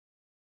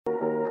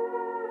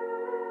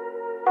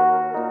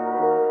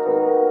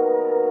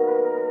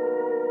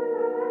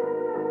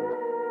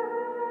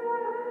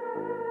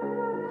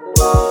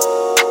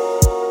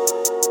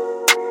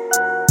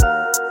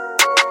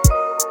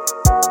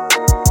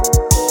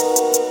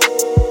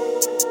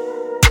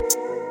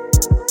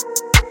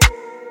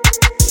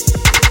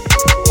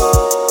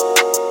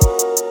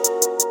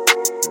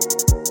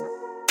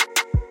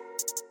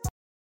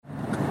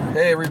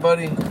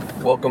everybody.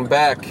 Welcome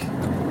back.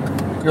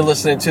 You're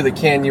listening to the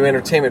Can You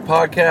Entertainment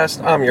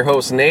Podcast. I'm your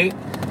host, Nate,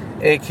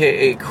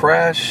 aka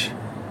Crash.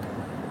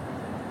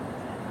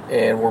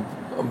 And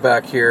I'm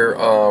back here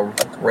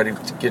ready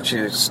to get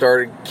you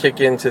started, kick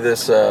into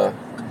this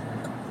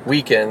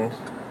weekend.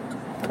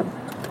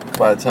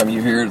 By the time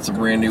you hear it, it's a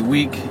brand new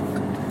week.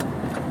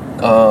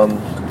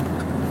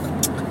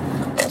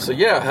 So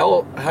yeah,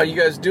 how you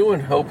guys doing?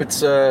 Hope it's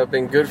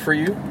been good for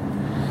you.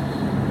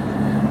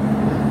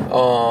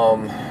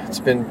 It's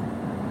been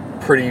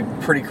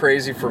pretty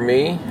crazy for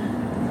me,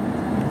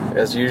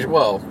 as usual.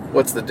 Well,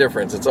 what's the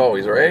difference? It's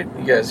always, right?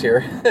 You guys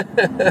here.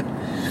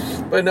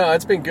 But no,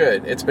 it's been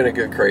good. It's been a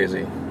good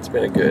crazy. It's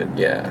been a good,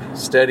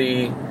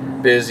 steady,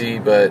 busy,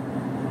 but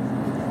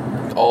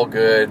all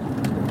good.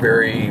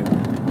 Very,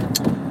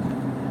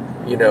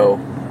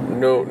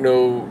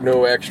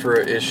 no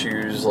extra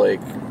issues, like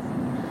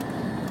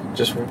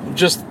just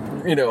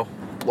a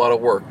lot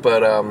of work.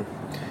 But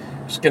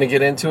just going to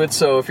get into it.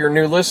 So if you're a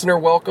new listener,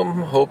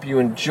 welcome. Hope you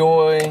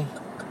enjoy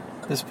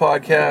this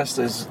podcast.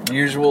 As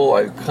usual,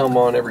 I come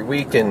on every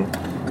week and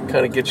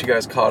kind of get you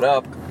guys caught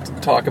up,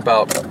 talk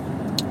about,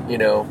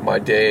 my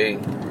day,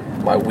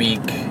 my week,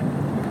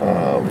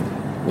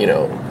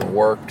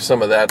 work,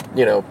 some of that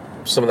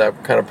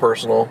kind of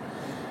personal,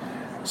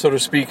 so to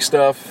speak,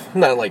 stuff.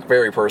 Not like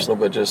very personal,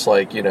 but just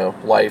like,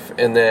 life.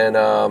 And then,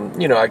 I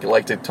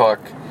like to talk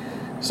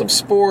some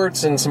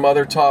sports and some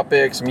other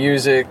topics,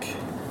 music.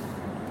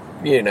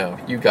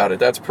 You got it.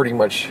 That's pretty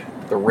much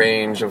the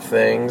range of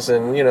things.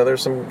 And,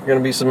 there's going to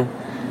be some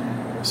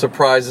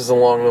surprises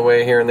along the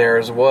way here and there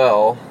as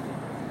well.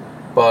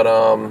 But,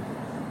 I'm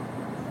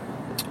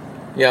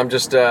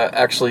just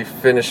actually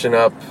finishing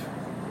up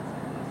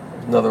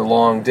another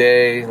long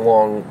day,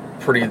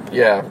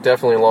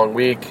 definitely a long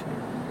week.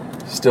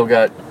 Still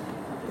got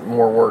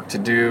more work to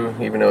do,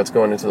 even though it's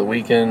going into the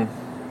weekend.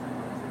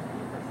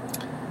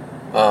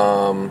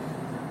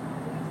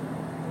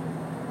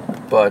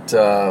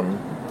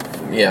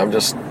 I'm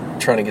just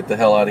trying to get the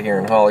hell out of here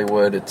in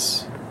Hollywood.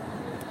 It's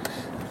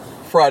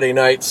Friday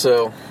night,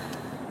 so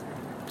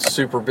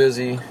super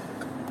busy.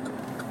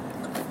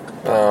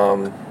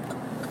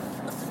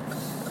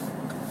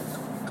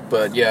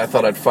 I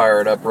thought I'd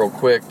fire it up real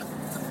quick.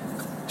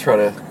 Try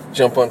to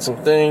jump on some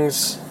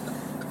things.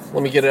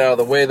 Let me get it out of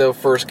the way, though,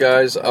 first,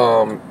 guys.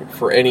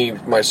 For any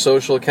of my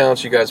social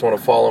accounts, you guys want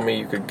to follow me,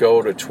 you could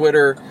go to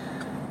Twitter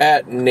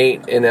at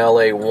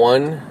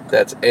NateInLA1.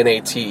 That's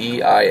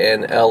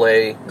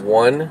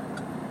NateInLA1.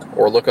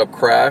 Or look up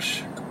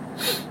Crash,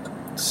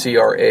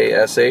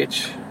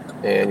 Crash,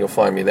 and you'll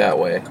find me that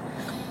way.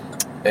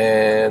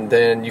 And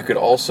then you could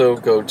also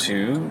go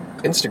to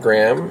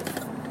Instagram,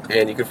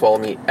 and you can follow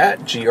me at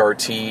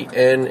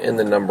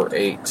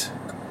GRTN8.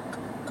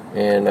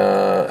 And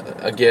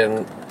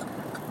again,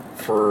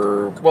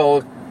 for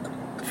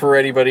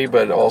anybody,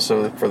 but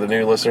also for the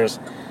new listeners,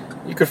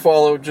 you could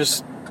follow.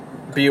 Just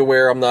be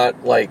aware, I'm not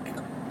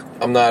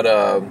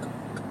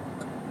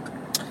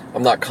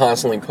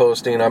constantly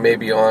posting. I may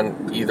be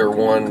on either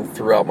one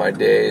throughout my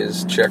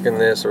days, checking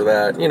this or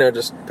that,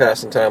 just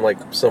passing time like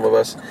some of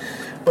us.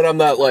 But I'm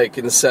not like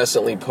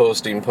incessantly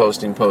posting,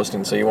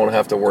 so you won't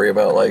have to worry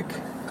about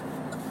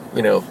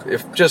I'm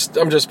just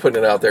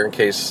putting it out there in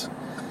case,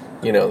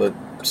 that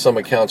some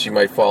accounts you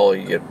might follow,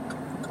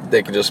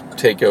 they could just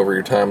take over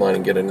your timeline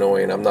and get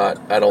annoying.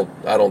 I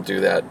don't do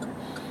that.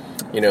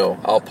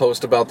 I'll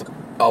post about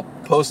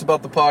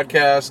the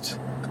podcast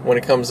when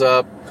it comes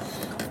up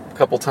a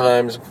couple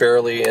times,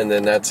 barely, and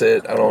then that's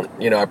it. I don't,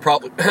 I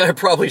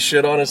probably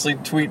should honestly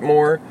tweet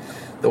more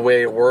the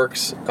way it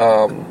works.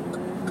 But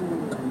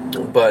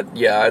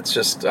yeah, it's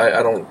just,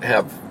 I don't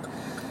have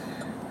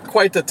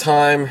quite the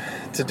time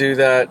to do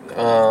that.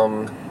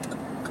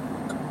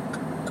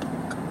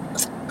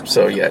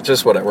 So yeah,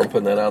 just whatever, I'm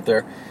putting that out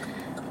there.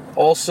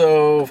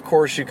 Also, of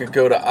course, you could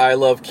go to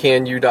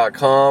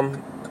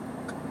ilovecanu.com.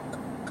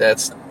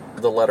 That's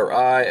the letter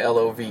I,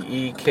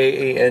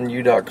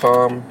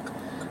 LOVEKANU.com.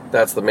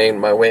 That's the main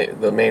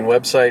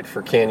website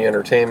for Can You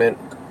Entertainment.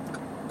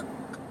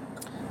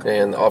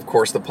 And of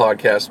course the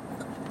podcast,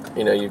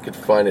 you could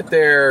find it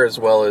there, as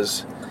well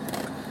as,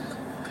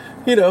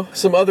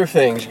 some other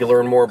things. You can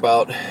learn more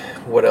about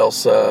what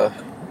else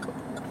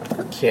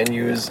Can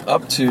You is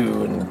up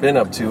to and been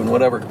up to and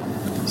whatever.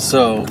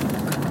 So,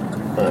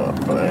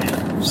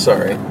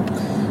 sorry.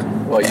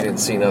 Well, you didn't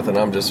see nothing.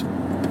 I'm just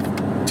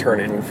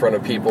turning in front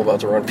of people, about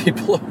to run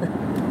people over.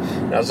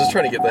 I was just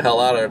trying to get the hell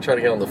out of there, trying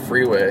to get on the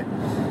freeway.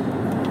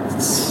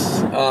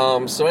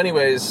 So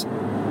anyways,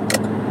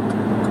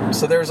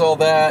 so there's all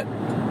that.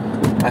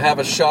 I have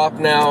a shop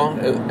now,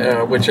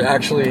 which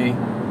actually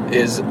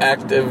is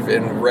active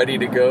and ready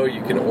to go.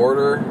 You can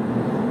order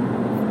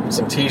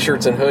some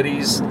t-shirts and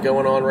hoodies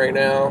going on right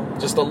now.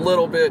 Just a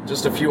little bit,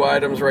 just a few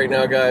items right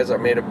now, guys. I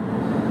made a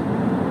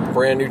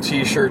brand new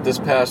t-shirt this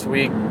past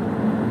week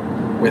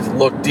with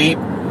Look Deep,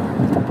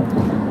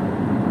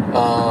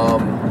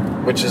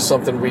 which is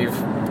something me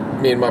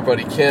and my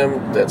buddy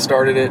Kim that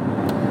started it,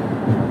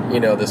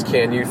 this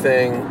Can You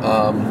thing.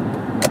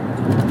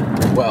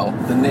 well,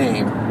 the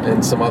name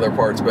and some other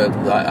parts, but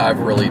I've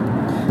really,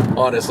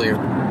 honestly,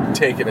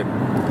 taken it.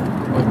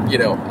 You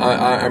know,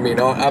 I mean,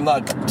 I'm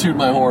not tooting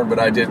my horn, but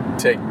I did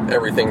take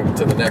everything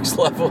to the next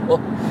level.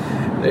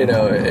 You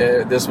know,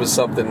 this was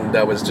something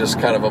that was just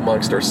kind of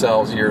amongst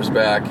ourselves years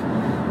back,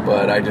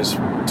 but I just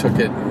took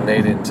it and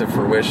made it into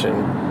fruition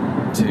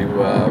to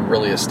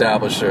really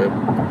establish a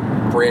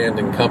brand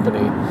and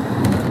company.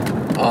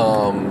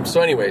 So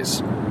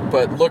anyways,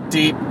 but Look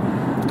Deep,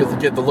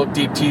 get the Look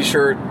Deep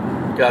t-shirt,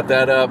 got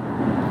that up.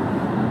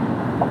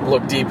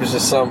 Look Deep is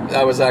just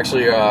that was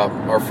actually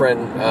our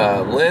friend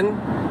Lynn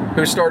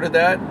who started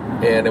that,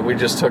 and we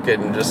just took it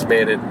and just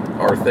made it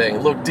our thing.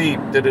 Look Deep,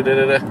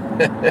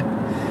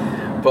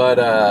 but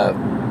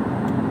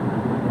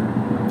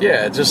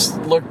yeah,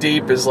 just Look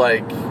Deep is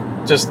like,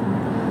 just,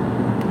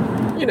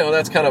 you know,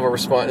 that's kind of a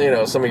response, you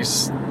know,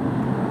 somebody's,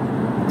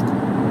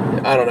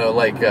 I don't know,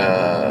 like,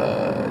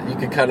 you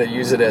could kind of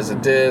use it as a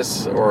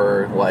diss,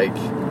 or like,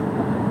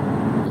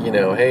 you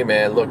know, hey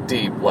man, look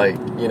deep, like,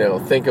 you know,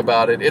 think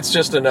about it. It's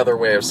just another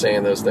way of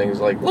saying those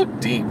things, like, look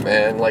deep,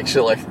 man, like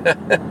shit like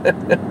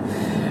that.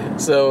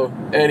 So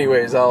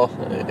anyways, I'll,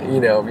 you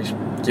know, we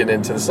should get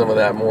into some of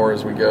that more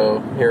as we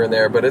go here and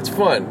there, but it's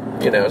fun,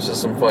 you know, it's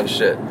just some fun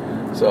shit.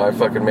 So I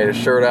fucking made a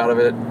shirt out of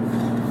it.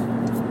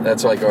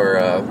 That's like our,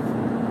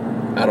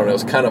 I don't know,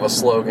 it's kind of a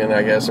slogan,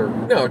 I guess, or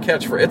no, a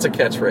catchphrase. It's a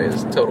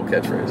catchphrase, total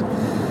catchphrase.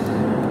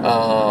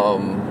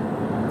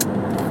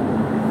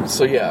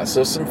 So yeah,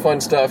 so some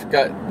fun stuff.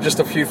 Got just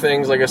a few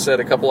things, like I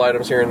said, a couple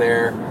items here and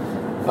there.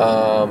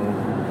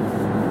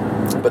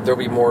 But there'll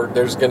be more.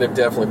 There's going to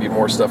definitely be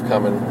more stuff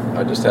coming.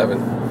 I just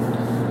haven't,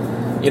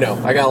 you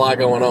know, I got a lot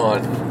going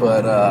on,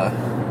 but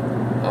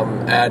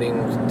I'm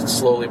adding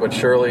slowly but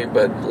surely.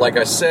 But like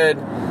I said,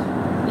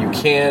 you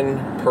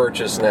can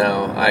purchase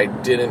now. I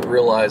didn't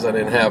realize I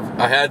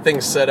had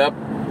things set up,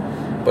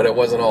 but it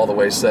wasn't all the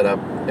way set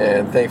up.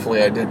 And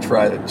thankfully I did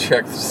try to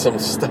check some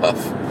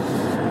stuff.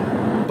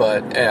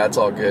 But yeah, it's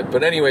all good.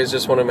 But anyways,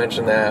 just want to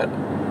mention that.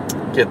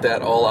 Get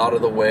that all out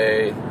of the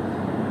way.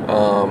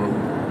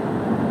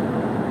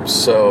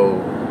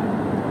 So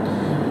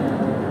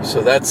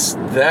that's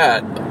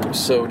that.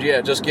 So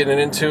yeah, just getting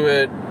into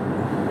it.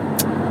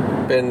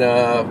 Been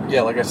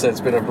like I said,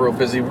 it's been a real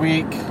busy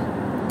week.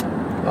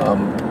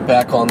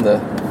 Back on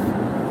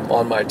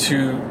my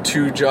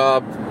two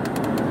job,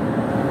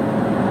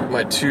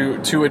 my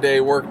two a day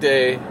work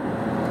day.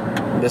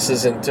 This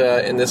isn't,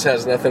 and this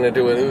has nothing to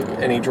do with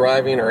any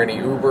driving or any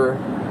Uber,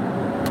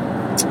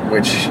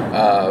 which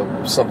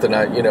something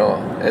I, you know,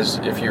 as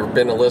if you've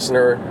been a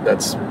listener,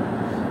 that's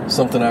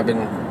something I've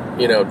been,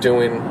 you know,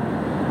 doing.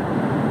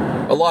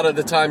 A lot of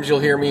the times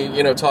you'll hear me,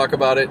 you know, talk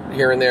about it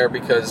here and there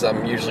because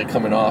I'm usually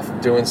coming off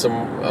doing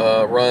some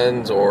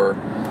runs or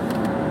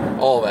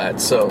all that.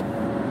 So,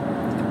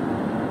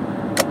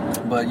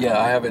 but yeah,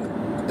 I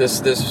haven't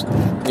this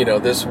you know,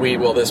 this week,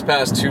 well, this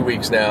past 2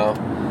 weeks now,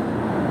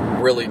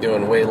 really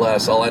doing way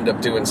less. I'll end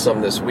up doing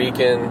some this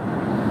weekend.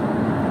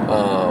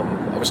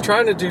 I was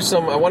trying to do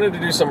some, I wanted to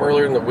do some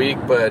earlier in the week,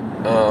 but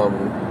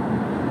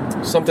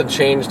something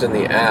changed in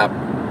the app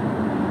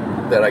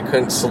that I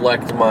couldn't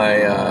select my,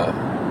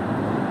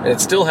 and it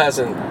still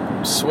hasn't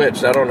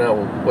switched. I don't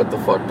know what the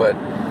fuck, but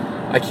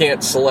I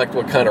can't select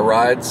what kind of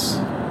rides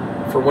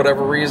for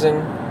whatever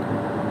reason.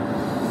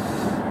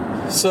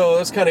 So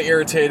that's kind of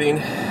irritating,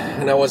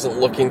 and I wasn't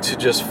looking to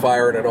just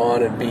fire it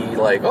on and be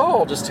like, oh,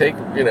 I'll just take,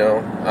 you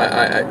know,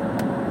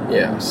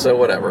 yeah, so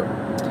whatever.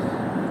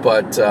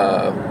 But,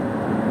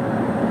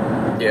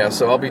 yeah,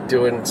 so I'll be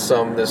doing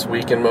some this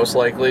weekend, most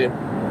likely.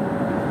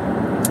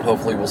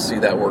 Hopefully we'll see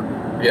that work.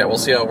 Yeah, we'll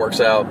see how it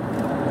works out.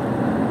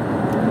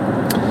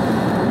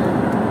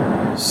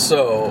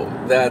 So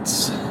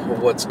that's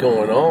what's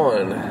going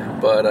on.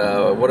 But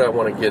what I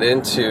want to get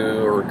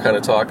into or kind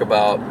of talk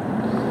about,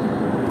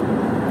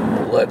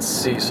 let's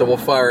see. So we'll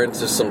fire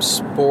into some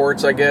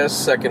sports, I guess.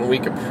 Second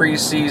week of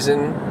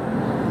preseason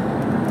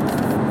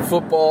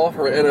football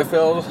for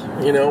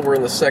NFL. You know, we're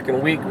in the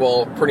second week.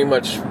 Well, pretty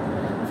much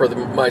for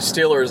my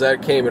Steelers,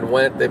 that came and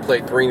went. They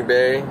played Green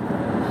Bay.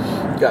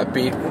 Got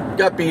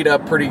beat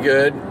up pretty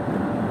good.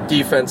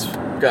 Defense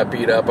got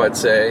beat up, I'd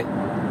say.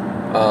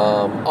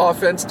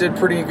 Offense did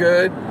pretty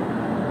good.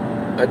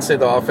 I'd say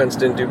the offense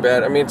didn't do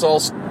bad. I mean, it's all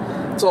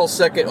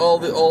second,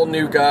 all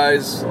new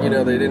guys. You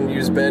know, they didn't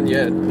use Ben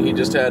yet. He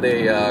just had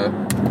they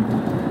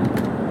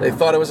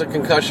thought it was a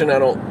concussion. I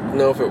don't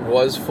know if it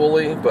was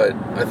fully, but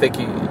I think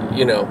he,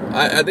 you know,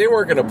 they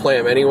weren't going to play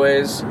him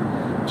anyways,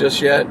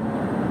 just yet.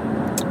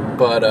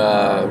 But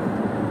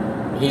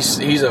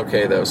he's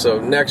okay though. So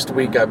next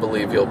week, I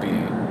believe he'll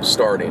be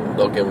starting.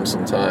 They'll give him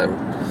some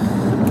time.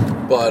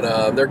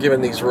 But they're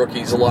giving these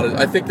rookies a lot of.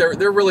 I think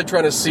they're really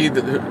trying to see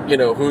you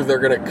know, who they're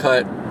going to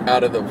cut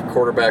out of the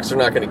quarterbacks. They're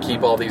not going to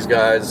keep all these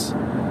guys.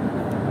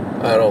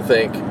 I don't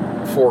think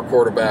 4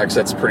 quarterbacks.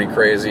 That's pretty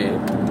crazy.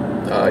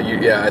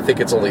 I think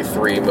it's only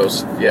 3.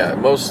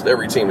 Most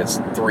every team it's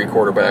 3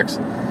 quarterbacks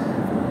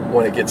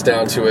when it gets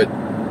down to it.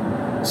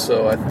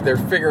 So they're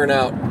figuring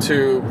out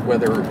too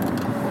whether,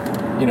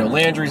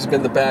 Landry's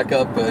been the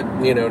backup, but,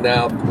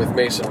 now with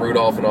Mason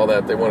Rudolph and all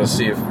that, they want to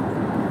see if,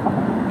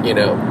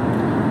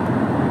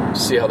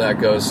 see how that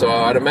goes. So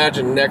I'd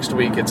imagine next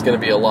week it's going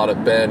to be a lot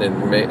of Ben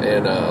and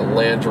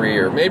Landry,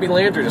 or maybe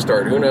Landry to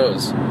start, who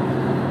knows.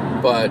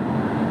 But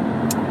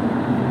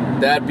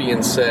that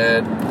being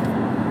said,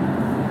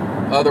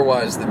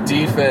 otherwise the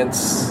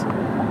defense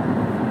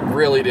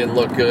really didn't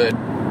look good.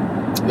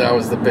 That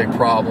was the big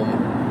problem.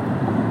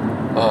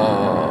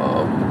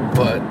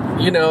 But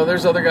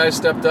there's other guys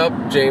stepped up.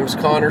 James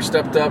Conner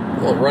stepped up,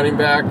 running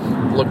back,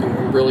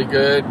 looking really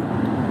good.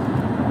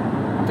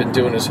 Been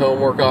doing his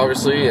homework,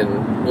 obviously,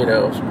 and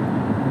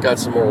got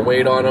some more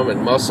weight on him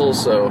and muscle.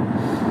 So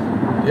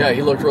yeah,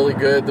 he looked really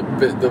good.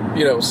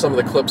 The some of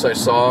the clips I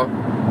saw,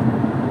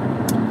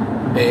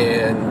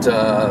 and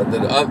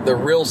the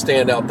real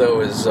standout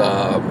though is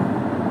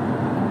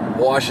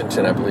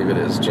Washington, I believe it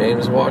is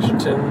James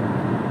Washington,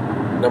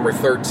 number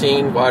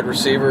 13, wide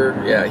receiver.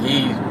 Yeah,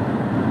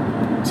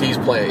 he's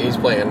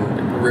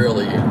playing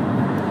really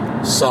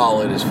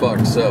solid as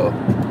fuck. So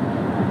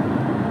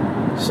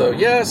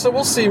yeah, so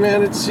we'll see,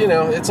 man. It's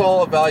it's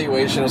all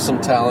evaluation of some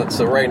talent.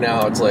 So right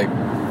now it's like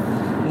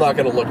I'm not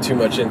going to look too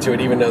much into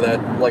it, even though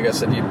that, like I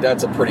said,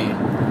 that's a pretty.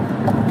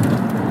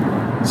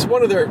 It's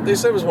one of their. They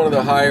said it was one of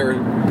the higher,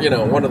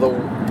 one of the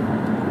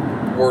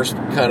worst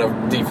kind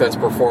of defense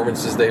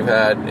performances they've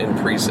had in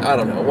preseason. I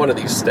don't know, one of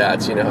these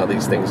stats. You know how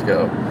these things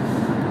go,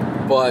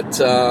 but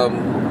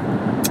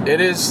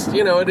it is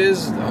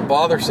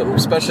bothersome,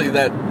 especially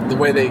the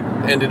way they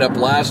ended up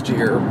last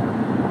year.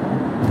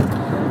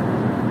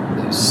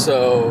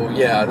 So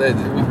yeah,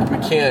 we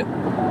can't,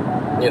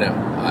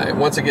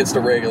 once it gets to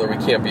regular, we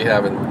can't be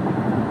having,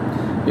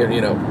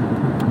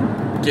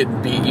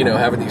 getting beat,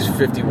 having these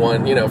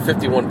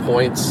 51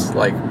 points,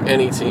 like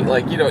any team,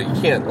 like, you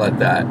can't let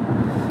that,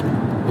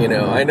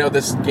 I know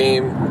this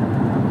game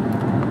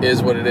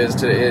is what it is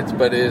today,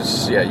 but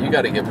you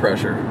got to get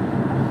pressure.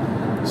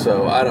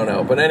 So I don't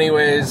know, but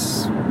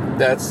anyways,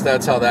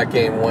 that's how that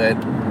game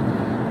went.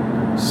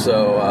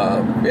 So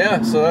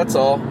yeah, so that's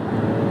all.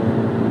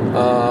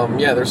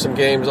 Yeah, there's some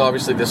games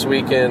obviously this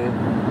weekend.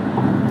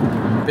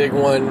 Big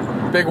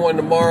one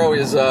tomorrow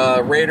is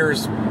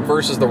Raiders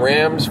versus the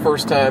Rams.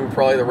 First time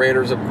probably the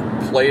Raiders have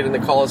played in the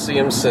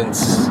Coliseum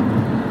since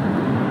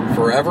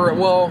forever.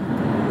 Well,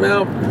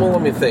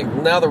 let me think.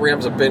 Now the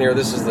Rams have been here.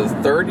 This is the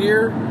third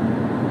year.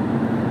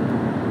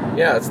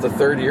 Yeah, it's the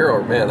third year.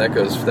 Oh man,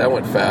 that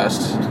went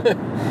fast. It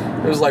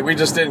was like we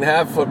just didn't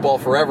have football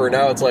forever.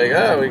 Now it's like,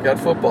 we got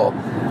football.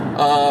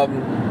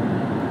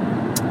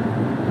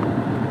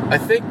 I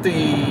think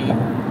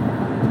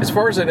as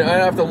far as I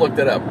have to look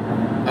that up.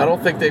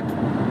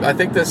 I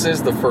think this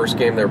is the first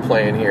game they're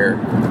playing here.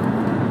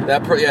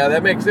 It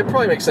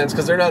probably makes sense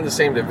because they're not in the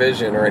same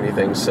division or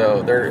anything,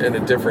 so they're in a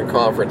different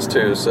conference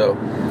too. So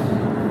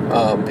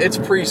it's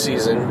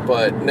preseason,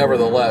 but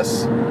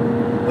nevertheless,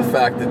 the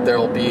fact that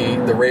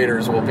the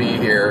Raiders will be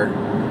here,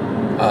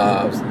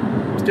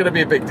 it's going to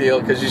be a big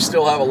deal because you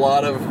have a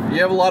lot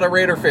of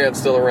Raider fans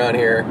still around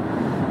here,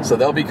 so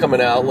they'll be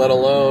coming out. Let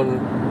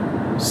alone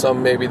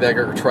some maybe that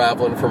are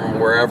traveling from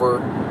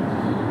wherever.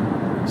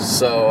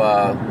 So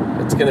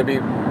it's going to be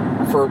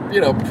for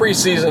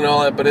preseason and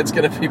all that, but it's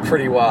going to be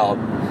pretty wild.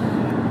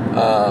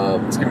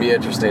 It's going to be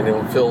interesting.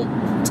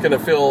 It's going to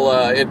feel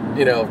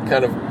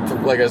kind of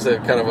like I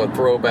said, kind of a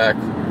throwback,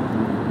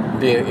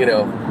 being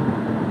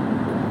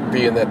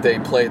that they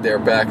played there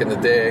back in the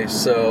day.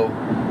 So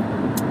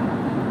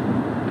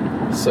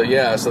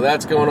yeah, so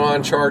that's going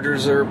on.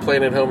 Chargers are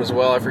playing at home as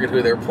well. I forget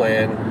who they're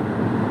playing.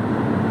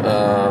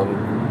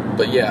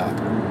 But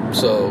yeah,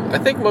 so I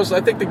think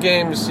the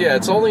games, yeah, I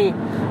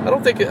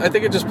think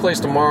it just plays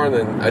tomorrow, and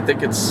then I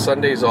think it's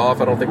Sundays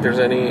off. I don't think there's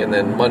any, and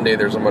then Monday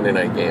there's a Monday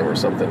night game or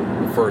something.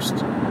 The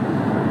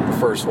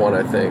first one,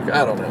 I think.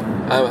 I don't know.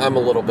 I'm a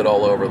little bit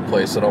all over the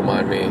place, so don't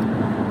mind me.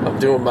 I'm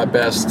doing my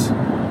best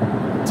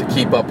to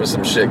keep up with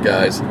some shit,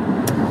 guys.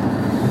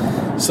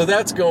 So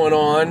that's going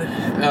on.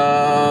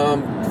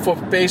 For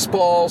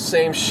baseball,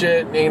 same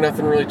shit. Ain't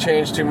nothing really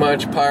changed too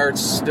much.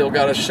 Pirates still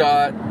got a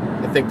shot.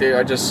 I think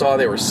I just saw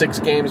they were 6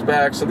 games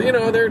back, so they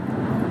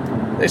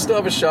still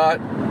have a shot.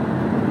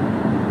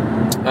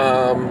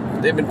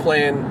 They've been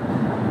playing,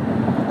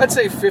 I'd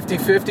say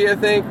 50-50, I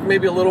think,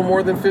 maybe a little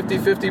more than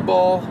 50-50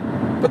 ball,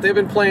 but they've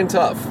been playing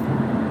tough,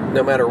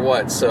 no matter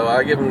what, so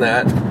I give them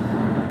that.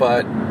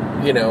 But,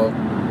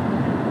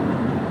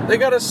 they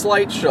got a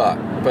slight shot,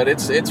 but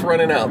it's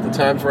running out. The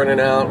time's running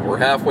out. We're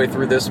halfway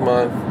through this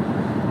month.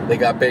 They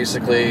got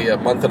basically a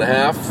month and a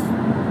half.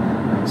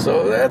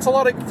 So that's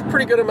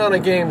pretty good amount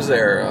of games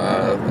there.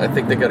 I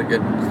think they got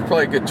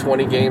probably a good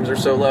 20 games or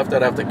so left.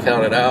 I'd have to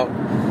count it out.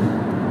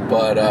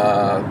 But,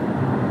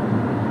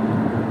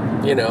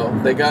 they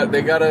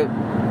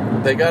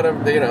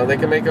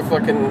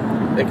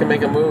can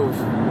make a move,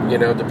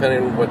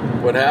 depending on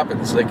what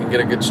happens. They can get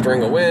a good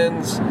string of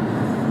wins.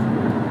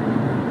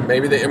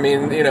 Maybe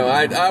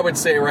I would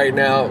say right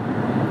now,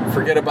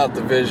 forget about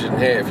division.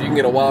 Hey, if you can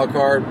get a wild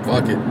card,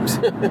 fuck it.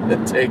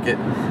 Take it.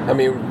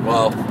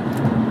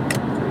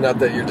 Not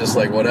that you're just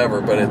like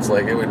whatever, but it's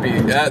like it would be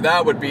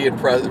that would be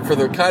impressive for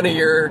the kind of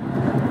year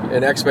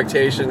and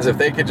expectations. If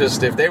they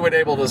would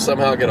able to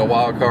somehow get a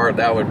wild card,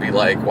 that would be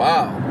like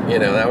wow.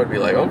 That would be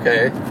like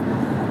okay.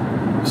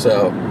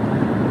 So,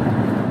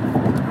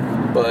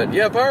 but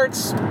yeah,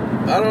 Pirates.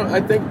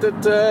 I think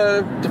that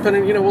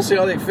depending, we'll see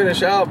how they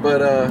finish out,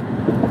 but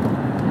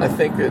I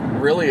think that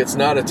really it's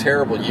not a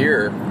terrible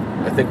year.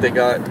 I think they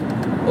got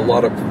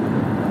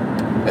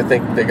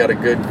a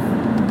good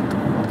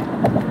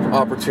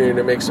opportunity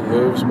to make some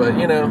moves, but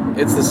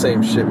it's the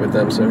same shit with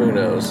them, so who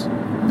knows?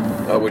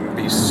 I wouldn't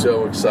be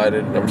so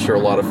excited, and I'm sure a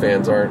lot of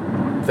fans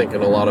aren't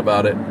thinking a lot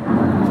about it.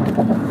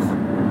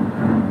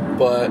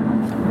 But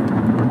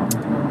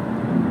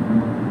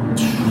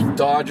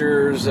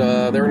Dodgers,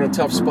 they're in a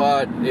tough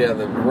spot. Yeah,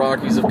 the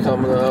Rockies have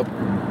come up.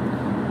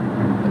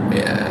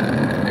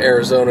 Yeah,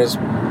 Arizona's,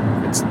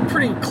 it's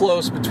pretty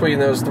close between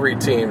those three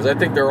teams. I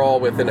think they're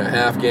all within a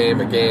half game,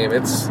 a game.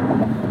 It's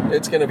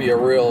going to be a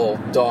real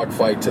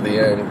dogfight to the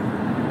end.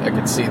 I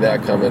could see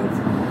that coming.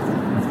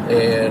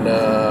 And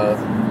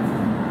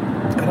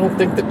I don't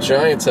think the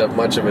Giants have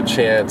much of a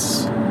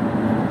chance.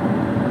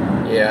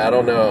 Yeah, I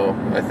don't know.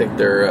 I think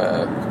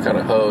they're kind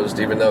of hosed,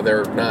 even though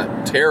they're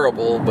not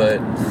terrible. But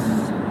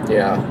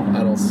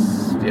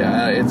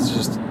it's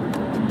just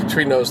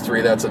between those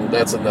three. That's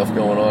enough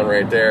going on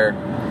right there.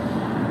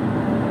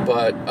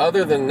 But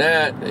other than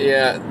that,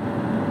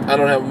 I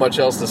don't have much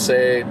else to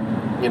say.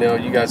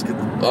 You guys could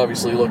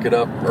obviously look it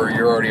up, or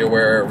you're already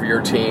aware of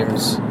your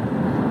teams.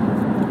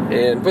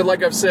 But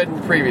like I've said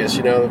in previous,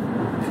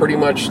 pretty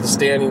much the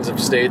standings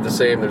have stayed the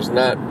same. There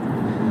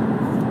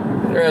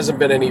hasn't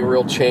been any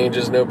real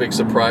changes, no big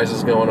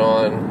surprises going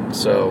on.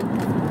 So,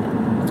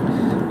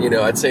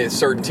 I'd say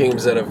certain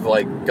teams that have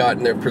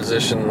gotten their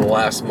position in the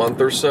last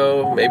month or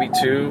so, maybe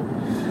two,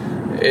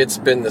 it's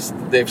been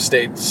they've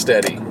stayed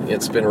steady.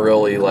 It's been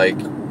really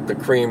the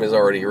cream has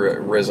already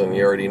risen.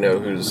 You already know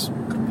who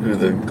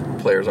the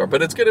players are.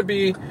 But it's going to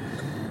be,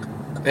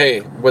 hey,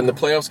 when the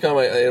playoffs come,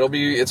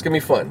 it's going to be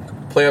fun.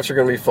 Playoffs are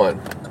going to be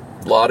fun.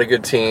 A lot of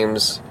good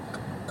teams.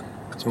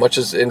 As much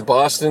as in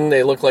Boston,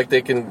 they look like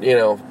they can,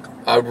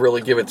 I would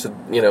really give it to,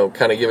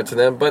 kind of give it to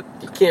them. But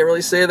you can't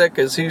really say that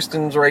because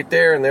Houston's right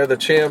there and they're the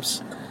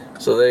champs.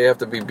 So they have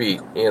to be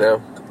beat,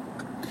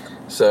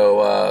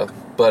 So,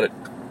 but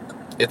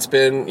it's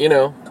been,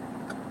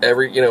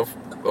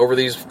 over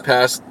these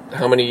past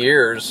how many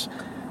years,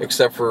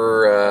 except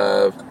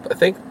for, I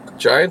think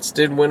Giants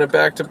did win a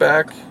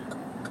back-to-back.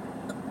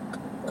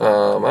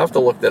 I'll have to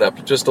look that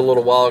up. Just a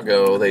little while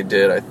ago they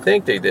did. I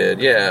think they did,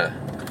 yeah.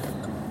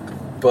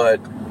 But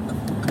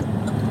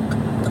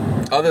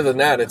other than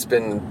that, it's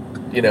been,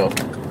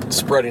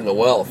 spreading the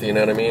wealth, you know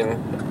what I mean?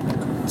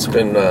 It's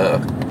been,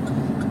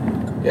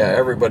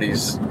 everybody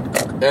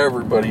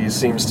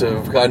seems to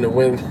have gotten a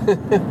win.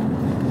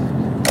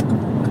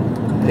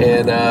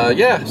 And,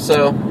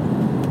 so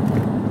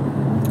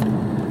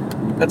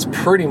that's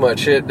pretty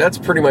much it. That's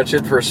pretty much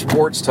it for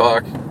sports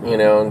talk,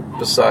 and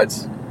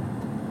besides,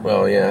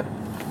 well, yeah, I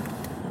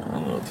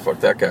don't know what the fuck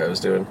that guy was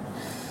doing.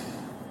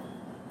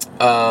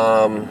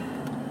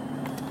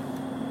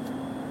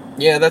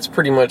 That's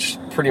pretty much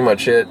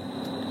it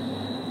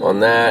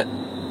on that.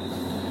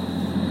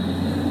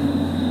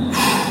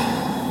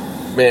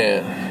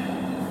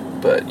 Man,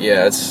 but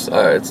yeah,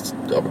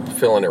 I'm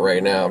feeling it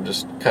right now. I'm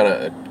just kind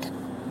of a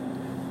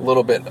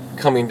little bit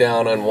coming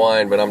down,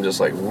 unwind, but I'm just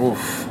like,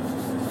 woof.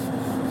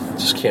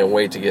 Just can't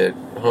wait to get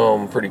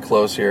home. Pretty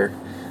close here.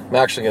 I'm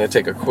actually going to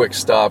take a quick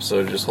stop,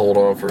 so just hold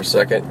on for a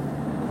second.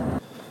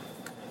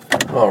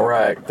 All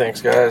right,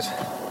 thanks, guys.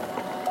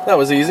 That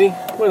was easy.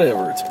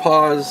 Whatever. It's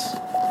pause.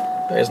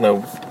 There's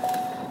no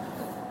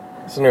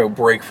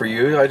break for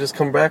you. I just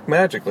come back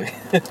magically.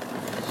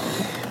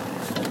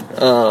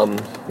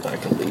 I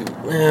can leave.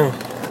 I'll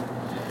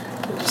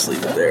just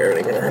leave it there. It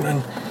ain't gonna hurt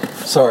none.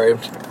 Sorry, I'm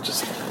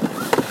just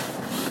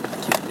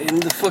getting in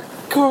the fucking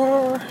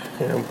car.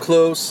 Yeah, I'm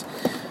close.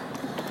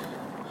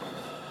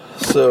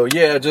 So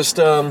yeah, just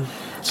to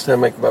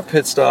make my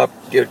pit stop,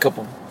 get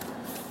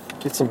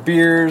some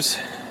beers.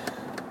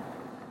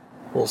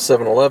 A little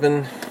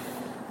 7-Eleven.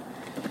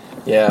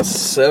 Yeah,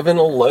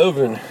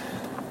 7-Eleven.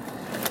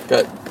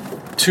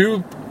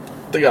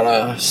 They got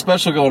a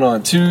special going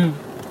on. Two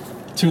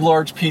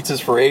large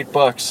pizzas for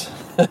 $8.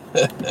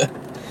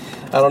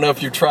 I don't know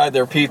if you've tried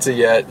their pizza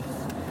yet.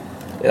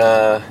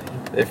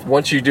 If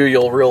once you do,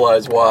 you'll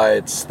realize why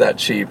it's that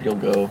cheap. You'll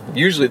go.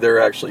 Usually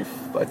they're actually,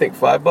 I think,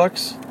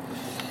 $5.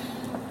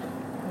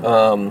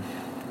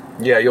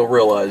 Yeah, you'll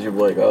realize. You'll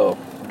be like, oh,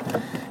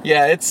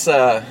 yeah, it's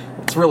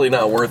really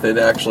not worth it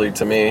actually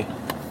to me.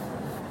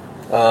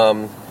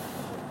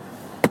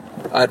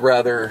 I'd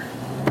rather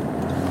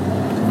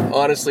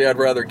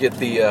get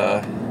the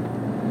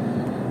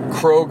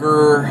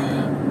Kroger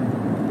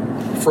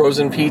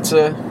frozen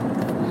pizza,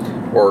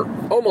 or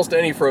almost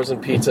any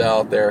frozen pizza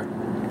out there.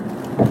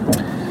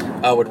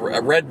 I would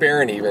Red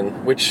Baron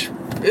even, which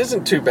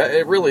isn't too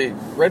bad.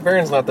 Red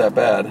Baron's not that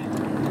bad.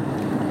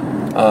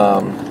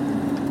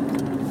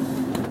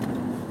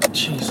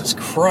 Jesus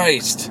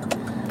Christ,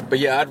 But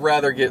yeah, I'd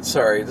rather get,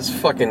 sorry, this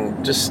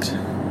fucking, just,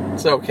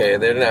 it's okay.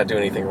 They're not doing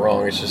anything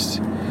wrong. It's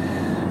just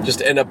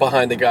end up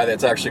behind the guy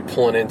that's actually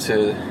pulling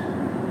into,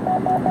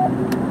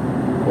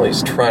 well,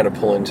 he's trying to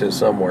pull into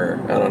somewhere.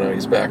 I don't know.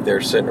 He's back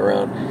there sitting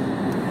around,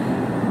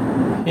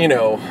 you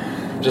know,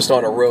 just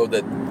on a road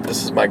that,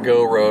 this is my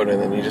go road, and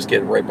then you just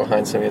get right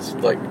behind something. It's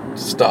like,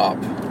 stop.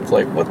 It's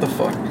like, what the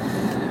fuck?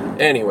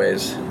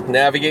 Anyways,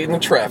 navigating the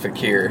traffic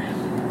here.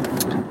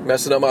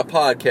 Messing up my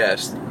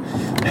podcast.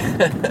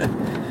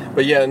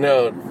 But yeah,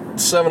 no,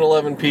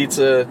 7-Eleven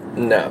pizza,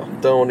 no,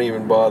 don't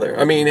even bother.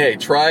 I mean, hey,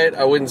 try it.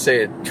 I wouldn't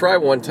say it. Try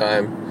one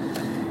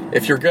time.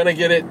 If you're gonna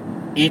get it,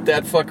 eat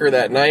that fucker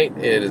that night.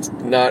 It is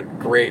not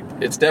great.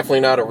 It's definitely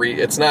not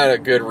it's not a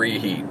good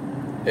reheat.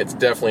 It's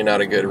definitely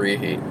not a good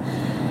reheat.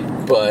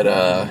 But,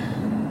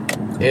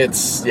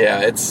 it's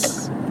not,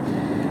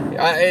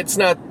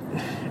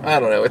 I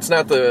don't know, it's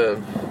not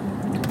the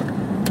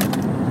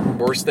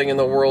worst thing in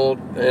the world,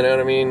 you know what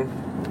I mean?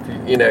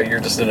 You know, you're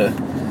just in a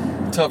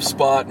tough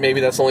spot, maybe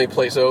that's the only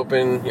place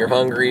open, you're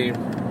hungry,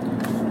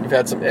 you've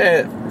had some,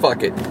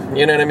 fuck it,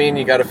 you know what I mean?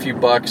 You got a few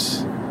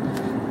bucks,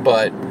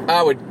 but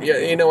I would, yeah,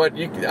 you know what,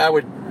 I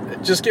would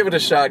just give it a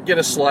shot, get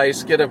a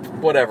slice, get a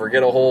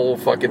whole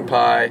fucking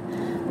pie,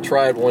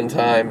 try it one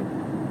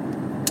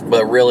time,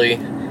 but really,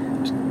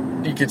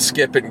 you could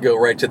skip it and go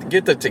right to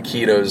get the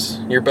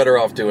taquitos. You're better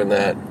off doing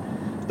that.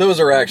 Those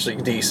are actually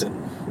decent,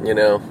 you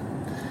know.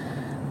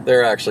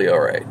 They're actually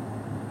alright.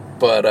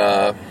 But,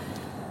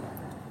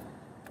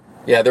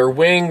 yeah, their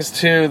wings,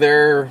 too,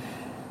 I'm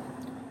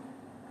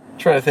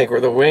trying to think,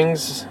 were the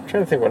wings, I'm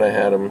trying to think when I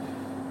had them.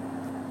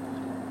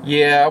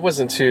 Yeah, I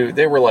wasn't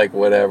they were like,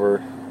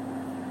 whatever.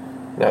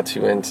 Not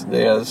too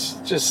into, it's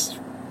just,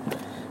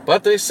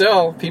 but they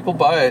sell, people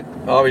buy it,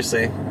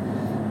 obviously.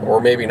 Or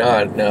maybe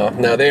not.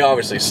 No, they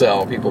obviously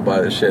sell. People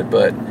buy this shit,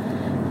 but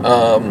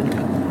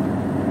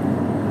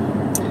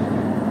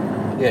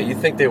yeah, you'd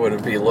think they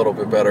would be a little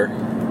bit better,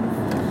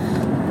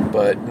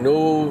 but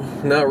no,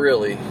 not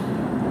really.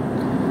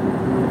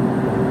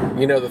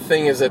 You know, the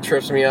thing is that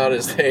trips me out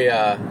is they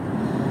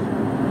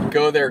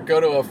go to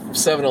a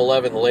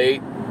 7-Eleven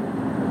late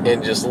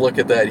and just look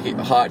at that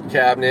hot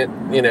cabinet,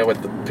 you know,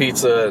 with the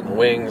pizza and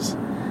wings,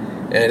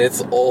 and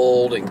it's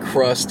old and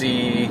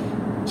crusty.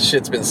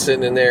 Shit's been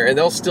sitting in there, and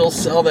they'll still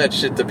sell that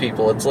shit to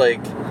people. It's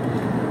like,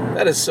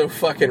 that is so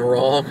fucking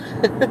wrong.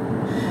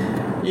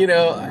 You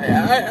know,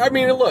 I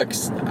mean, look,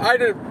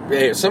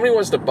 hey, if somebody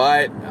wants to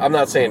buy it, I'm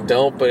not saying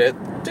don't, but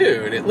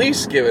dude, at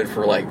least give it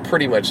for like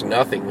pretty much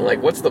nothing.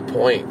 Like, what's the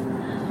point?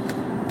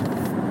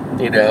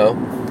 You know,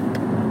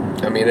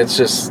 I mean,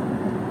 it's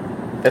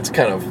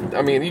kind of,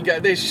 I mean,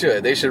 they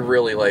should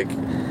really, like,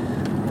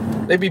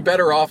 they'd be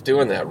better off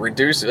doing that.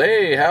 Reduce it,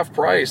 hey, half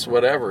price,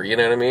 whatever, you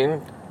know what I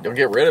mean? You'll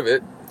get rid of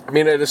it. I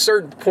mean, at a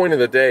certain point of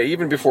the day,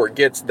 even before it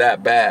gets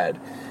that bad,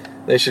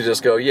 they should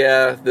just go,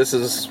 yeah, this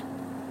is,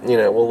 you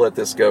know, we'll let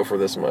this go for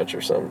this much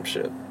or some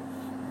shit.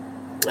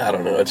 I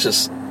don't know. It's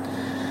just,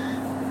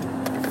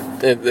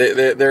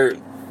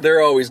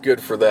 they're always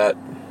good for that,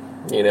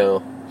 you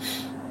know.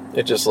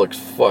 It just looks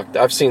fucked.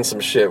 I've seen some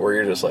shit where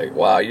you're just like,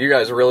 wow, you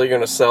guys really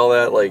gonna sell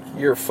that? Like,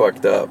 you're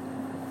fucked up.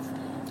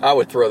 I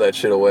would throw that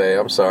shit away.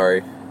 I'm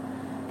sorry.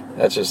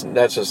 That's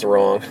just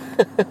wrong.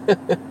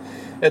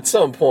 At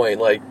some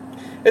point, like,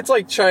 it's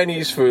like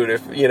Chinese food.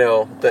 If, you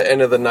know, the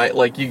end of the night,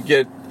 like, you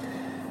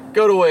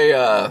go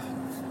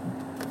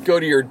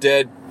to your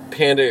dead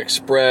Panda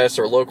Express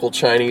or local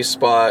Chinese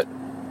spot,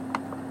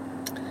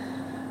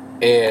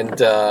 and,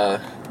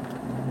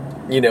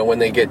 you know, when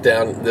they get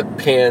down, the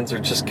pans are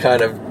just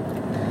kind of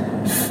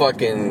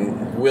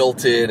fucking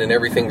wilted and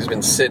everything's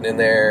been sitting in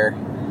there,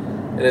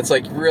 and it's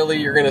like, really,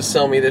 you're gonna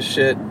sell me this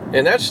shit?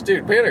 And that's,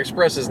 dude, Panda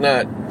Express is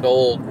not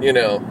old, you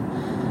know,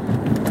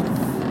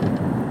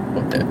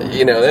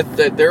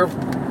 that they're,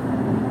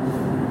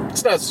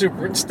 it's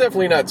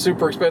definitely not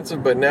super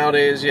expensive, but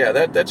nowadays, yeah,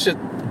 that shit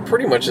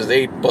pretty much is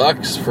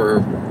 $8 for,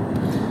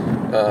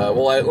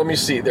 let me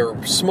see,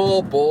 their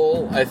small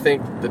bowl, I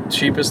think the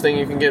cheapest thing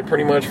you can get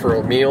pretty much for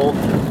a meal,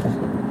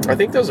 I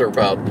think those are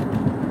about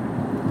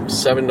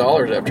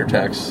 $7 after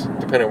tax,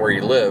 depending on where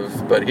you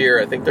live, but here,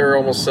 I think they're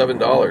almost $7,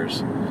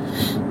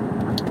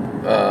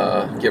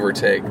 give or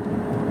take.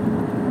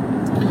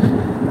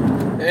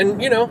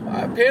 And, you know,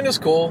 Panda's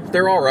cool.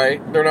 They're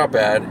alright. They're not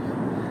bad.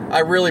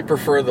 I really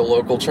prefer the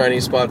local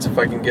Chinese spots if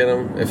I can get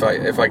them. If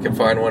I can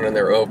find one and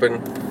they're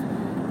open.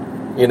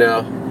 You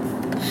know.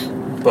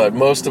 But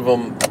most of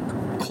them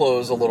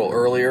close a little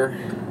earlier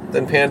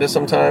than Panda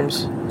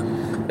sometimes.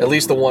 At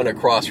least the one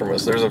across from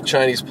us. There's a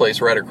Chinese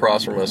place right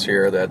across from us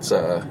here that's,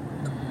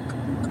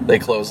 they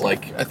close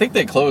like, I think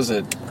they close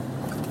at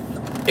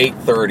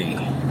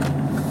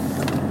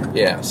 8:30.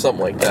 Yeah,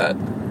 something like that.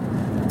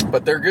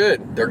 But they're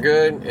good,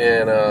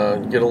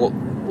 and get a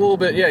little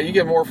bit, yeah, you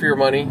get more for your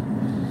money.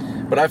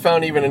 But I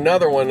found even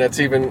another one that's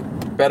even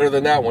better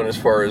than that one as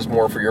far as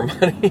more for your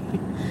money.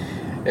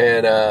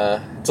 And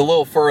it's a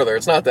little further.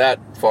 It's not that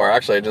far.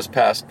 Actually, I just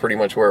passed pretty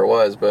much where it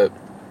was,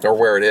 or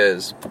where it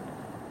is,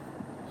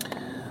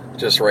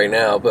 just right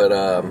now. But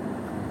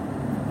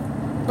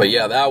But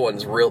yeah, that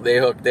one's real.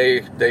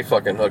 They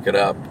fucking hook it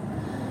up.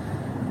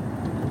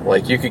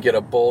 Like you could get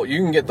a bowl.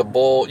 You can get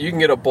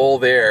a bowl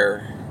there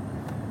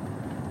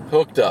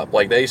hooked up.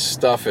 Like they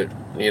stuff it.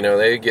 You know,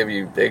 they give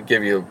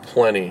you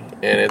plenty,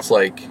 and it's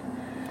like,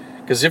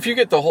 because if you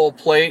get the whole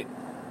plate,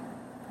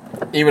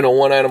 even a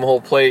one item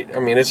whole plate, I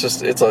mean, it's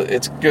good.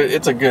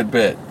 It's a good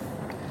bit.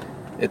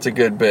 It's a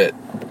good bit.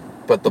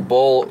 But the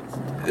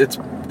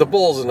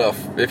bowl's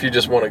enough if you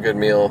just want a good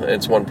meal. And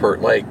it's one per,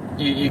 like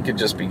you could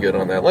just be good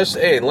on that.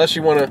 Unless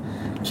you want to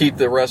keep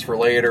the rest for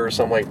later or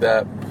something like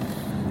that.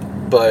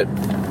 But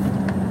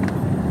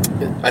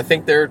I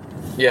think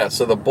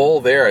so the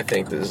bowl there I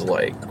think is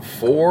like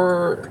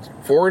four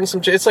and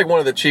some change. It's like one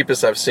of the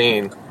cheapest I've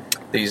seen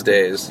these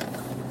days.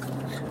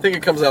 I think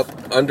it comes out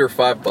under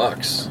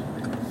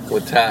 $5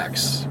 with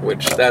tax,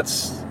 which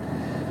that's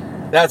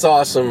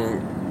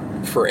awesome.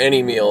 For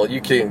any meal, you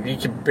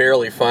can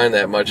barely find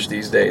that much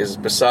these days,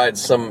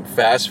 besides some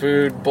fast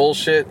food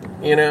bullshit,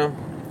 you know.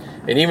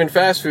 And even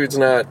fast food's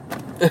not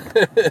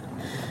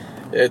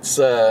it's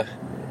not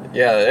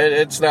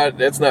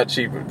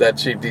cheap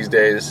these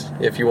days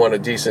if you want a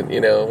decent,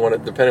 you know,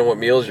 depending on what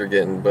meals you're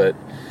getting, but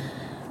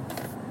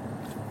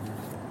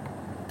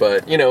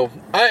you know,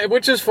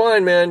 which is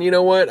fine, man. You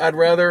know what? My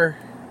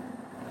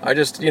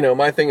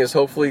thing is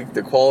hopefully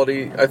the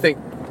quality. I think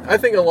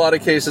in a lot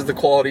of cases the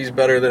quality is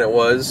better than it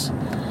was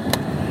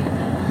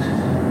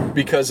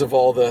because of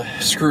all the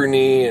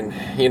scrutiny and,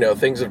 you know,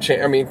 things have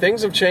changed. I mean,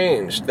 things have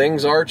changed.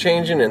 Things are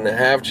changing and they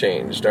have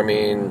changed. I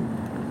mean,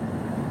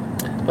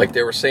 like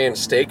they were saying,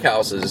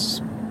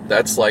 steakhouses,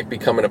 that's like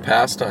becoming a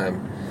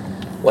pastime.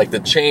 Like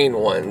the chain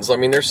ones. I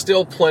mean, there's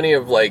still plenty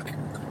of like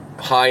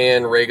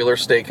high-end regular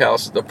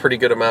steakhouse, a pretty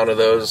good amount of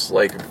those,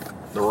 like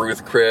the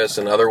Ruth Chris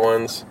and other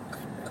ones.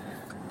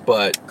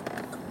 But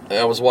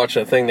I was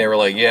watching a thing, they were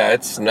like, yeah,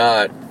 it's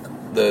not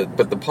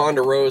but the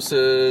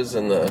Ponderosas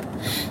and the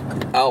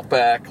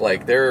Outback,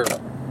 like they're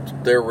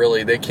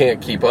really, they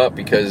can't keep up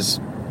because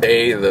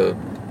the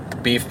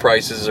beef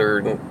prices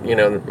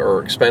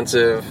are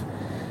expensive,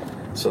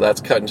 so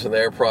that's cutting to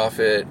their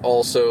profit.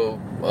 Also,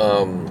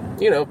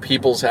 you know, they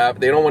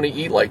don't want to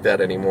eat like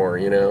that anymore,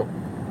 you know.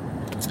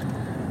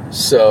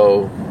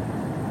 So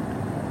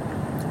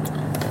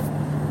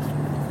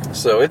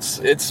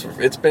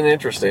it's been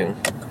interesting,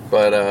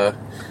 but I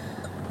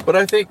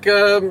think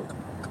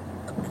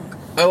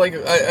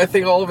I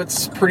think all of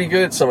it's pretty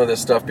good, some of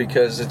this stuff,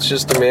 because it's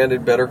just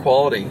demanded better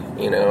quality,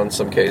 you know, in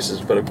some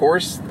cases. But of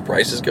course, the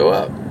prices go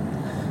up,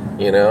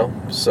 you know,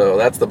 so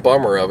that's the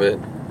bummer of it,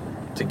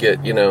 to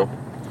get, you know.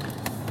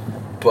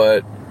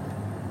 But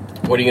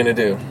what are you gonna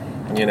do,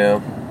 you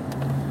know?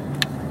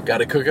 Got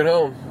to cook at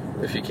home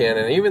if you can,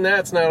 and even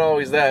that's not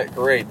always that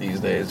great these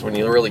days when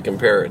you really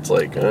compare it. It's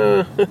like,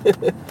 I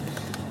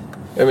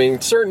mean,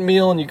 certain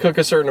meal and you cook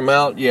a certain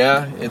amount,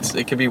 yeah,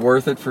 it could be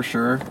worth it for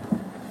sure.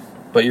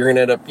 But you're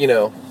gonna end up, you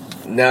know,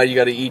 now you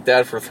got to eat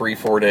that for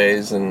 3-4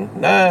 days,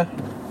 and a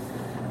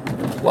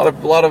lot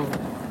of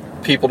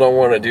people don't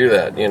want to do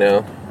that, you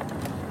know.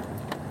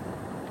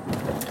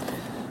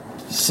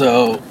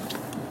 So,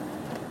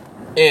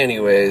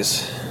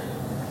 anyways,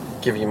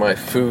 give you my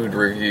food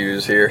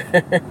reviews here.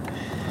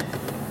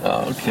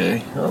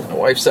 Okay, well, my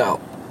wife's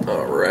out.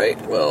 All right,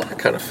 well, I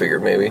kind of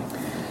figured maybe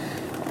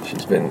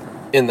she's been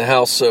in the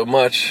house so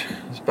much.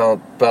 It's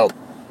about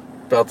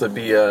to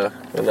be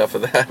enough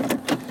of that.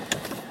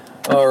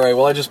 All right,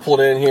 well, I just pulled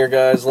in here,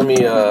 guys. Let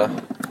me I'm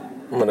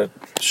gonna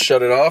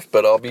shut it off,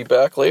 but I'll be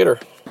back later.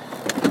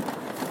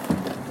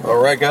 All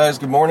right, guys,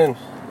 good morning.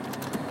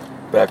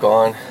 Back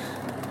on.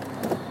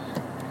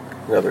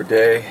 Another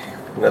day,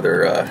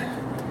 another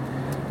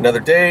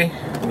day,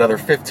 another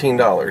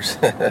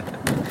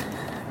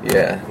 $15.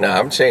 Yeah, nah,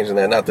 I'm changing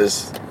that. Not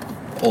this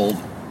old,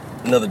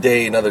 another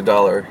day, another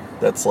dollar.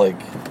 That's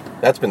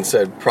been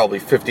said probably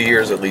 50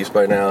 years at least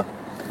by now.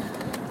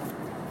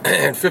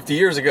 And 50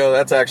 years ago,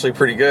 that's actually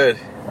pretty good.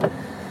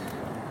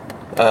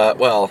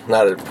 Well,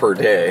 not per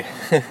day.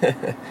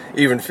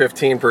 Even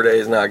 15 per day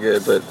is not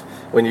good, but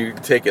when you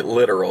take it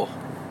literal.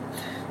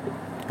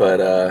 But,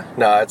 I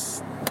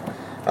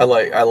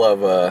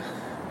love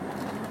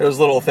those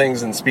little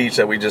things in speech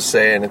that we just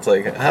say, and it's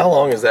like, how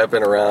long has that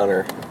been around?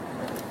 Or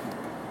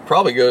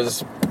probably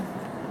goes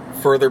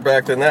further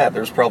back than that.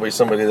 There's probably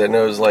somebody that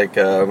knows, like,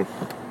 oh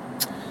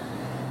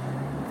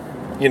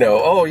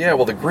yeah,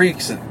 well, the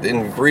Greeks,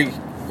 in Greek,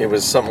 it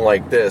was something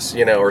like this,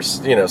 you know, or,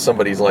 you know,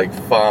 somebody's like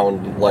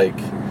found, like,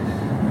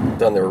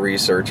 done their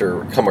research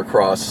or come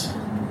across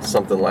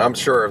something like, I'm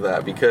sure of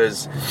that,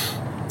 because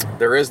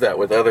there is that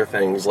with other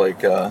things,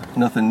 like,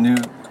 nothing new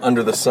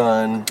under the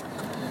sun.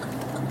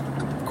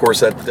 Of course,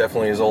 that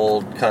definitely is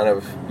old, kind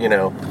of, you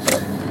know,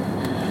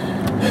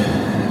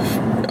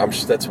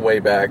 that's way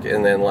back.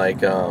 And then, like,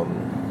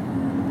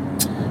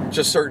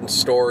 just certain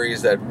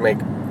stories that make,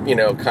 you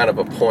know, kind of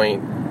a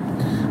point.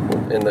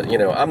 In the, you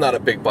know, I'm not a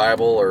big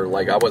Bible, or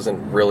like I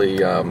wasn't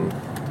really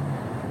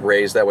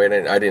raised that way.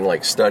 I didn't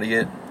like study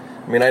it.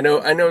 I mean, I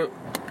know,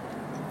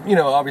 you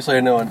know, obviously I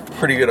know a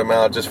pretty good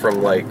amount just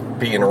from like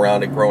being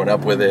around it, growing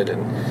up with it,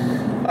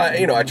 and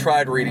I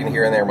tried reading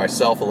here and there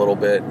myself a little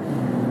bit,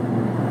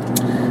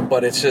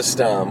 but it's just,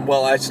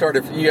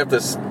 you have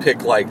to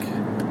pick like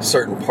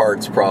certain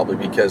parts probably,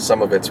 because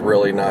some of it's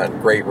really not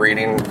great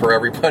reading for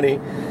everybody.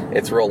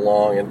 It's real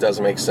long and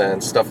doesn't make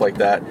sense, stuff like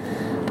that.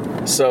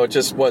 So it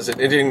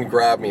didn't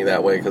grab me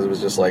that way, because it was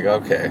just like,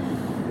 okay,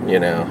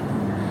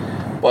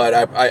 but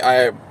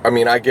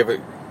I give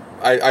it,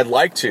 I'd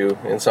like to,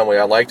 in some way,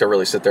 I'd like to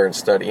really sit there and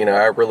study.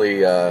 I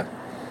really, I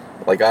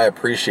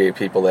appreciate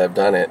people that have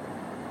done it.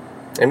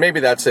 And maybe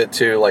that's it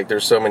too. Like,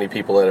 there's so many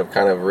people that have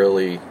kind of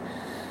really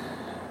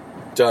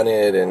done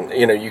it, and,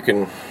 you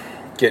can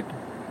get,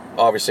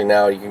 obviously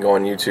now you can go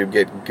on YouTube,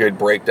 get good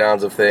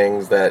breakdowns of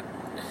things that,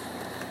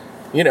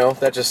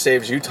 that just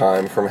saves you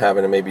time from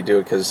having to maybe do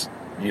it because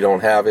you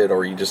don't have it,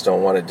 or you just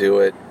don't want to do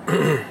it.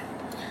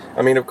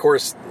 I mean, of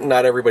course,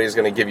 not everybody's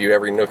going to give you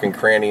every nook and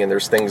cranny, and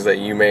there's things that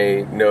you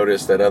may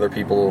notice that other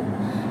people,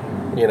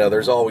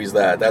 there's always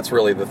that. That's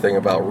really the thing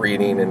about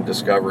reading and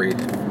discovery.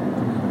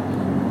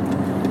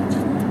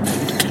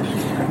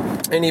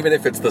 And even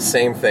if it's the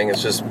same thing,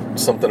 it's just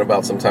something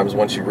about sometimes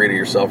once you read it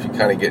yourself, you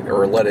kind of get,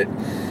 or let it,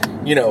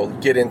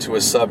 get into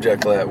a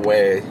subject that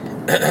way.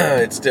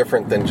 It's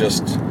different than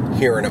just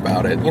hearing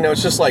about it.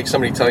 It's just like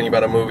somebody telling you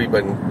about a movie,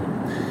 but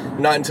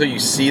not until you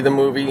see the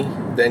movie,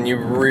 then you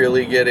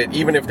really get it.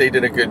 Even if they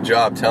did a good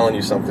job telling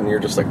you something, you're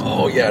just like,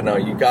 oh yeah, no,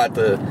 you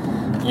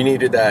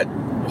needed that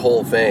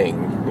whole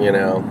thing,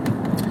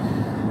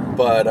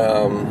 But,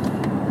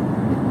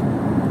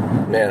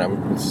 man,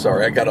 I'm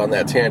sorry, I got on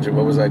that tangent.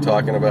 What was I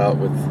talking about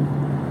with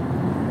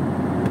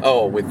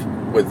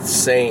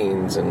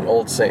sayings and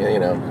old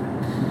saying,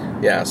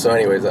 Yeah, so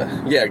anyways,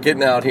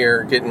 getting out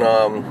here,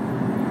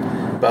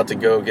 about to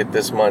go get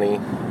this money.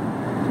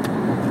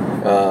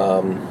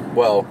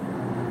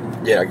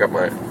 I got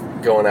my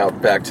going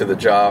out back to the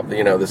job,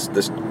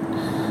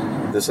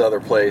 this other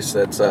place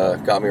that's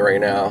got me right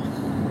now.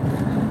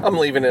 I'm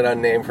leaving it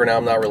unnamed for now. I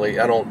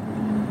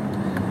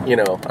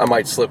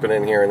might slip it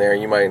in here and there.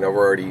 You might have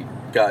already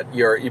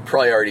you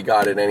probably already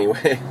got it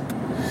anyway.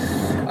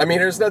 I mean,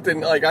 there's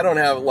nothing, like, I don't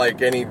have,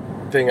 like,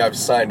 anything I've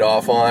signed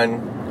off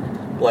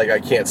on, like, I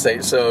can't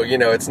say, so,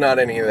 it's not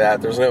any of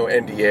that. There's no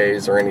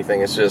NDAs or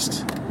anything. It's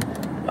just,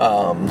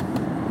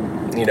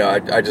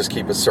 I just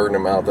keep a certain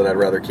amount that I'd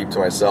rather keep to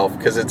myself,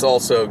 because it's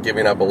also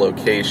giving up a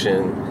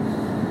location.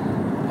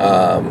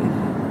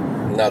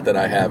 Not that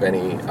I have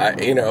any,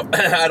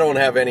 I don't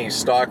have any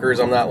stalkers.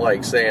 I'm not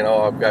like saying,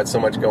 oh, I've got so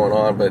much going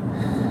on, but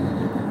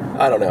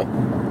I don't know.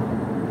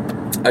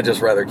 I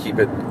just rather keep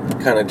it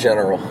kind of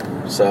general.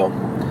 So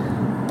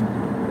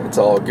it's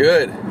all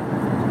good.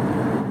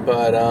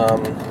 But,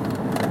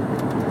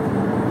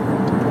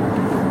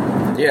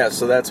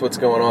 so that's what's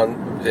going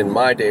on in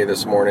my day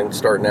this morning,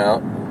 starting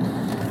out.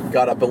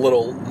 Got up a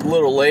little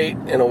late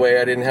in a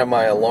way. I didn't have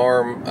my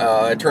alarm.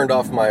 I turned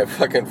off my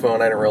fucking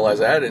phone. I didn't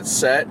realize I had it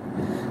set,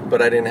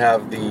 but I didn't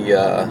have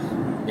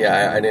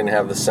I didn't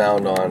have the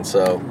sound on,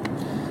 so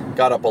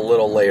got up a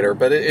little later,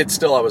 but it's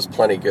still, I was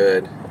plenty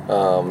good.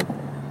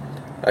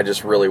 I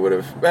just really would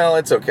have,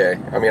 it's okay.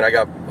 I mean, I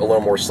got a little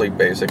more sleep,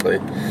 basically.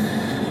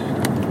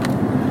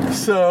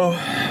 So,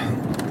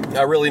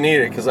 I really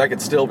need it, because I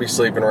could still be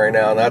sleeping right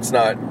now, and that's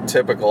not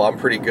typical. I'm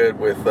pretty good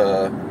with,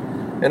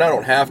 and I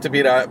don't have to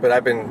be that,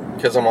 but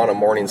because I'm on a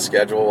morning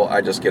schedule,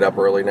 I just get up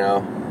early now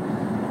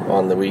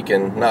on the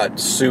weekend. Not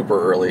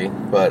super early,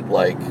 but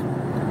like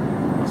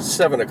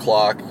 7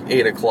 o'clock,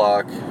 8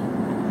 o'clock,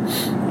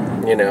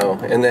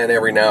 and then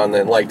every now and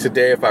then, like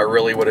today, if I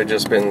really would have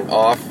just been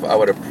off, I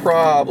would have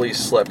probably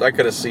slept. I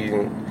could have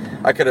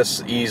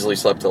easily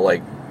slept till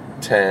like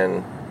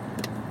 10,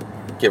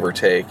 give or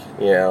take,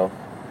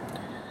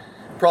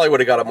 Probably would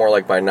have got up more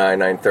like by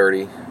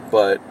 9:30,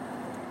 but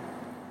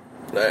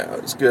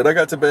it's good. I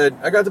got to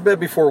bed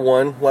before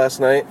 1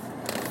 last night.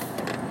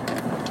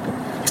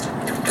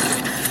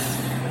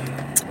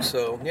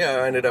 So,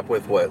 I ended up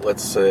with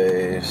let's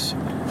say,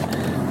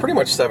 pretty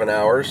much 7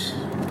 hours.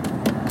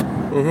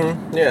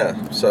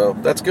 So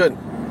that's good.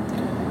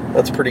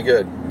 That's pretty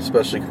good,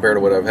 especially compared to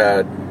what I've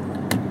had.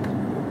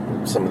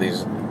 Some of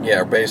these,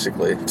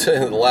 basically.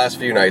 The last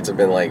few nights have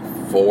been like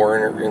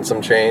 4 and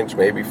some change,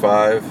 maybe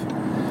 5.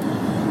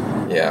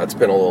 It's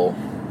been a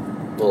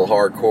little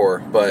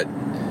hardcore, but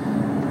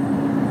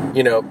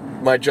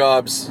my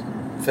job's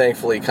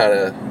thankfully kind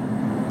of,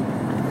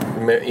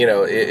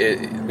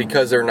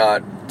 because they're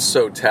not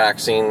so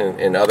taxing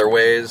in other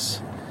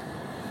ways.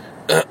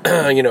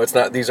 It's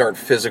not, these aren't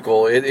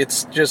physical.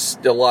 It's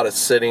just a lot of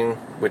sitting,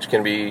 which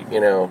can be,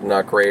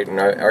 not great. And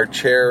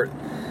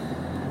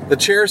the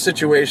chair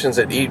situations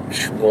at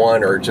each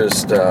one are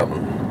just,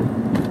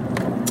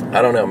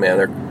 I don't know, man,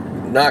 they're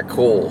not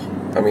cool.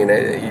 I mean,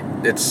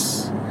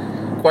 it's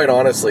quite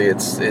honestly,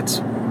 it's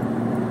not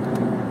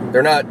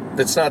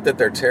that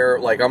they're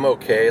terrible. Like, I'm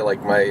okay.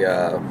 Like, my,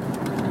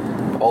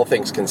 all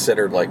things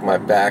considered, like, my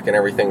back and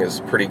everything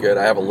is pretty good.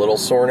 I have a little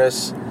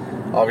soreness,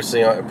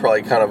 obviously,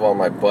 probably kind of on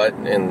my butt,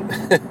 and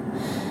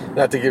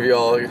not to give you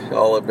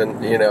all up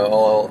in,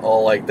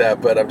 all like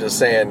that, but I'm just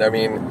saying, I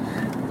mean,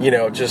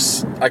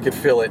 just, I could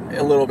feel it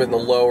a little bit in the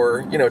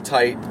lower,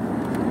 tight.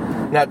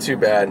 Not too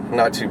bad.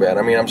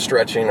 I mean, I'm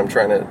stretching, I'm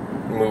trying to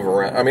move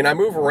around. I mean, I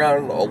move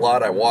around a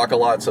lot, I walk a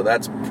lot, so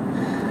that's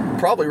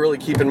probably really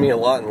keeping me a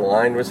lot in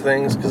line with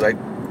things, because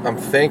I'm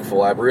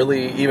thankful. I've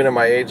really, even at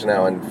my age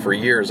now, and for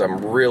years,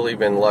 I've really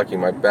been lucky.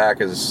 My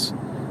back is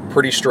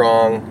pretty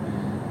strong.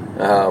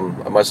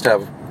 I must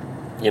have,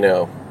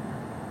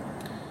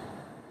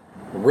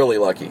 really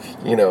lucky,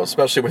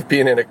 especially with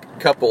being in a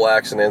couple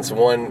accidents.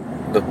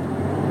 The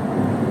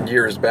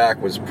years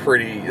back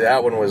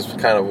that one was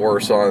kind of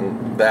worse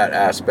on that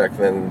aspect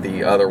than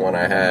the other one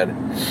I had.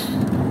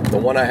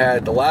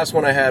 The last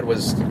one I had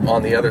was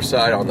on the other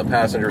side, on the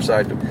passenger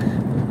side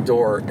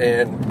door,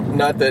 and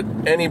not that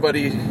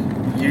anybody,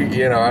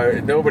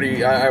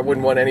 I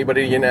wouldn't want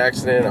anybody to get in an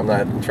accident. I'm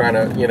not trying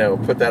to,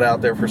 put that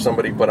out there for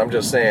somebody, but I'm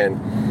just saying,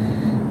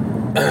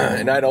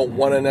 and I don't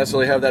want to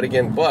necessarily have that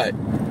again, but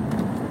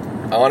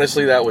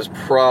honestly, that was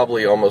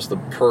probably almost the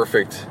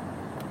perfect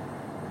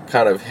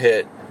kind of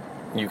hit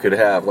you could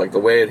have. Like, the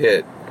way it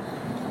hit,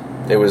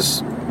 it was,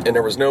 and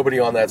there was nobody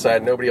on that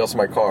side, nobody else in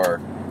my car,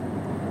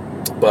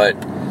 but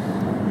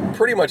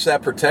pretty much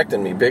that protected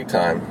me big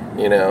time,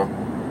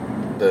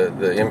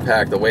 the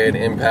impact, the way it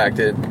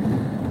impacted.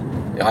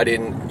 I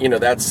didn't,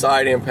 that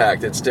side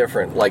impact, it's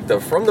different. Like,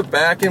 from the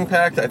back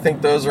impact, I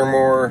think those are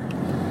more,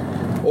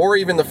 or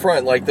even the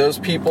front, like those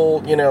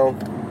people,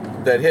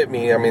 that hit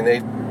me, I mean,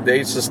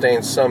 they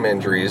sustained some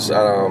injuries,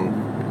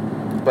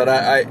 but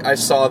I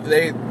saw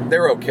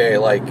they're okay.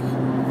 Like,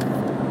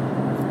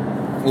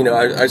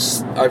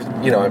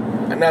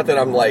 not that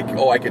I'm like,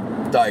 I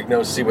could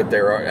diagnose, see what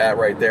they're at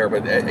right there,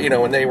 but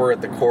when they were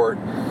at the court,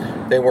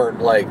 they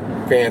weren't like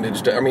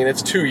bandaged. I mean,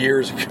 it's 2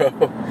 years ago,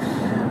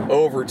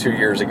 over 2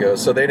 years ago,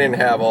 so they didn't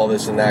have all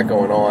this and that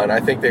going on. I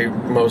think they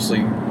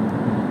mostly,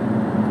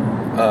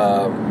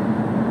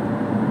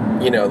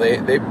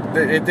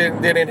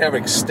 they didn't have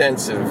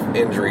extensive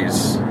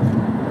injuries,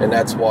 and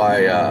that's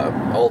why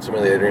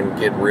ultimately they didn't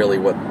get really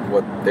what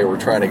they were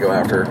trying to go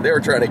after. They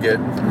were trying to get,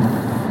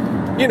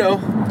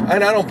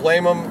 and I don't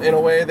blame them in a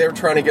way. They were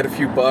trying to get a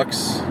few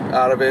bucks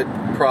out of it,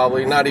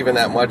 probably not even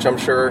that much, I'm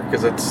sure,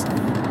 because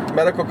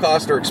medical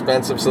costs are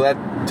expensive, so that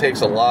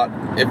takes a lot,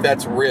 if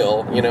that's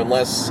real,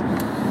 unless,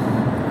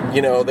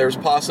 there's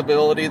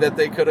possibility that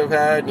they could have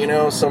had,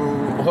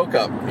 some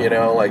hookup,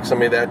 like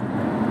somebody that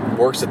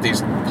works at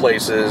these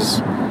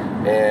places,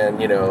 and,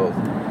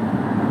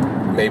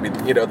 maybe,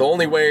 the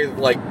only way,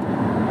 like,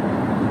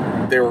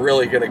 they were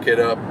really going to get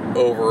up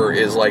over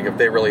is, like, if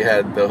they really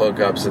had the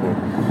hookups and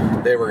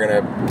they were going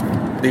to,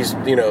 these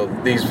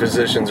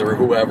physicians or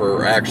whoever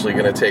are actually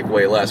going to take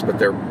way less, but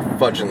they're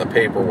fudging the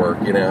paperwork,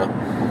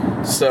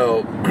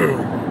 so,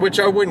 which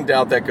I wouldn't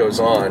doubt that goes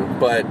on,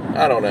 but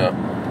I don't know.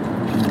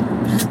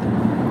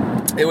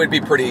 It would be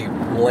pretty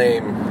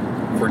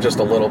lame for just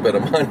a little bit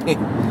of money,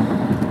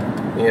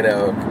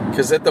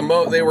 because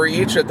they were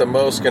each at the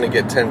most going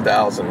to get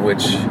 $10,000,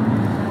 which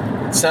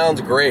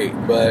sounds great,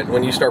 but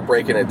when you start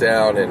breaking it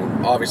down,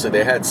 and obviously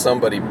they had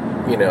somebody,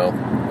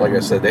 like I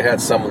said, they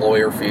had some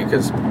lawyer fee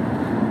because,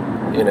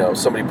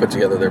 somebody put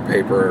together their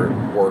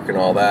paperwork and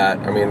all that.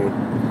 I mean,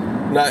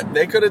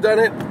 they could have done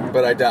it,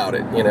 but I doubt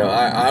it.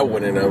 I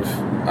wouldn't have.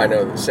 I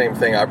know the same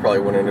thing. I probably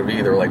wouldn't have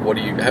either. Like, what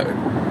do you have?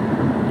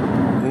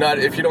 Not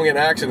if you don't get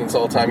in accidents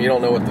all the time, you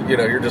don't know what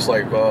you're just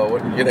like,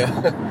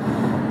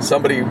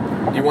 somebody,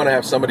 you want to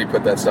have somebody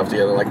put that stuff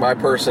together. Like my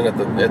person at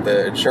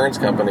the insurance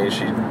company,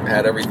 she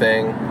had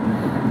everything,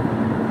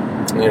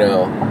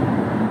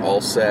 all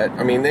set.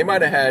 I mean, they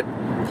might have had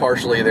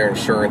partially their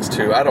insurance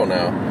too. I don't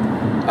know.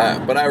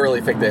 But I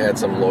really think they had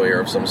some lawyer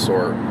of some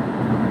sort.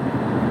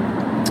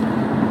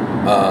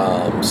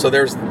 So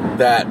there's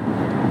that,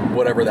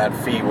 whatever that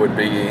fee would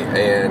be,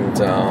 and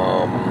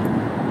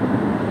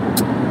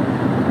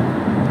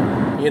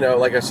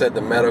like I said,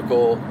 the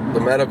medical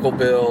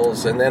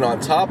bills, and then on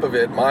top of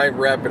it, my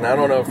rep, and I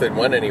don't know if it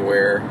went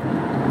anywhere,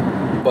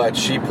 but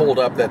she pulled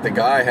up that the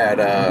guy had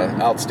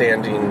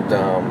outstanding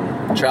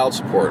child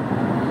support.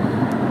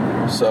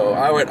 So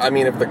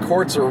if the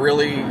courts are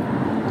really,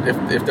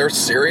 if they're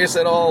serious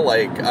at all,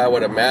 like, I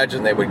would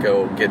imagine they would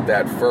go get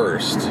that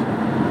first,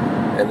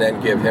 and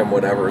then give him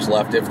whatever's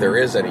left, if there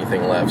is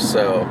anything left.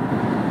 So,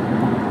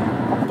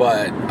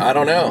 but I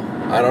don't know.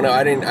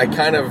 I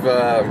kind of,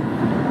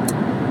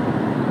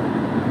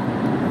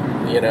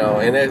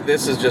 and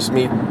this is just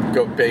me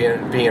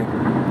being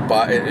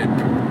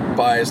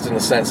biased in the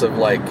sense of,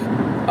 like,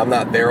 I'm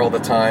not there all the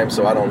time,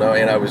 so I don't know,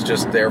 and I was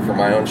just there for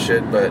my own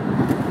shit, but,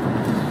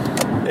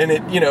 and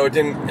it,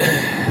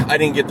 I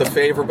didn't get the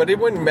favor, but it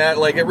wouldn't matter,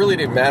 like, it really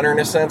didn't matter in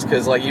a sense,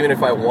 because, like, even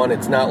if I won,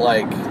 it's not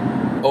like,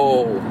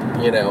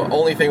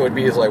 only thing would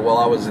be is like, well,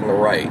 I was in the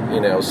right,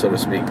 so to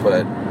speak,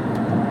 but,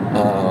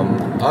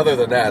 other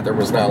than that, there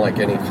was not, like,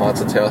 any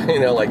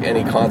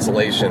any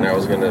consolation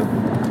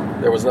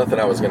there was nothing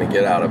I was going to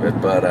get out of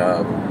it, but,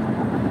 and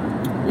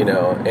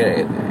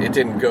it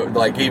didn't go,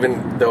 like,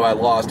 even though I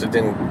lost, it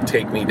didn't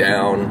take me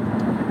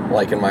down,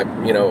 like, in my,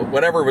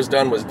 whatever was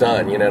done,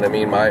 you know what I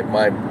mean,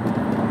 my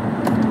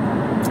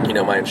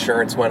my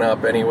insurance went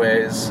up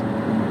anyways.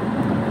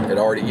 It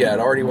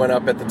already went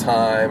up at the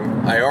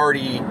time. I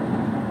already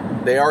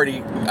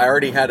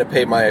had to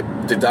pay my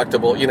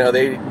deductible.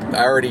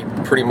 I already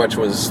pretty much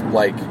was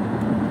like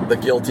the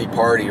guilty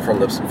party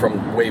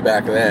from way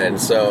back then.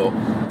 So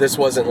this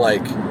wasn't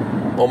like,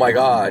 oh my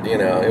God,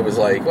 it was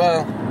like,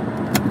 well,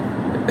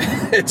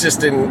 it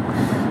just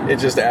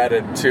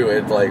added to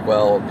it. Like,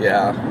 well,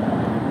 yeah,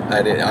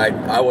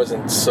 I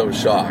wasn't so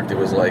shocked. It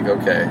was like,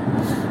 okay,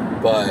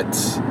 but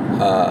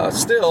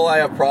still, I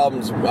have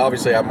problems.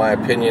 Obviously, I have my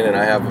opinion, and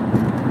I have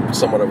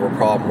somewhat of a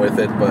problem with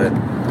it, but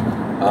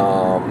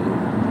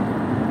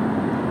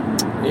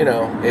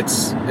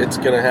it's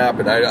gonna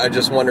happen. I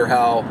just wonder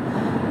how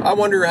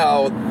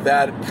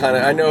that kind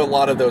of, I know a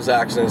lot of those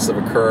accidents have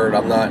occurred.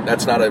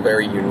 That's not a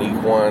very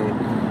unique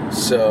one.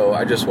 So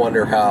I just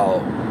wonder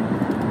how,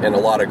 in a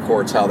lot of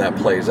courts, how that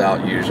plays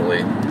out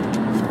usually,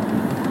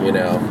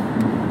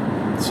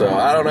 So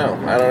I don't know.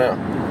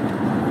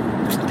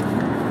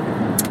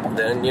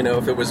 Then,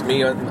 if it was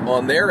me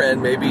on their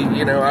end, maybe,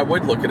 I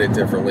would look at it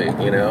differently,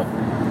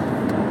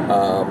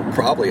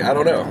 Probably, I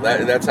don't know.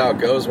 That's how it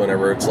goes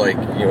whenever it's like,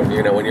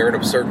 when you're in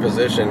a certain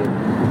position,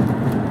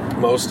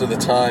 most of the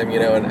time,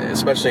 and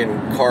especially in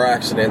car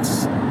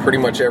accidents, pretty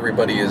much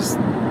everybody is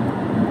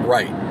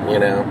right,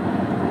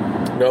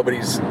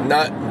 Nobody's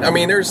not,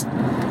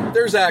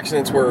 there's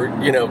accidents where,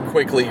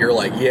 quickly you're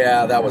like,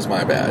 yeah, that was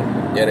my bad.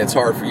 And it's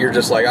hard for, you're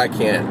just like, I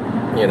can't,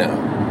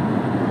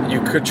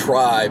 you could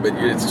try, but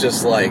it's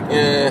just like, you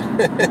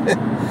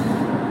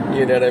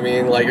know what I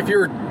mean? Like, if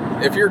you're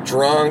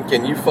drunk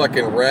and you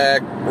fucking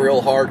wreck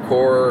real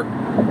hardcore,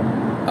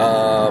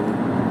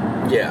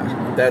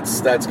 yeah, that's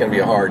going to be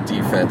a hard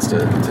defense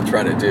to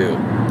try to do.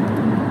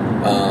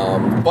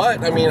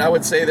 But, I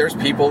would say there's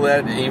people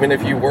that, even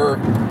if you were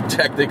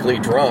technically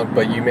drunk,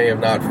 but you may have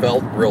not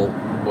felt real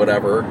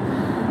whatever,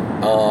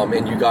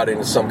 and you got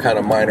into some kind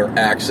of minor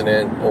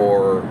accident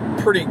or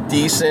pretty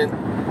decent,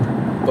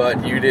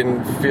 but you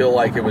didn't feel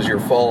like it was your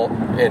fault,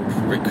 and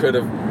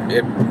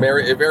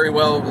it very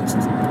well,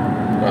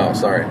 oh,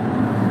 sorry.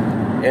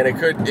 And it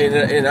could,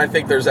 and I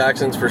think there's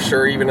accidents for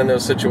sure, even in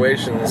those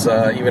situations,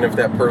 even if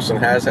that person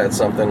has had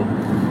something,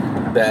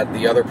 that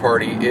the other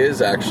party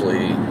is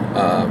actually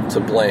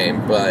to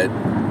blame. But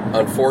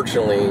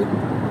unfortunately,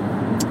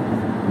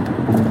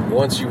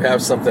 once you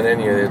have something in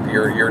you,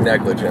 you're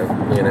negligent.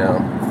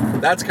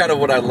 That's kind of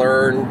what I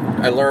learned.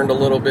 I learned a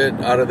little bit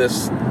out of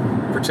this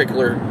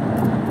particular,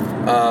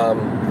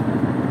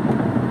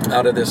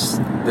 out of this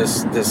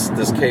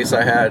case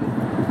I had,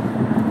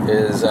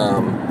 is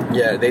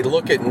yeah, they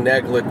look at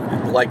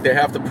like they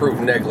have to prove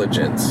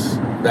negligence.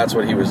 That's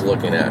what he was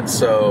looking at.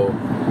 So,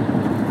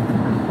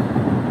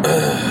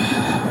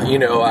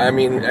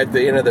 at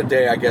the end of the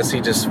day, I guess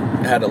he just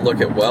had to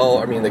look at,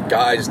 the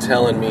guy's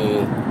telling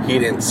me he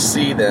didn't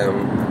see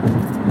them,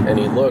 and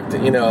he looked,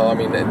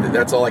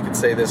 that's all I could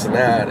say, this and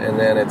that, and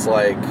then it's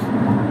like,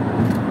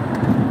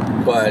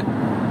 but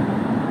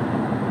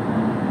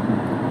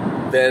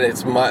then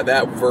it's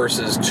that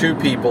versus two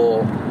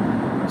people.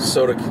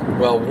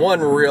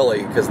 One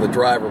really, because the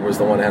driver was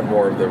the one that had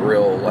more of the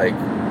real,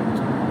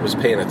 was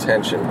paying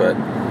attention, but,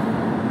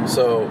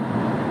 so,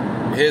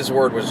 his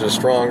word was just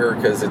stronger,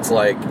 because it's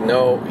like,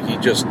 no, he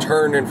just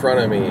turned in front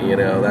of me,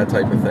 that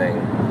type of thing.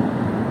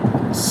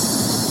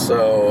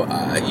 So,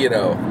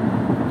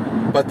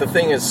 but the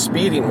thing is,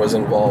 speeding was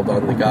involved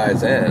on the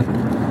guy's end.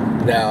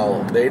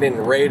 Now, they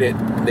didn't rate it,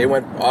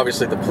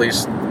 obviously the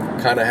police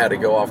kind of had to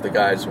go off the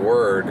guy's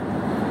word,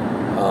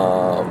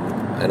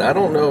 and I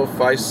don't know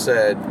if I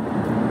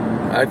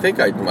think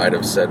I might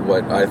have said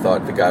what I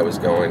thought the guy was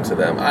going to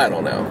them. I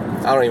don't know.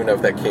 I don't even know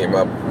if that came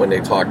up when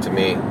they talked to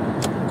me.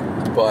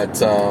 But,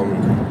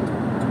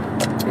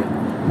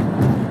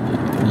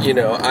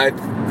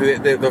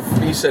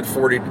 he said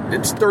 40,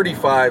 it's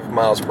 35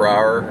 miles per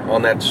hour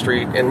on that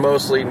street, and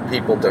mostly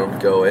people don't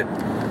go it.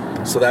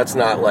 So that's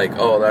not like,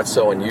 oh, that's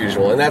so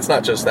unusual. And that's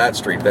not just that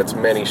street, that's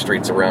many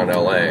streets around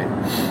LA.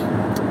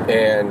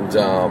 And,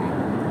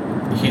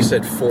 he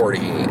said 40.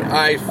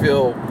 I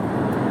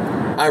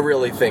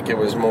really think it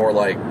was more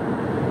like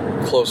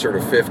closer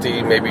to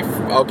 50, maybe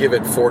I'll give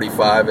it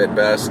 45 at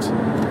best.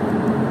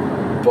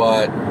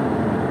 But,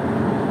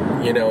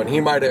 and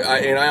he might have,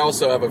 and I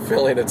also have a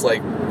feeling it's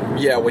like,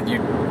 yeah, when you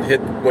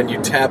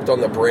tapped on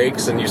the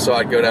brakes and you saw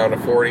it go down to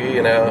 40,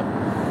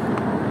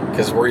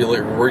 because were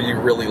you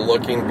really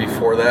looking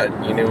before that?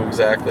 You knew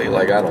exactly?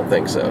 I don't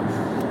think so.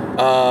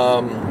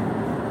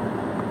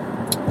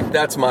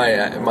 That's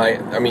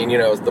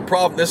the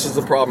problem. This is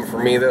the problem for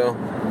me, though.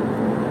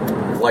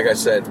 Like I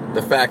said,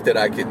 the fact that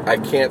I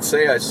can't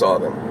say I saw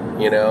them,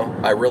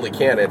 I really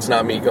can't. It's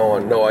not me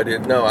going, no, I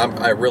didn't know.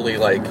 I really,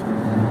 I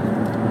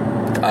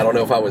don't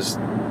know if I was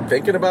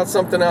thinking about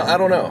something else. I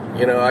don't know.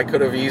 I could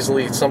have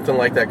easily, something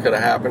like that could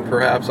have happened,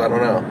 perhaps. I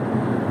don't know.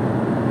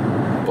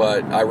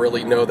 But I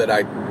really know that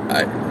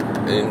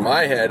in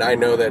my head, I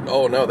know that,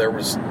 oh, no,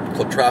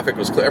 traffic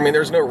was clear.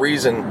 There's no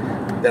reason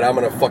that I'm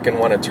going to fucking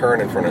want to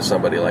turn in front of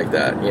somebody like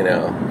that,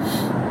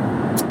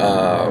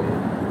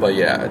 But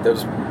yeah, that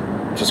was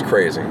just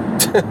crazy.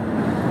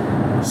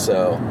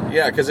 So,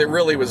 yeah, because it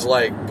really was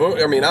like, boom.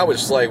 I mean, I was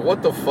just like,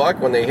 what the fuck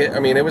when they hit? I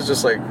mean, it was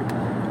just like,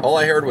 all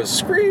I heard was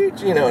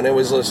screech, you know, and it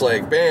was just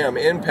like, bam,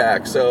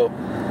 impact. So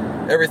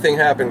everything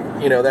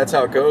happened, you know, that's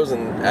how it goes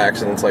in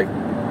accidents, like,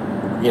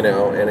 you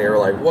know, and they were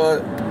like,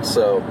 what?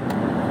 So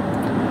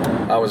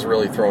I was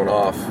really thrown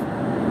off.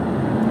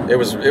 It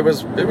was kind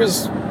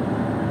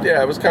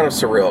of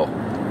surreal.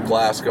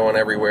 Glass going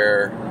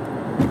everywhere.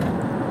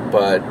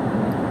 But,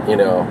 you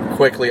know,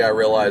 quickly I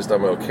realized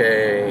I'm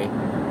okay.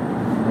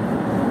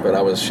 But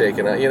I was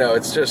shaken out. You know,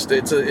 it's just,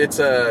 it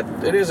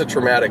is a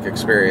traumatic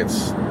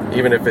experience.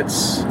 Even if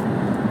it's,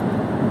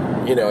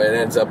 you know, it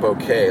ends up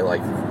okay.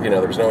 Like, you know,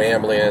 there was no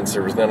ambulance,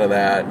 there was none of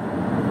that.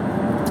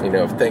 You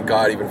know, thank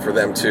God even for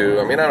them too.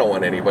 I mean, I don't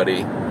want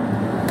anybody,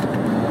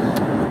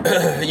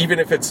 even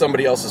if it's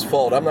somebody else's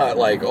fault. I'm not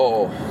like,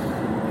 oh,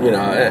 you know,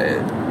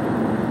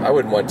 I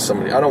wouldn't want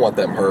somebody, I don't want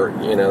them hurt.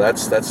 You know,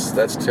 that's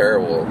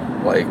terrible.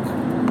 Like,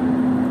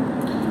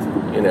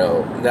 you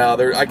know, now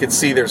I could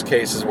see there's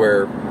cases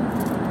where,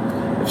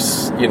 if,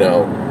 you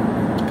know,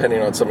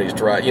 depending on somebody's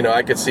drive, you know,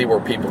 I could see where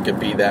people could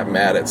be that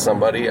mad at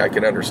somebody. I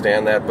can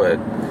understand that, but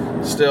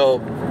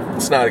still,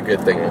 it's not a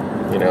good thing,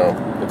 you know.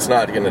 It's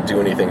not going to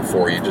do anything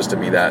for you just to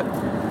be that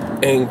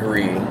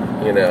angry,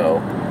 you know.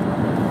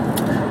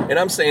 And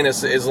I'm saying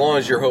this as long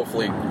as you're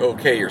hopefully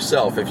okay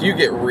yourself. If you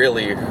get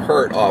really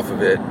hurt off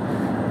of it,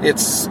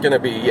 it's going to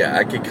be, yeah,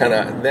 I could kind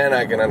of, then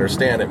I can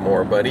understand it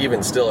more. But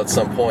even still, at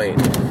some point,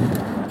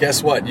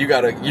 guess what? You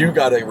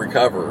gotta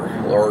recover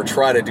or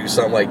try to do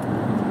something. Like,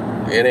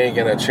 it ain't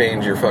gonna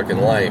change your fucking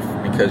life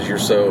because you're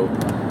so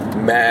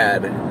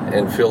mad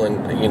and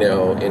feeling, you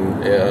know, in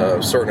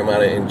a certain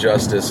amount of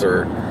injustice,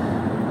 or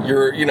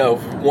you're, you know,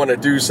 want to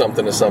do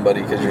something to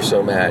somebody because you're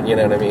so mad. You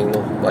know what I mean?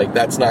 Like,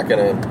 it's not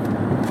gonna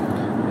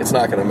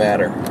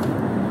matter.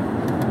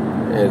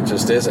 It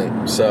just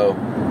isn't. So,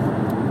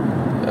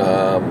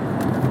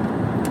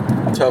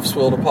 tough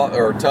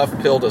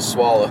pill to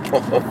swallow.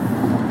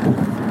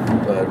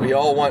 But we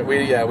all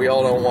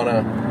don't want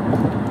to.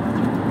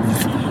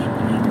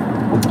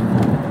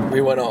 We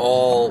want to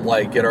all,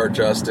 like, get our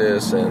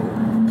justice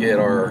and get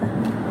our,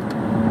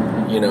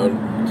 you know,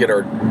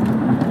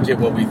 get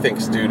what we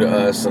think's due to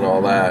us and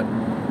all that.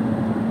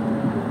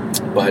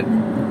 But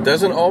it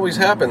doesn't always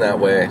happen that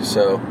way.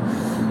 So,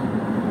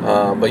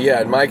 but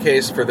yeah, in my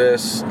case for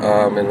this,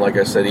 and like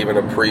I said, even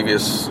a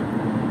previous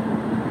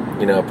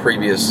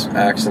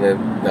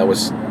accident that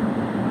was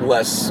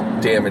less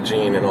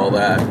damaging and all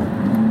that,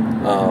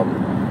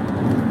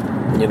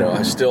 you know,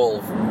 I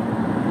still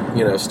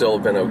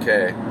have been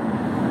okay.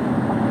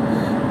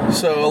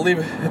 So I'll leave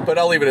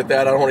it at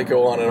that. I don't want to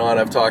go on and on.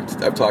 I've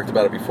talked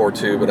about it before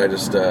too, but I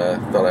just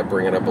thought I'd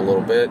bring it up a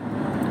little bit.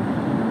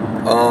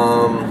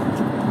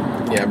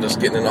 Yeah, I'm just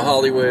getting into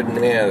Hollywood, and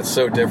man, it's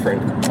so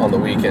different on the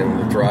weekend,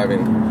 the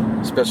driving,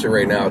 especially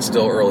right now. It's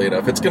still early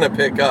enough. It's going to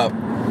pick up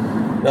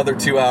another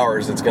 2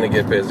 hours. It's going to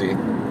get busy.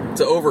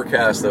 It's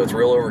overcast though. It's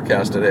real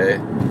overcast today.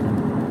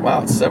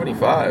 Wow, it's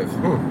 75.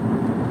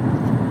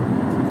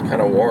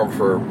 Kind of warm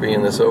for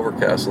being this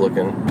overcast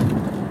looking.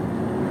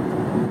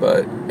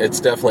 But it's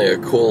definitely a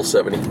cool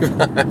 75.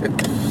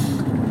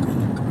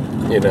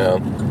 You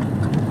know.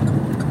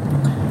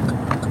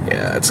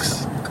 Yeah,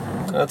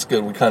 that's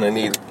good. We kind of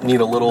need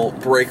a little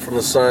break from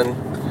the sun.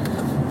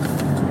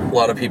 A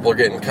lot of people are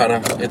getting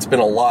it's been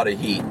a lot of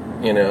heat,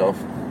 you know,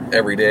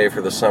 every day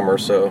for the summer,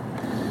 so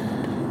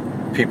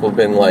people have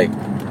been like,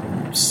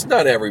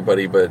 not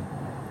everybody, but,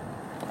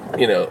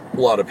 you know, a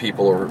lot of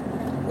people are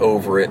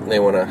over it, and they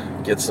want to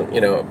get some,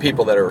 you know,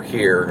 people that are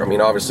here. I mean,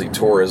 obviously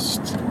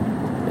tourists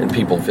and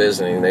people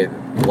visiting, they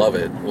love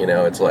it. You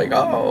know, it's like,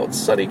 oh, it's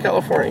sunny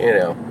California, you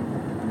know.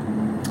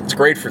 It's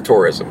great for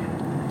tourism.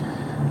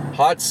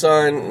 Hot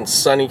sun and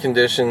sunny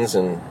conditions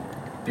and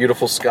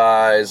beautiful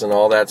skies and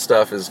all that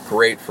stuff is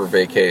great for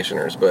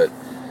vacationers. But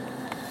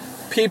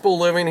people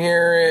living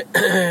here,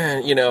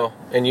 you know,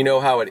 and you know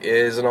how it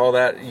is and all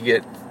that, you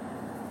get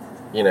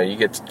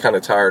kind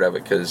of tired of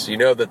it, because you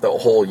know that the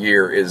whole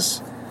year is,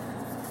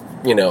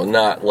 you know,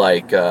 not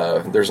like,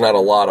 there's not a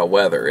lot of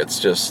weather. It's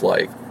just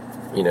like,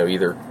 you know,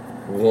 either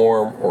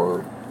warm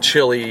or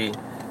chilly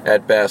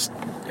at best.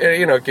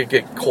 You know, it could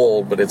get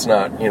cold, but it's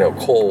not, you know,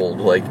 cold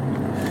like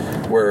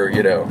where,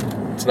 you know,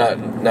 it's not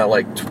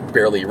like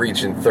barely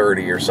reaching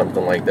 30 or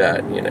something like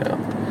that, you know.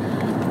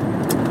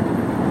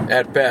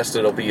 At best,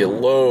 it'll be a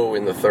low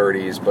in the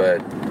 30s,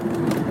 but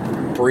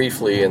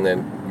briefly, and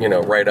then, you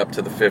know, right up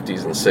to the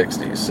 50s and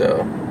 60s,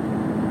 so.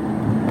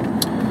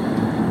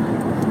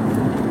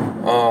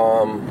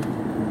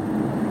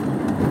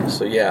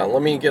 So yeah,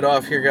 let me get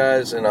off here,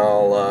 guys, and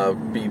I'll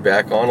be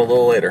back on a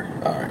little later.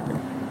 All right.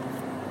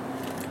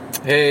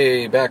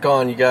 Hey, back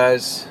on, you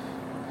guys.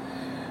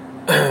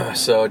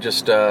 So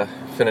just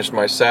finished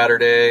my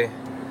Saturday,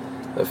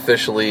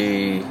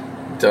 officially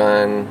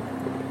done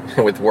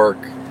with work.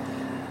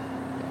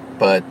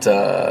 But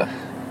of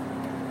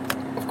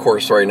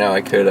course, right now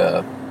I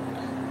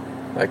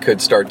could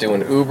start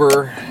doing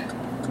Uber,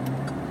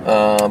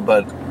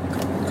 but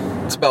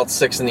it's about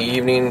 6 in the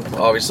evening.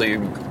 Obviously,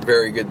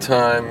 very good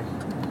time.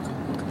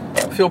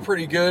 feel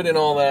pretty good and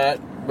all that,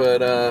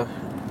 but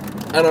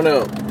I don't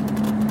know.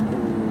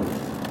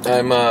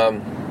 I'm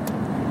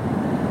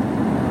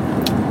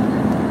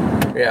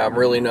I'm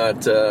really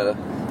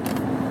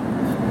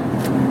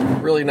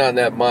not in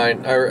that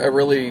mind.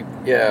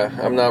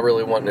 I'm not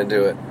really wanting to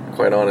do it,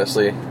 quite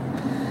honestly.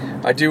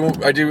 I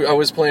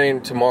was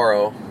planning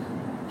tomorrow,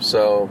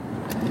 so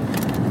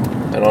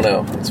I don't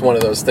know. It's one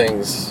of those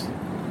things.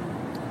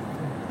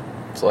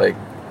 It's like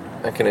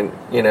I can,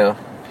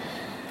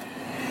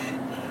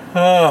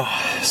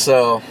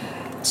 so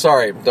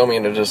sorry, don't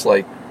mean to just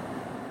like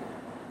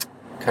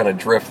kind of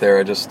drift there.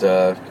 I just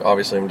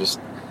obviously I'm just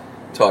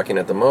talking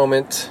at the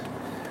moment.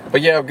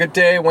 But yeah, good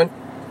day. Went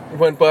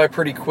by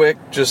pretty quick.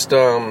 Just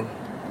had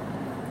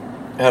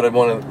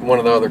one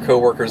of the other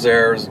coworkers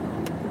there.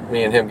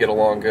 Me and him get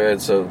along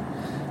good, so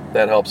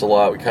that helps a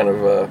lot. We kind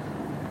of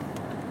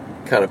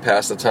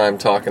pass the time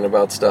talking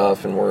about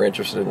stuff, and we're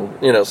interested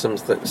in some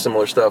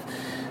similar stuff.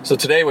 So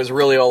today was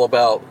really all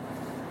about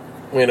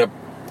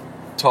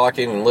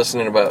talking and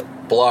listening about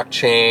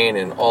blockchain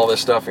and all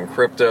this stuff in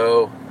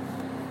crypto.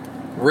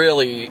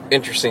 Really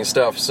interesting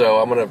stuff. So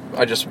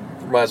I just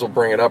might as well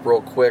bring it up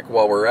real quick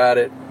while we're at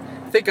it.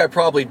 I think I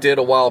probably did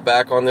a while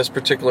back on this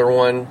particular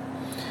one.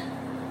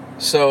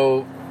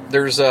 So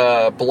there's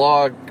a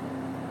blog.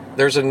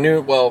 There's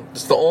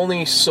it's the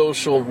only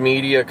social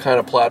media kind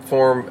of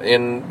platform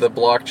in the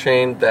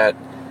blockchain that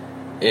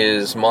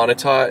is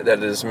monetized,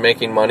 that is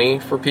making money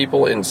for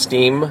people in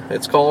Steem.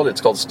 It's called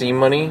Steem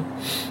Money,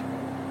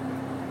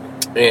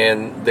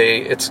 and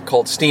it's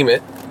called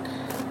Steemit,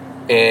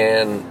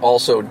 and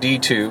also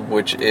DTube,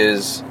 which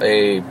is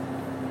a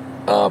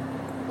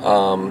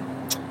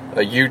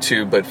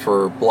YouTube but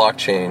for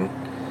blockchain.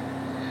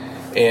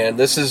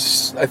 And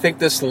I think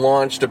this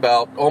launched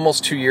about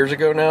almost 2 years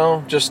ago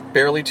now, just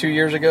barely 2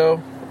 years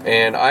ago.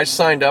 And I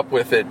signed up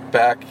with it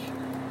back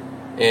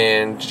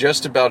in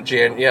just about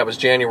it was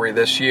January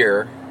this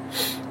year.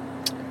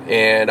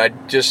 And I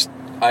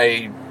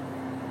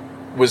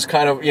was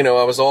kind of,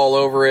 I was all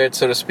over it,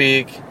 so to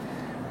speak.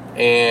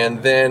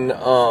 And then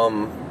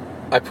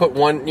I put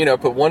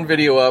one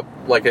video up,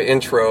 like an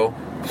intro.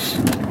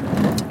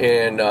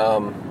 And, I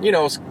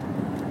was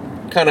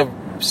kind of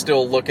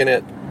still looking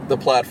at the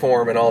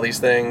platform and all these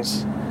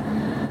things,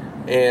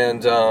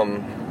 and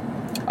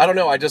I don't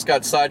know, I just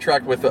got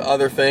sidetracked with the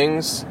other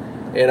things,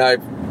 and I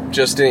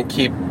just didn't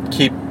keep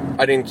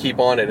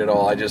on it at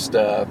all. I just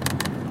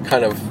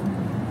kind of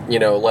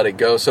let it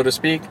go, so to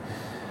speak.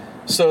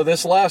 So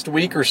this last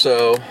week or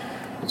so,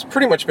 it's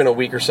pretty much been a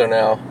week or so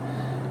now,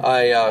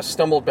 I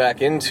stumbled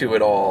back into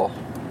it all,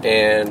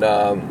 and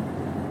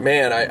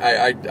man,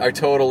 I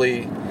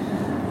totally.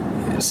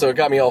 So it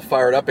got me all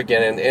fired up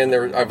again, and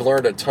I've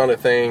learned a ton of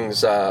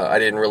things I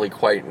didn't really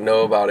quite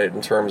know about it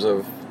in terms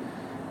of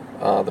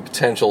the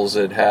potentials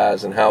it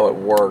has and how it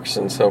works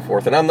and so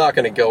forth. And I'm not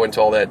going to go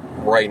into all that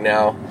right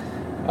now.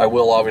 I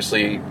will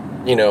obviously,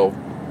 I'll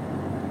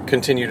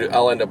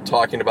end up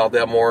talking about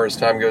that more as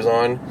time goes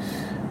on.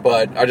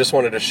 But I just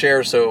wanted to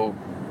share. So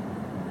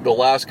the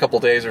last couple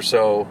days or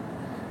so,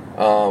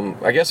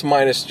 I guess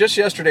minus just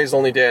yesterday's the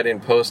only day I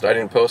didn't post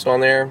on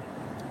there.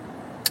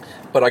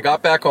 But I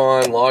got back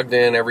on, logged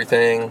in,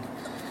 everything.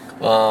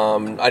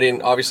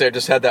 I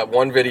just had that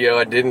one video.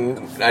 I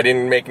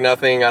didn't make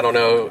nothing. I don't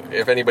know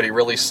if anybody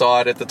really saw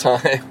it at the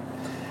time.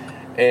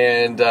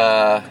 And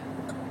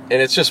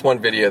it's just one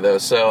video though,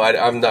 so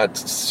I'm not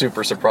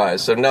super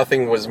surprised. So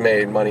nothing was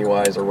made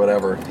money-wise or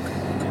whatever.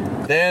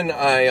 Then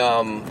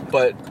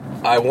but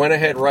I went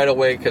ahead right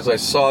away because I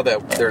saw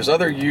that there's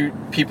other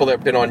people that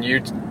have been on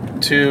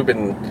YouTube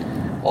and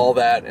all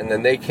that, and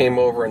then they came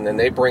over and then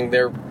they bring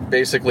they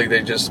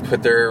just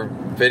put their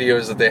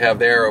videos that they have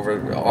there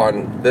over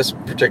on this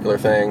particular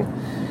thing,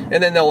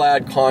 and then they'll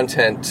add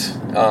content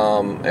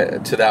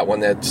to that one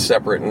that's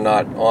separate and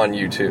not on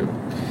YouTube.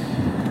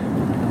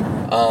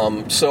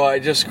 So I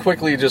just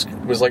quickly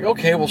was like,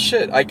 okay, well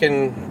shit, I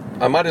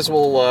might as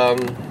well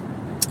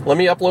let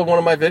me upload one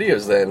of my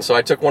videos then. So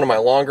I took one of my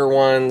longer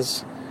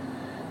ones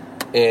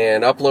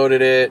and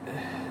uploaded it,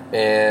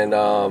 and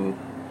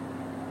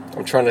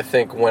I'm trying to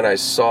think when I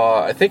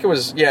think it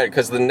was,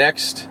 because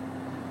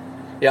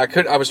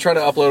I was trying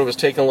to upload, it was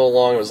taking a little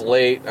long, it was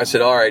late. I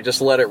said, alright, just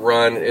let it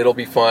run, it'll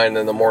be fine,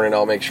 then in the morning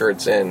I'll make sure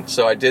it's in.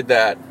 So I did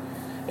that,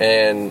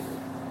 and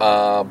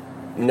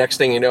next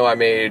thing you know, I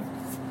made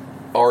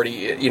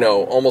already,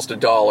 almost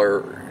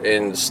 $1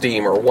 in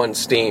Steem, or one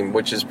Steem,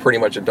 which is pretty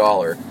much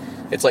 $1.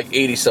 It's like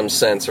 80 some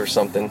cents or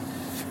something.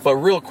 But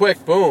real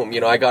quick, boom,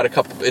 I got a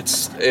couple,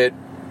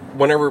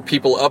 whenever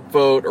people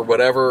upvote or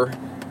whatever,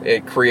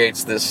 it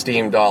creates this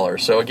Steem dollar.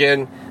 So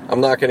again,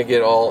 I'm not going to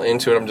get all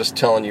into it. I'm just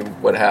telling you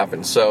what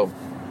happened. So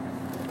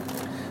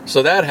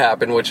that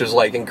happened, which was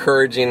like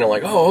encouraging and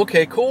like, oh,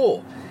 okay,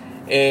 cool.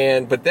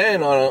 But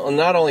then on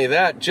not only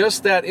that,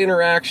 just that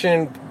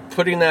interaction,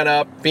 putting that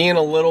up, being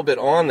a little bit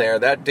on there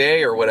that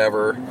day or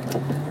whatever,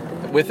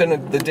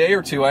 within the day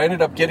or two, I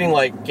ended up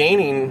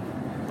gaining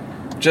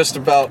just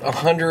about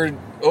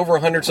over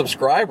 100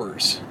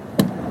 subscribers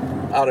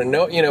out of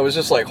it was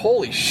just like,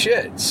 holy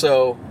shit.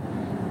 So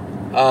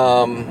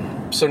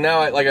So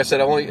now, like I said,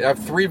 I only have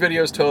 3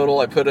 videos total.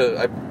 I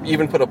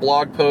even put a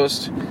blog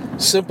post,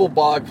 simple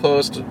blog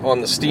post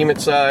on the Steemit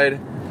side.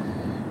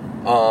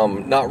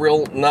 Not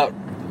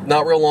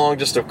real long,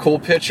 just a cool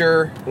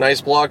picture,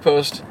 nice blog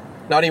post.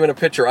 Not even a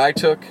picture I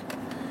took.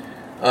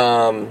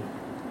 And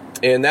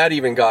that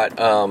even got,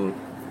 a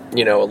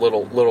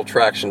little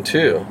traction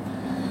too.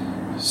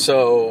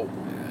 So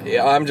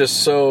yeah, I'm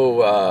just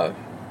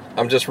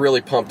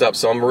really pumped up.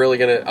 So I'm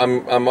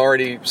I'm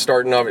already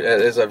starting off,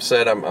 as I've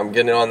said, I'm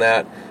getting on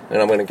that,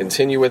 and I'm going to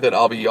continue with it.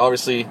 I'll be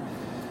obviously,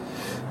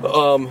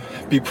 I'll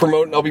be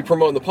promoting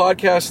the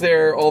podcast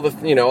there, all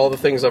the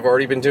things I've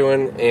already been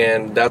doing,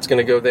 and that's going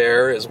to go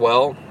there as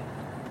well.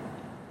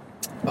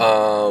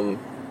 I'm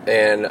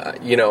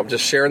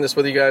just sharing this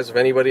with you guys. If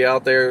anybody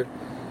out there,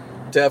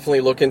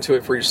 definitely look into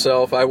it for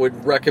yourself. I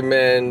would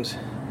recommend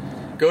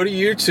go to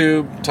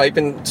YouTube, type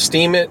in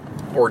Steemit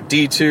or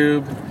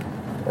DTube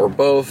or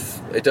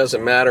both. It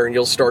doesn't matter, and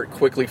you'll start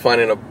quickly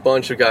finding a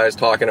bunch of guys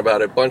talking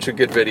about it, a bunch of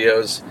good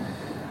videos.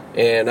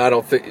 And I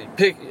don't think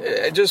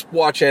just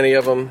watch any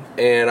of them,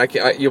 and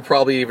you'll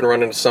probably even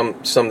run into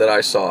some that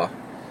I saw.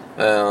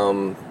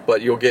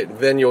 But you'll get a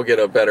real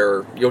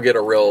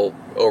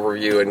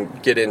overview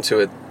and get into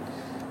it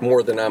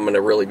more than I'm going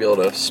to really be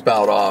able to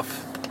spout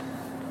off.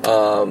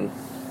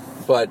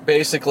 But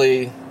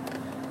basically,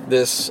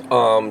 this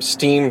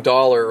Steem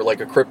dollar,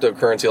 like a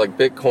cryptocurrency like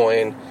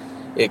Bitcoin,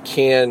 it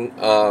can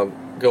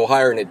go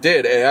higher, and it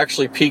did. It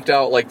actually peaked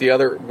out like the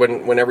other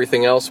when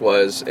everything else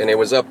was, and it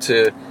was up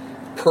to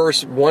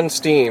one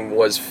Steem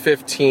was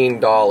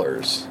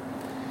 $15.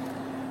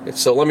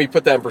 So let me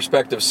put that in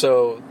perspective.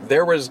 So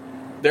there was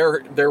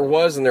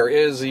and there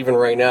is even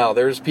right now.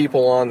 There's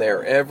people on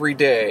there every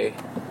day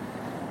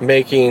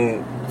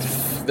making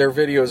their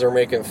videos are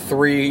making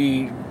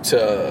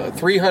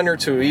 300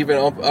 to even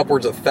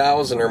upwards of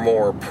 1,000 or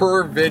more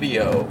per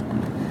video,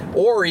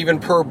 or even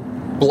per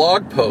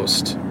blog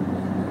post,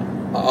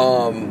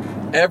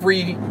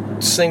 every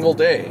single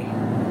day.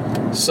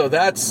 So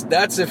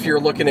that's if you're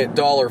looking at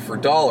dollar for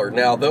dollar.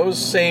 Now those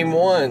same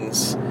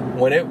ones,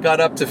 when it got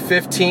up to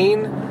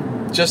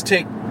 15, just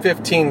take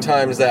 15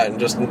 times that,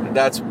 and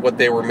that's what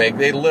they were making.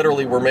 They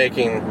literally were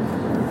making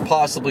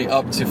possibly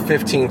up to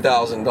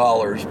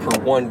 $15,000 per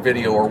one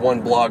video or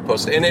one blog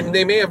post, and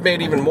they may have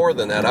made even more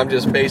than that. I'm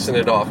just basing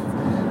it off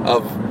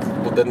of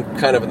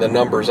the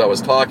numbers I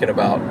was talking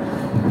about.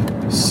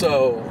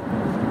 So,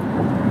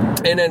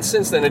 and then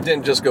since then it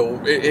didn't just go.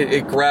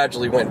 It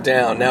gradually went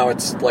down. Now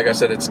it's, like I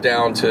said, it's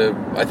down to,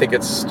 I think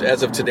it's,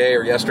 as of today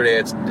or yesterday,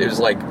 it was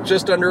like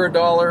just under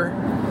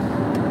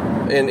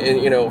 $1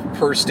 in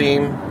per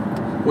Steem,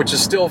 which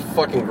is still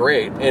fucking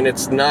great. And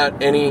it's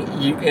not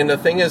and the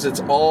thing is,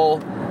 it's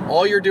all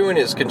you're doing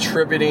is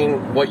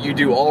contributing what you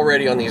do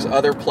already on these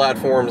other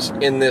platforms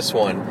in this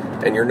one.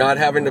 And you're not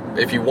having to,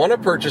 if you want to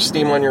purchase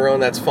Steem on your own,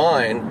 that's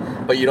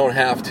fine, but you don't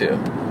have to.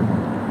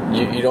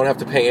 You don't have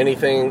to pay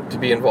anything to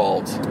be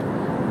involved.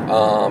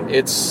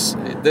 It's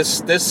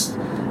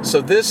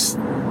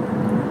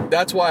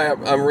that's why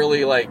I'm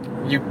really like,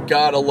 you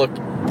gotta look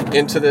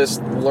into this,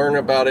 learn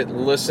about it,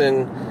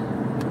 listen,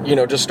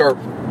 just start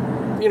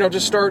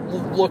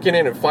looking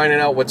in and finding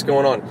out what's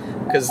going on.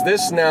 Because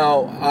this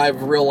now,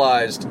 I've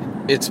realized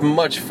it's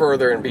much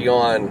further and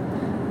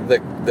beyond the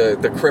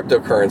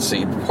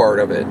cryptocurrency part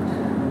of it.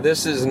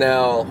 This is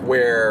now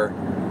where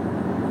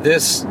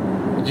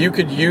you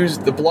could use,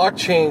 the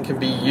blockchain can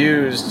be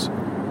used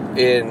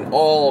in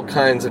all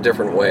kinds of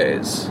different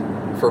ways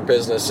for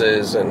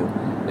businesses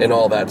and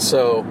all that.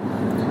 So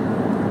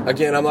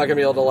again, I'm not gonna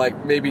be able to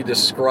maybe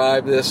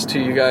describe this to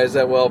you guys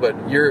that well, but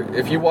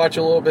if you watch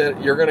a little bit,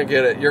 you're gonna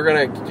get it.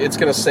 It's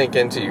gonna sink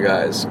into you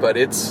guys. But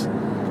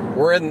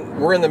we're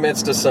in the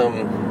midst of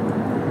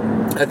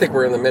I think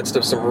we're in the midst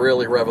of some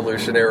really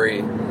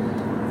revolutionary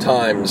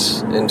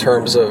times in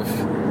terms of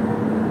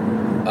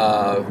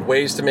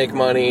ways to make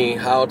money,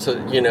 how to,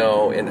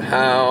 and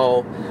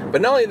how.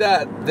 But not only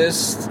that,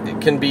 this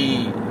can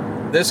be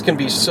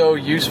so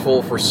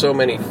useful for so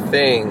many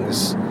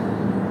things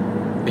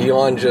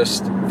beyond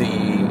just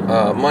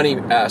the money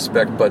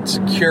aspect, but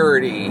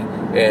security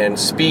and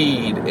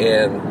speed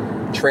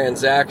and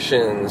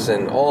transactions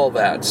and all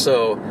that.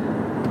 So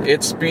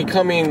it's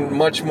becoming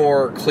much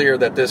more clear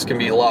that this can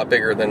be a lot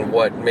bigger than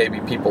what maybe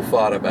people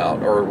thought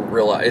about or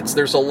realize.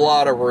 There's a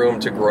lot of room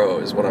to grow,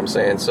 is what I'm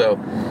saying. So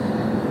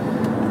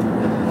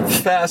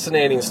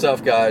fascinating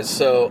stuff, guys.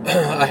 So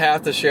I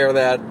have to share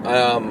that.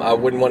 I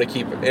wouldn't want to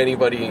keep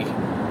anybody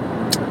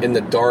in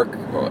the dark.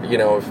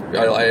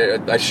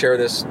 If I share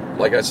this,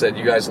 like I said,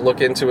 you guys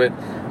look into it.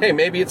 Hey,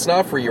 maybe it's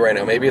not for you right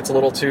now. Maybe it's a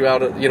little too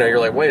out of, you're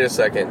like, wait a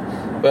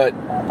second. But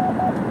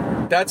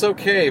that's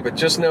okay. But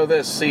just know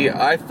this. See,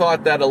 I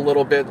thought that a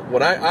little bit.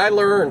 When I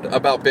learned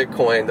about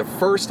Bitcoin, the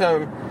first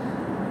time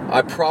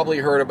I probably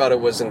heard about it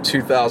was in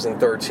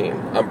 2013.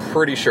 I'm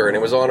pretty sure. And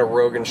it was on a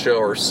Rogan show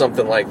or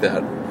something like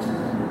that.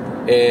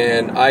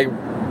 And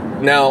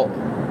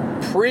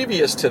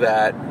previous to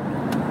that,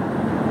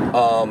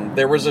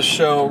 there was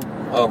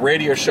a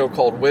radio show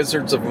called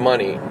Wizards of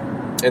Money,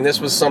 and this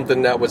was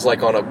something that was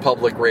like on a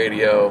public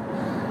radio.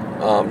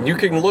 You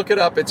can look it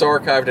up. It's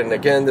archived. And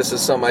again, this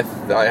is something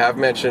I have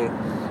mentioned.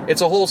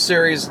 It's a whole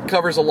series,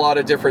 covers a lot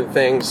of different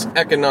things,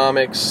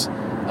 economics,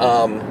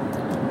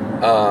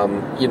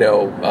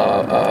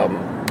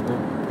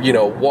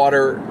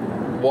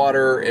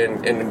 water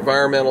and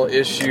environmental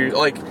issues.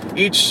 Like,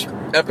 each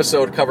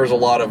episode covers a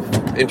lot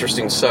of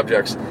interesting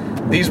subjects.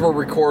 These were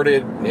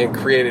recorded and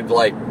created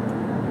like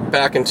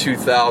back in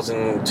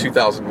 2000,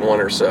 2001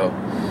 or so.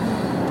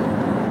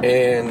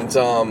 And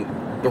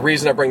the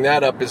reason I bring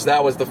that up is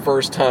that was the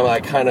first time I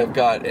kind of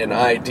got an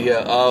idea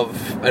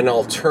of an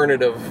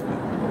alternative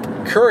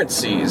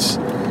currencies.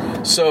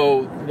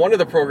 So one of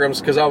the programs,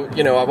 because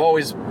I've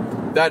always,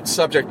 that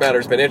subject matter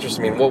has been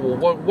interesting to me.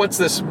 What's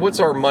this? What's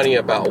our money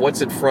about?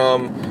 What's it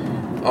from?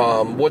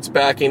 What's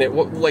backing it?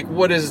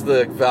 What is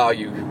the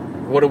value?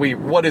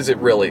 What is it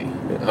really?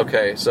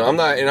 Okay, so I'm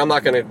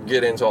not going to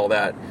get into all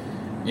that.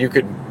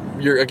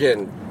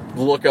 Again,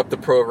 look up the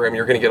program.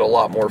 You're going to get a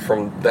lot more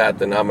from that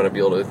than I'm going to be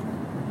able to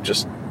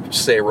just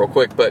say real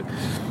quick. But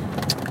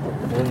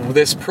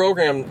this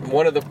program,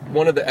 one of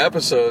the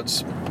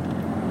episodes,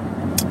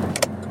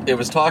 it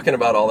was talking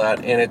about all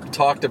that, and it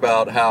talked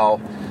about how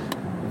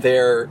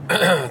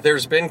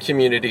there's been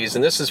communities,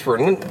 and this is for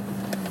a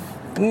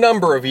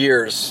number of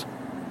years,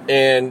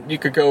 and you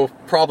could go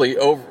probably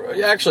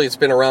over. Actually, it's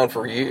been around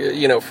for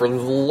for a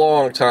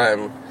long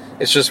time.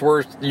 It's just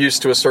we're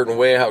used to a certain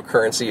way how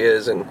currency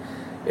is and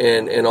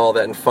all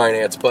that in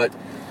finance, but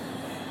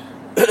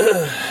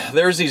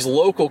there's these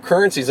local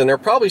currencies, and they're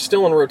probably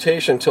still in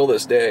rotation till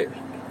this day.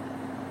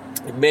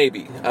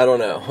 Maybe, I don't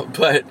know,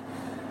 but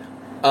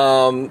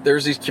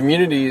there's these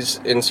communities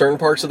in certain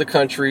parts of the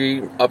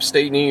country,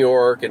 upstate New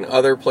York and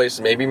other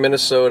places, maybe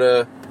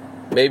Minnesota,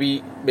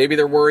 maybe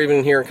there were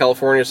even here in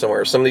California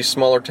somewhere, some of these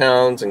smaller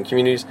towns and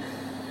communities,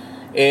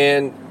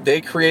 and they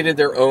created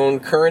their own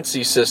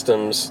currency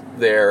systems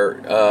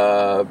there,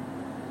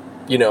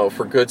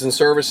 for goods and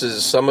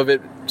services. Some of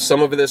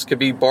this could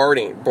be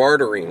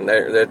bartering.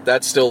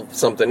 That's still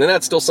something, and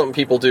that's still something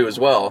people do as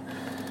well.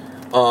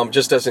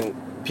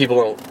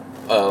 People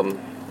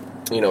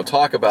don't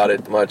talk about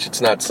it much.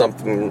 It's not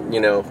something,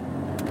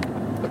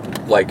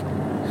 like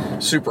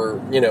super,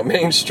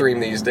 mainstream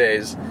these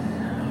days.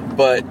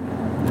 But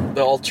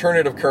the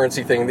alternative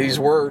currency thing, these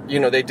were,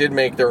 they did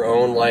make their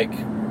own,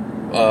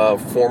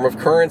 form of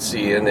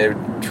currency, and they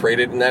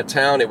traded in that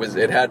town.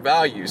 It had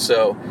value.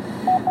 So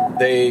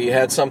they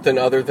had something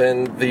other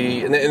than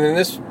and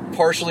this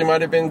partially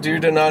might have been due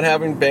to not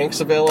having banks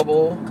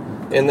available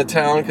in the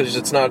town because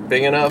it's not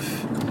big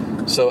enough.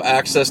 So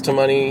access to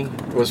money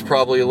was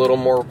probably a little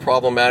more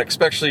problematic,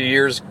 especially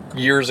years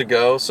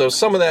ago. So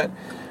some of that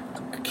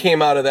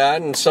came out of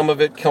that, and some of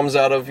it comes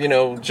out of,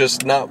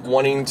 just not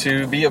wanting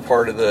to be a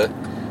part of the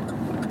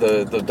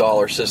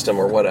dollar system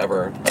or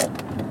whatever,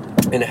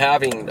 and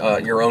having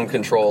your own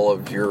control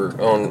of your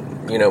own,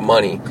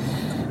 money.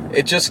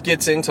 It just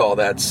gets into all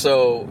that.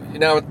 So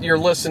now you're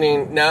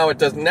listening. Now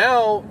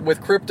with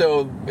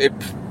crypto,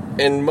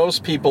 and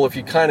most people, if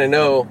you kind of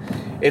know,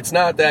 it's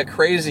not that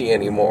crazy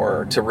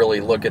anymore to really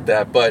look at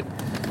that. But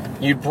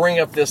you bring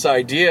up this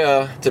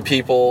idea to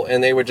people,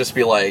 and they would just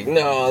be like,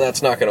 no,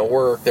 that's not going to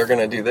work. They're going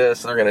to do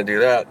this. They're going to do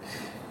that.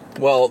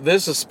 Well,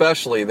 this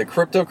especially, the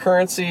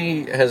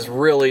cryptocurrency has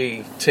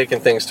really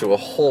taken things to a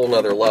whole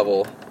nother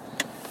level.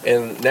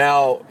 And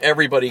now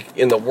everybody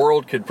in the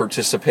world could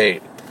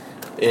participate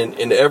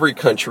in every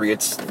country.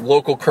 It's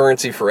local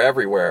currency for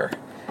everywhere.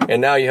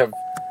 And now you have,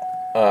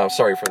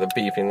 sorry for the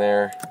beeping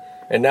there.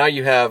 And now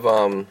you have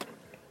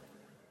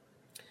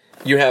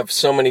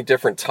so many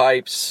different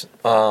types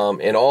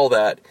and all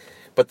that.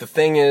 But the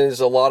thing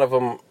is, a lot of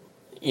them,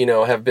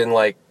 have been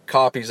like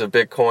copies of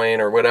Bitcoin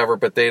or whatever,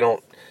 but they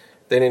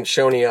didn't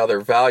show any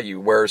other value.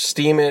 Whereas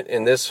Steemit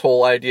and this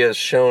whole idea has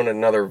shown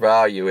another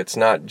value. It's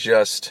not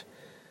just,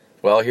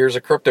 well, here's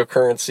a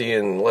cryptocurrency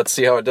and let's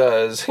see how it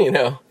does,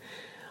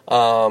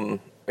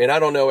 And I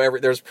don't know,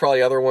 there's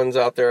probably other ones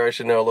out there I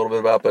should know a little bit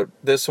about, but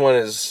this one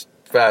is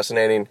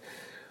fascinating.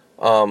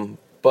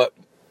 But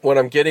what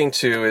I'm getting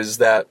to is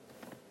that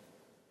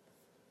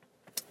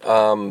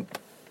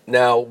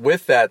now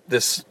with that,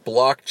 this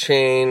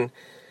blockchain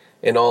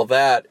and all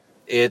that,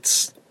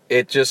 it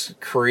just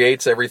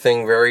creates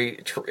everything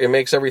it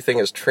makes everything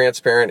as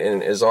transparent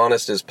and as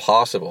honest as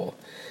possible.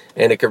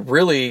 And it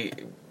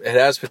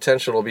has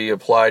potential to be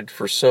applied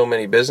for so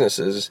many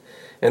businesses,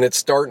 and it's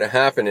starting to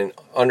happen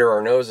under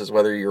our noses,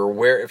 whether you're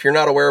aware, if you're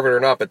not aware of it or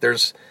not. But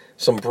there's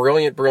some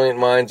brilliant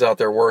minds out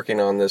there working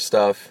on this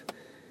stuff,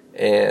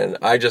 and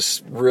I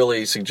just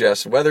really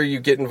suggest, whether you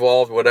get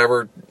involved,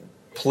 whatever,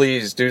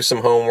 please do some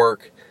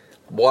homework,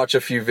 watch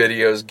a few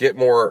videos, get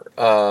more,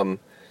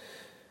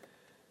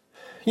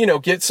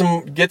 get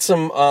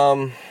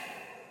some.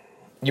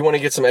 You want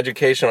to get some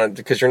education on it,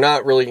 because you're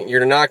not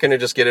going to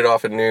just get it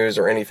off of news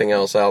or anything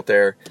else out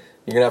there.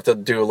 You're going to have to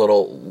do a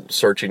little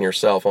searching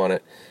yourself on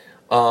it.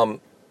 So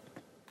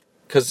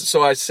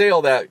I say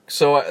all that.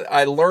 So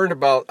I learned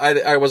about,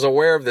 I was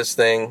aware of this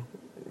thing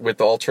with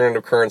the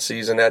alternative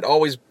currencies, and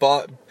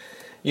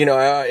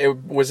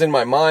it was in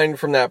my mind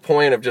from that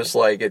point of just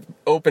like, it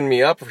opened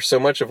me up for so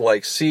much of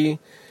like, see,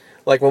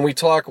 like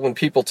when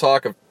people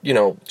talk of,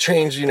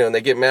 change, and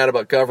they get mad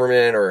about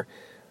government or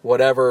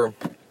whatever,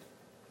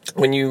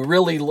 when you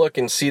really look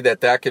and see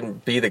that can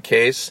be the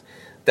case,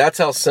 that's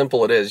how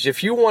simple it is.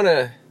 If you want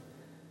to,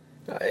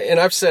 and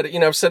I've said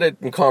it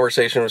in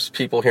conversation with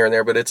people here and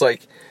there, but it's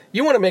like,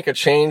 you want to make a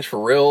change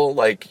for real,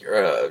 like,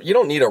 you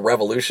don't need a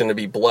revolution to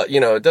be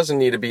it doesn't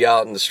need to be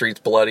out in the streets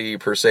bloody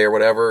per se or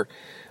whatever.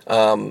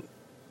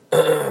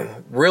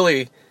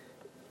 Really,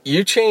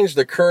 you change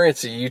the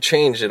currency, you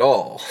change it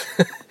all.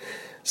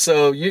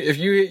 So if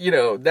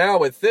you now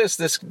with this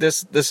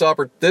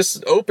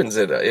opens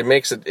it. It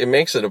makes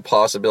it a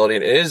possibility,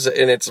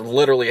 and it's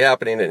literally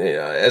happening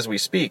as we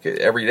speak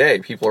every day.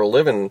 People are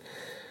living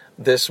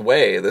this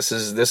way. This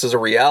is a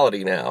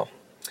reality now,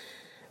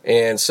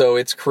 and so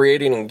it's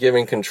creating and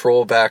giving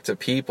control back to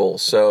people.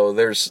 So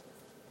there's,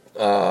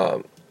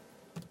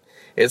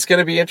 it's going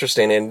to be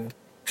interesting, and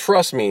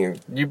trust me,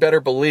 you better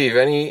believe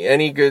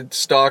any good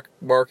stock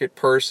market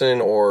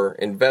person or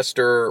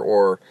investor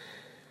or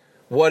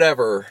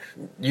whatever,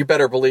 you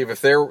better believe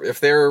if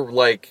they're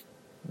like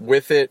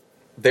with it,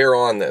 they're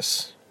on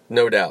this,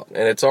 no doubt.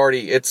 And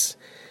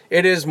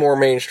it is more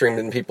mainstream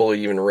than people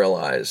even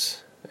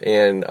realize,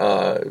 and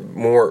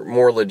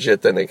more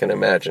legit than they can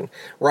imagine.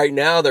 Right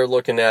now they're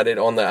looking at it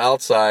on the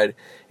outside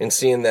and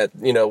seeing that,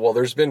 well,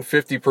 there's been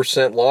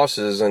 50%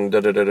 losses and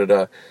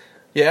da-da-da-da-da.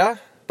 Yeah,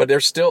 but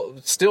there's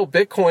still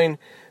Bitcoin,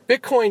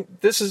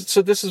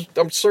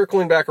 I'm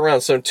circling back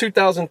around. So in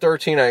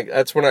 2013,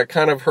 that's when I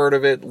kind of heard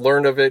of it,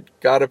 learned of it,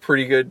 got a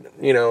pretty good,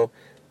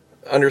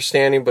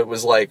 understanding, but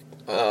was like,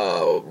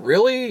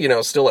 really?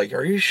 Still like,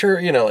 are you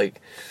sure?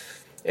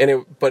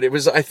 But it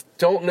was, I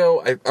don't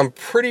know, I'm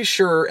pretty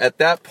sure at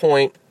that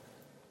point,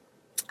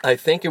 I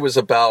think it was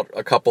about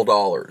a couple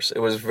dollars.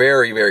 It was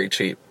very, very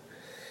cheap.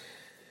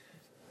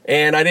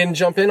 And I didn't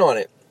jump in on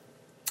it.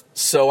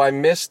 So I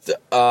missed,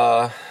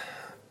 a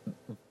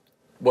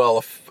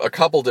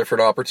couple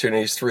different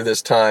opportunities through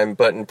this time,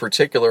 but in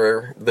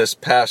particular, this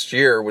past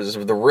year was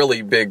the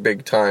really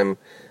big time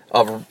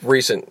of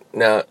recent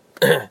now,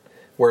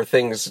 where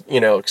things,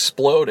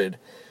 exploded.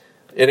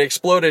 It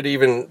exploded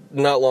even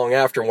not long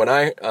after when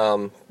I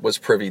was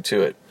privy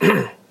to it.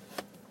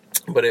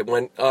 But it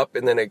went up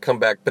and then it come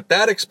back. But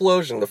that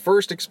explosion, the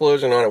first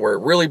explosion on it, where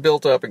it really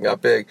built up and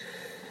got big,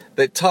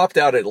 that topped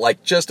out at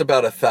like just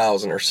about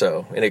 1,000 or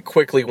so, and it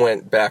quickly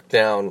went back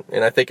down.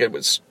 And I think it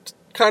was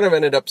kind of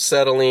ended up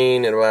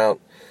settling at about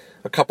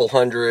a couple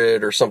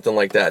hundred or something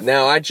like that.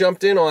 Now, I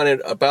jumped in on it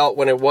about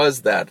when it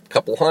was that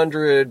couple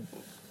hundred,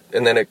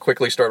 and then it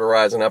quickly started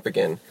rising up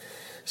again.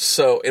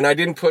 So, and I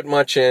didn't put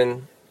much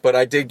in, but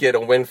I did get a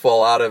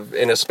windfall out of,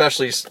 and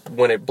especially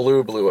when it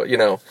blew,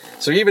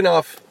 So even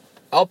off,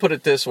 I'll put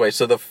it this way.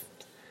 So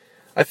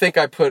I think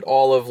I put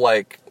all of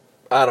like,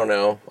 I don't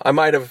know, I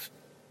might have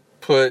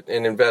put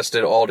and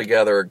invested all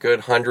together a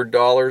good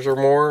 $100 or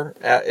more,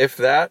 if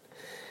that.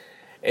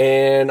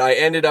 And I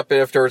ended up,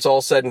 after it's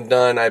all said and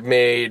done, I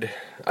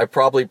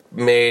probably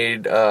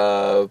made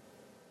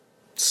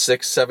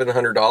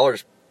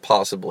 $600-700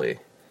 possibly.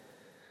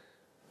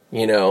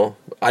 I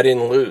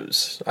didn't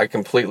lose. I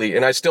completely,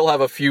 and I still have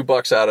a few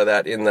bucks out of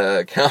that in the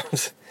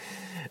account,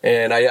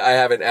 and I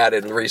haven't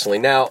added recently.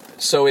 Now,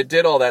 so it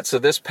did all that. So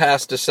this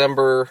past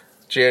December,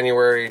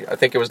 January, I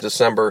think it was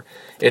December,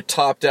 it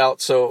topped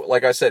out. So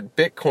like I said,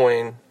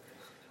 Bitcoin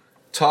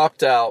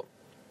topped out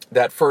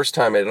that first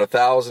time at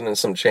 1,000 and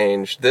some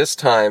change. This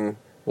time,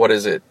 what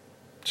is it?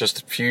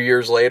 Just a few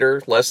years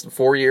later, less than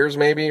 4 years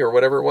maybe, or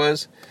whatever it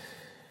was.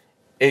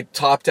 It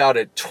topped out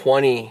at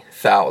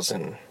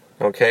 20,000.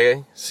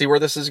 Okay, see where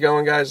this is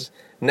going, guys?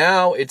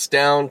 Now it's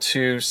down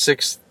to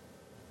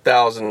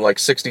 6,000, like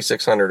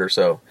 6,600 or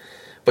so.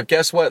 But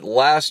guess what?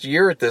 Last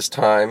year at this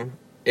time,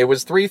 it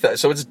was 3,000.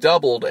 So it's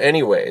doubled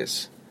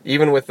anyways,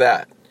 even with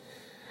that.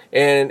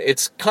 And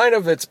it's kind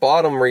of, its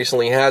bottom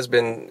recently has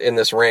been in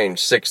this range,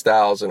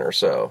 6,000 or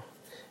so.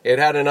 It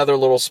had another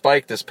little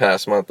spike this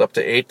past month, up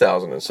to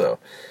 8,000 and so.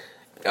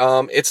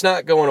 It's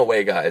not going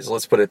away, guys.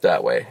 Let's put it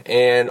that way.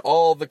 And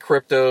all the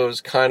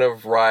cryptos kind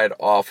of ride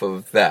off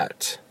of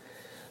that.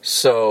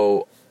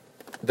 So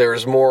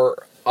there's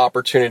more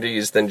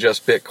opportunities than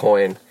just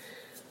Bitcoin.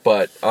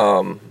 But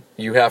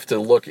you have to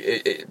look,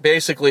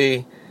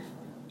 basically,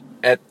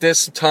 at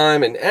this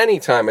time and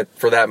any time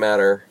for that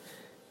matter,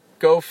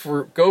 go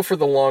for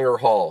the longer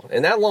haul.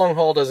 And that long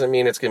haul doesn't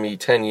mean it's going to be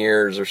 10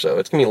 years or so.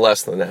 It's going to be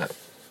less than that.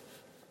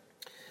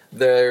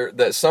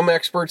 Some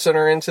experts that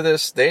are into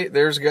this,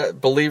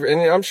 believe,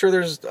 and I'm sure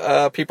there's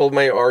people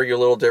may argue a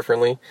little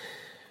differently,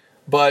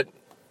 but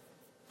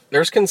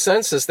there's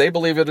consensus. They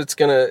believe that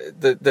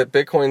that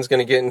Bitcoin's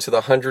gonna get into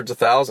the hundreds of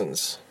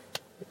thousands,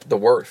 the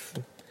worth.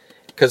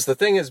 Because the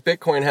thing is,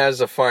 Bitcoin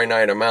has a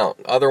finite amount.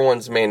 Other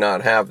ones may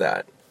not have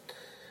that.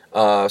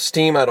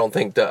 Steam,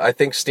 I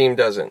think Steam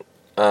doesn't.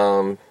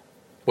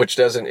 Which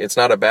doesn't, it's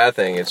not a bad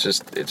thing. It's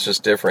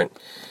just different.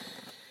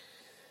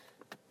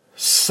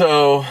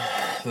 So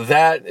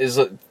that is,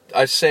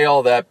 I say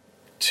all that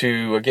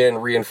to, again,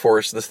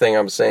 reinforce this thing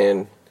I'm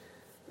saying.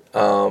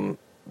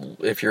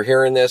 If you're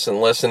hearing this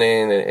and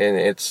listening and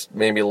it's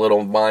maybe a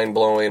little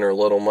mind-blowing or a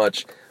little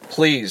much,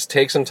 please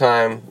take some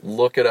time,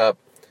 look it up,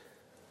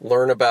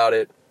 learn about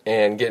it,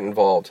 and get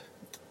involved.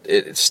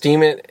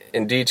 Steemit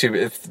and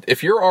DTube.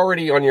 If you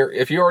already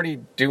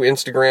do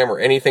Instagram or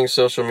anything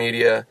social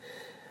media,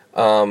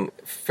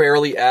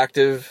 fairly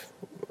active,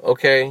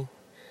 okay,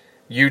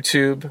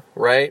 YouTube,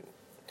 right?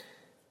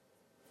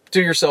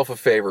 Do yourself a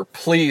favor.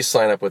 Please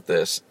sign up with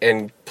this,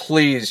 and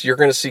please, you're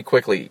going to see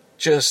quickly.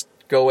 Just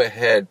go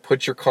ahead,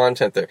 put your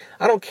content there.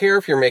 I don't care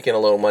if you're making a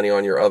little money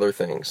on your other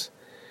things.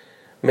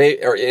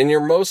 And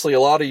you're mostly, a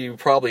lot of you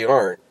probably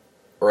aren't,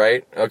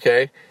 right?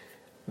 Okay?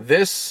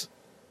 You're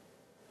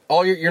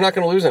not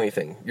going to lose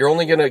anything. You're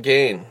only going to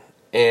gain,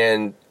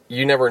 and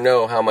you never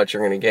know how much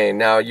you're going to gain.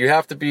 Now, you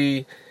have to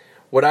be,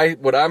 what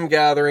I'm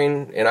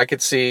gathering, and I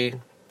could see,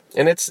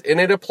 and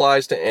it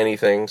applies to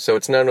anything, so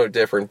it's no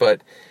different,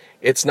 but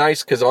it's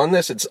nice because on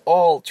this, it's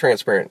all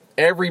transparent.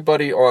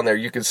 Everybody on there,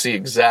 you can see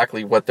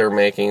exactly what they're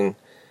making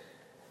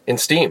in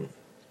Steem.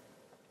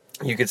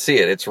 You can see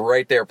it. It's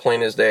right there,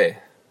 plain as day.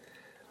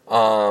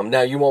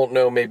 Now, you won't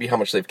know maybe how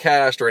much they've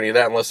cashed or any of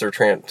that unless they're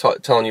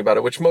telling you about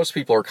it, which most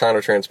people are kind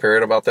of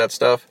transparent about that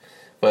stuff,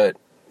 but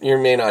you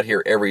may not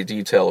hear every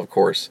detail, of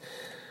course.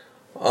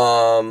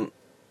 But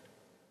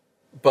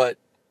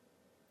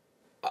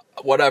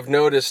what I've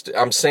noticed,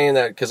 I'm saying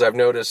that because I've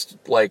noticed,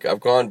 like, I've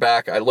gone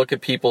back, I look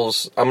at I'm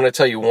going to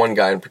tell you one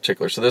guy in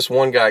particular. So this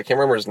one guy, I can't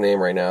remember his name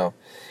right now.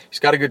 He's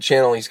got a good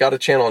channel. He's got a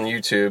channel on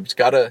YouTube. He's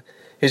got a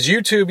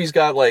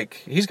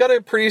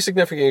pretty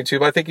significant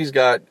YouTube. I think he's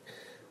got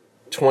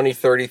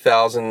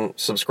 30,000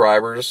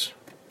 subscribers,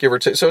 give or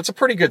take. So it's a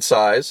pretty good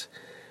size.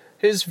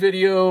 His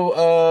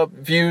video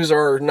views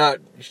are not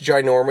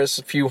ginormous,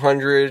 a few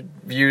hundred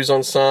views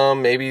on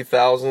some, maybe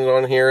thousands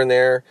on here and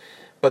there,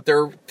 but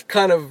they're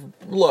kind of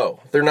low.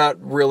 They're not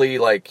really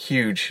like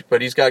huge,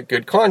 but he's got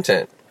good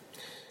content.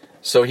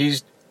 So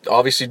he's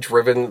obviously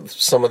driven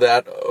some of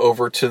that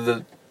over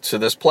to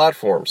this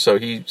platform. So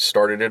he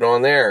started it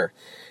on there.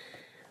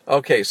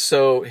 Okay,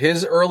 so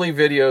his early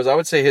videos, I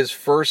would say his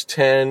first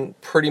 10,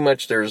 pretty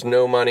much there's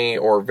no money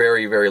or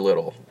very, very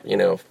little.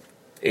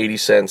 80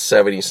 cents,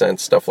 70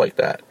 cents, stuff like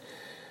that.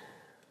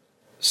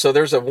 So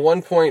there's at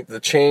one point the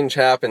change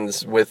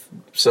happens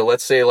so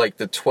let's say like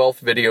the 12th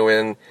video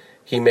in,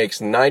 he makes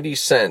 90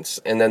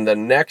 cents, and then the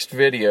next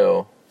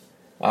video,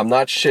 I'm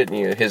not shitting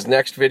you, his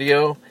next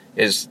video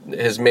has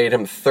made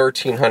him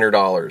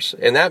 $1,300.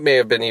 And that may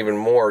have been even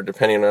more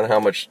depending on how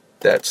much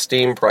that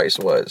Steem price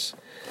was.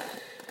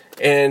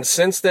 And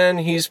since then,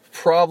 he's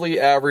probably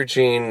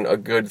averaging a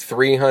good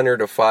 300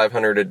 to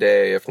 500 a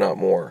day, if not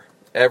more,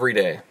 every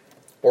day.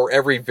 Or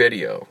every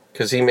video,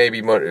 because he may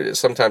be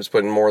sometimes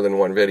putting more than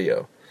one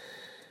video.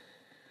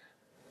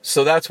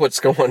 So that's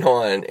what's going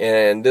on,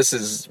 and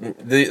there's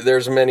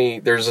many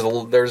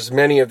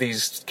of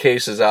these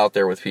cases out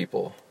there with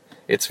people.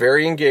 It's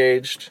very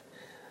engaged.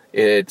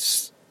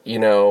 It's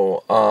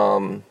people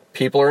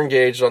are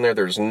engaged on there.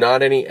 There's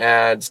not any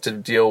ads to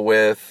deal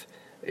with.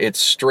 It's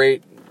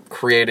straight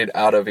created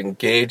out of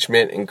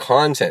engagement and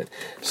content.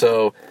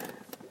 So,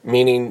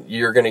 meaning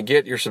you're going to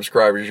get your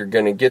subscribers, you're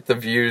going to get the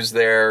views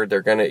there,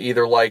 they're going to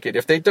either like it.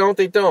 If they don't,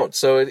 they don't.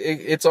 So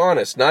it's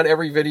honest. Not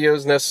every video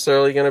is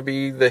necessarily going to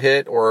be the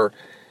hit or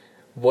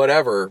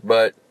whatever,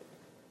 but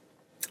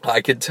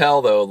I could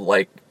tell though,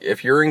 like,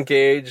 if you're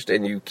engaged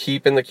and you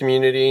keep in the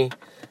community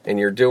and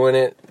you're doing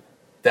it,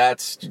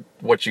 that's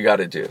what you got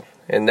to do.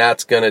 And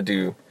that's going to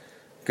do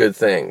good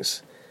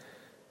things.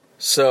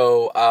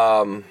 So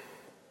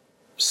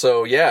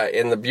yeah,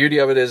 and the beauty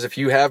of it is if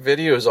you have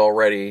videos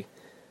already,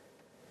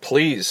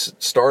 please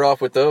start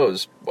off with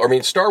those.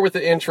 Start with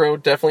the intro.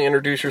 Definitely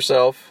introduce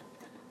yourself.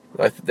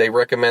 They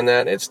recommend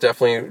that. It's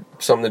definitely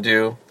something to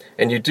do.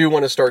 And you do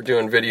want to start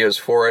doing videos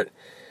for it.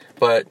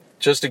 But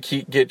just to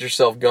get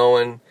yourself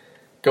going,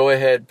 go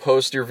ahead,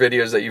 post your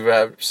videos that you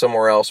have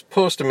somewhere else.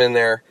 Post them in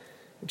there.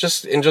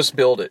 Just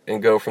build it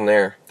and go from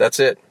there. That's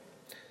it.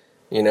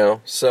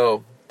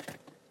 So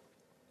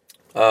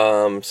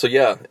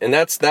yeah, and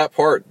that's that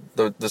part.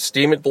 The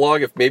Steemit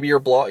blog, if maybe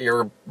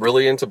you're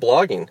really into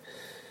blogging,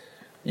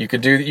 you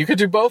could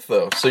do both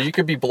though. So you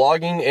could be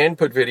blogging and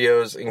put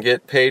videos and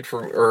get paid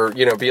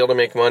be able to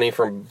make money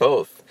from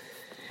both.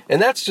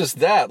 And that's just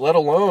that, let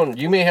alone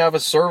you may have a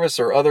service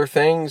or other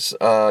things.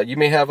 You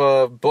may have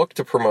a book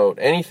to promote,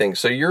 anything.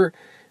 So you're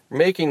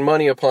making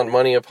money upon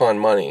money upon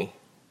money,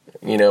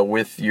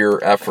 with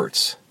your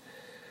efforts.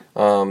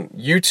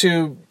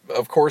 YouTube,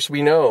 of course,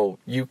 we know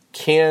you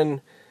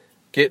can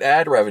get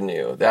ad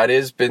revenue. That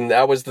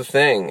was the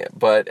thing.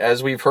 But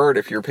as we've heard,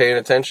 if you're paying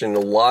attention, a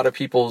lot of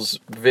people's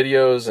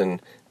videos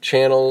and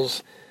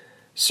channels,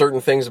 certain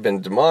things have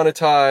been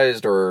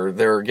demonetized or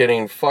they're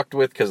getting fucked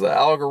with because of the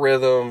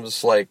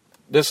algorithms. Like,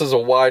 this is a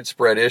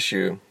widespread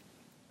issue.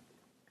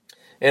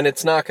 And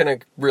it's not going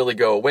to really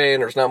go away,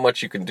 and there's not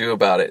much you can do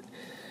about it.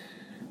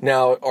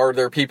 Now, are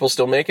there people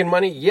still making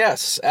money?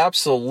 Yes,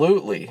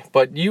 absolutely.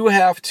 But you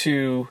have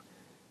to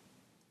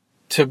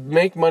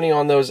make money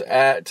on those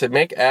to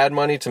make ad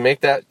money, to make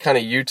that kind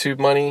of YouTube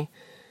money,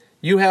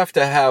 you have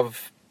to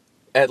have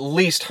at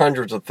least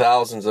hundreds of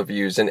thousands of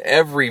views in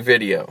every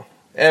video,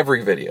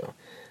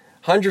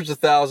 hundreds of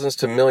thousands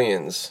to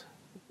millions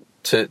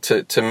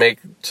to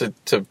make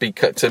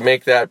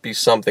that be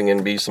something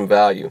and be some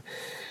value.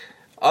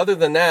 Other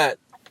than that,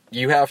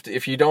 you have to,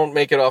 if you don't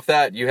make it off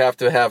that, you have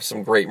to have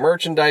some great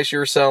merchandise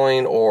you're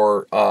selling,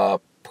 or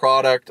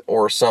product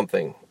or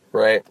something,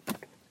 right?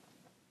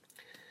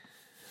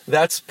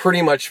 That's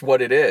pretty much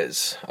what it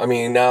is. I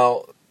mean,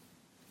 now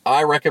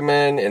I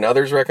recommend, and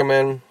others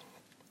recommend,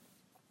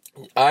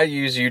 I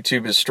use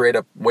YouTube as straight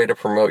up way to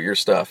promote your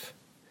stuff.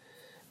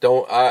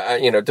 Now,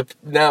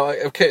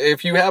 okay,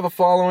 if you have a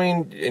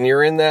following and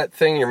you're in that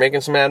thing, you're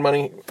making some ad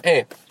money,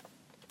 hey,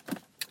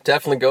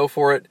 definitely go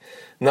for it.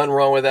 Nothing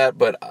wrong with that,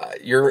 but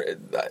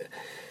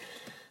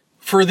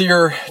for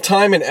your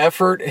time and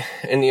effort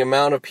and the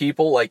amount of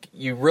people, like,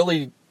 you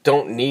really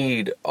don't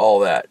need all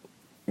that.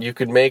 You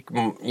could make,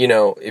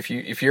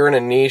 if you're in a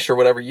niche or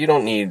whatever, you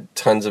don't need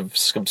tons of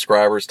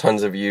subscribers,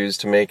 tons of views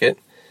to make it.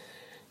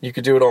 You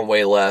could do it on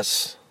way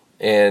less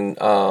and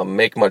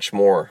make much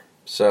more.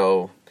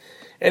 So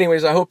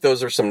anyways, I hope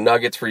those are some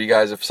nuggets for you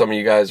guys if some of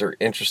you guys are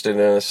interested in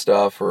this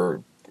stuff,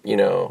 or,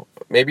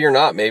 maybe you're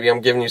not. Maybe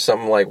I'm giving you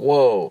something like,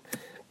 whoa,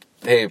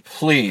 hey,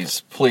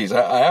 please,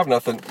 I have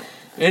nothing.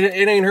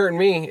 It ain't hurting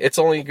me. It's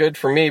only good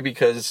for me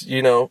because,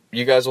 you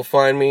guys will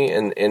find me.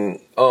 And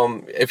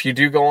if you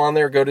do go on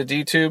there, go to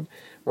DTube.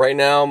 Right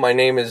now, my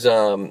name is,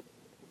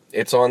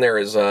 it's on there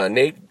as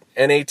Nate,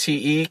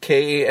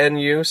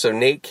 Natekanu. So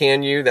Nate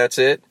Can You, that's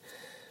it.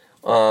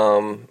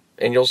 And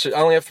I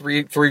only have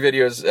three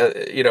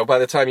videos. By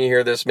the time you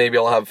hear this, maybe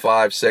I'll have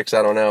 5, 6,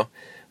 I don't know.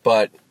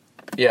 But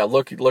yeah,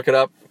 look it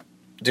up.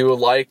 Do a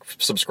like,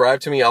 subscribe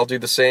to me. I'll do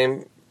the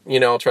same.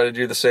 I'll try to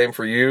do the same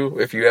for you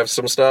if you have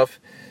some stuff.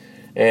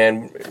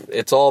 And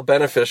it's all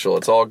beneficial.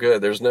 It's all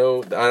good. I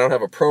don't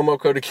have a promo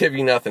code to give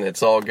you, nothing.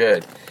 It's all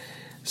good.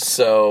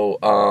 So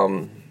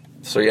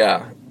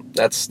yeah,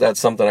 that's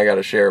something I got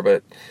to share.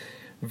 But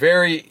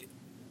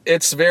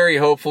it's very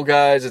hopeful,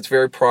 guys. It's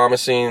very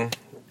promising,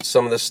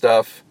 some of this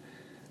stuff.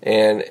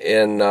 And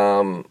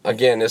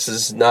again, this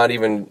is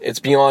it's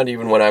beyond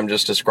even what I'm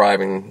just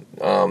describing,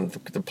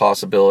 the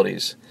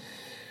possibilities.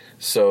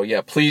 So yeah,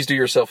 please do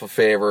yourself a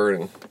favor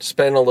and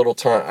spend a little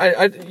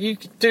time.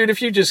 Dude,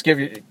 if you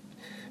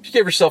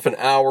give yourself an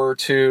hour or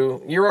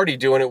two, you're already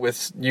doing it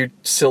with you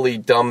silly,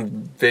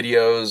 dumb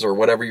videos or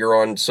whatever you're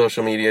on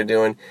social media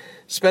doing.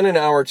 Spend an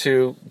hour or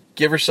two,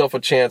 give yourself a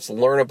chance to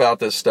learn about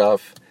this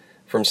stuff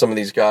from some of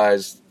these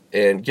guys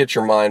and get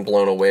your mind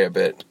blown away a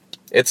bit.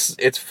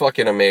 It's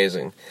fucking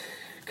amazing.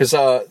 Because,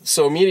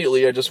 so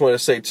immediately, I just want to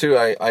say, too,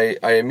 I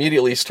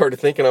immediately started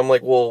thinking, I'm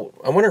like, well,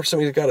 I wonder if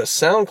somebody's got a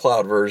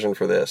SoundCloud version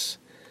for this,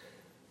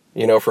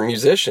 for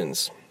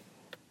musicians,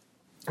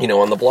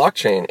 on the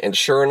blockchain. And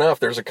sure enough,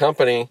 there's a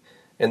company,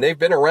 and they've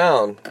been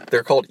around.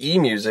 They're called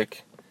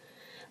eMusic,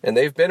 and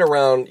they've been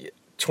around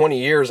 20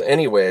 years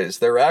anyways.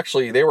 They were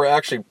actually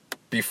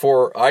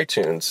before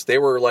iTunes. They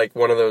were like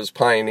one of those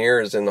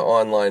pioneers in the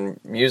online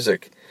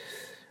music,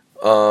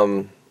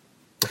 but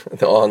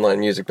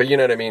you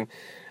know what I mean.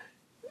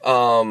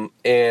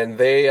 And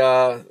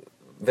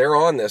they're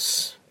on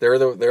this.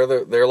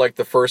 They're like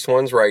the first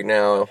ones right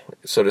now,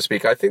 so to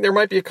speak. I think there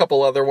might be a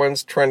couple other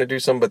ones trying to do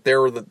some, but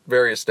they're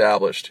very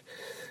established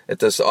at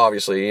this,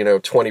 obviously,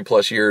 20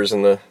 plus years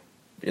in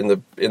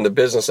the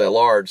business at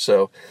large.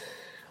 So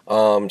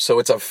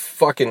it's a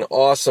fucking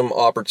awesome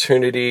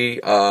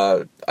opportunity.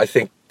 I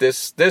think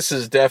this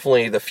is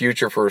definitely the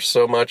future for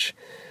so much,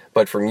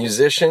 but for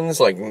musicians,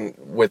 like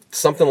with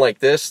something like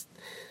this,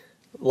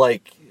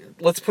 like,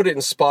 let's put it in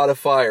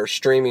Spotify or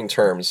streaming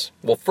terms.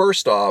 Well,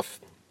 first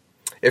off,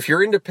 if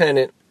you're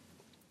independent,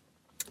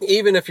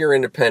 even if you're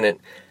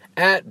independent,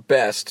 at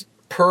best,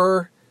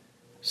 per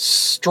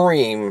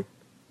stream,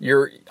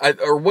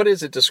 or what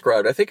is it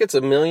described? I think it's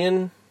 1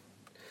 million.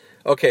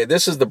 Okay,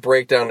 this is the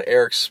breakdown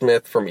Eric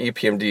Smith from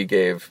EPMD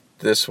gave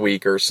this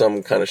week, or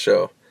some kind of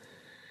show.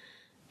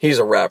 He's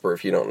a rapper,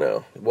 if you don't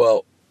know.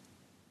 Well,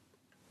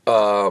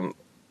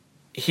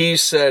 he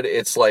said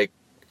it's like,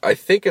 I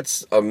think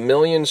it's 1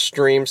 million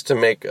streams to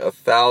make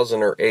 $1,000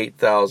 or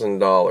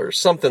 $8,000,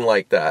 something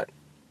like that.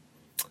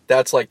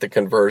 That's like the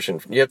conversion.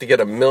 You have to get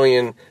 1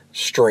 million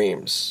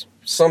streams,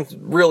 some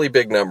really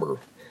big number.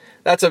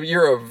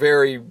 You're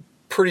a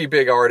pretty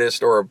big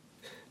artist, or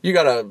you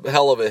got a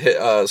hell of a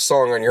hit,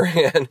 song on your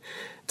hand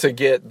to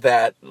get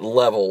that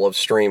level of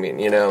streaming.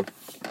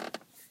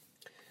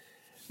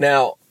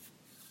 Now,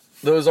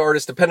 those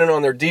artists, depending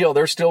on their deal,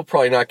 they're still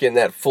probably not getting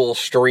that full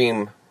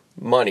stream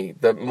money.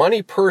 The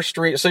money per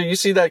stream, so you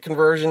see that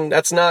conversion,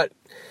 that's a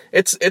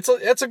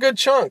good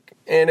chunk.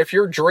 And if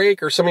you're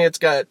Drake or somebody that's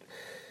got,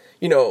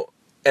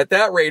 at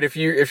that rate, if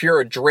you're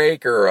a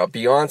Drake or a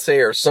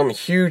Beyonce or some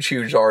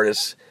huge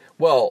artist,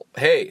 well,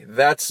 hey,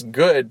 that's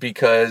good,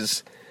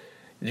 because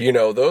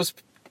those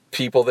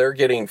people, they're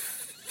getting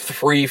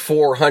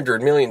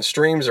 300-400 million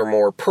streams or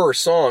more per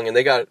song, and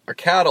they got a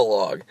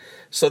catalog.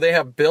 So they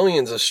have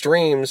billions of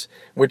streams,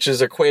 which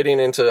is equating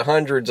into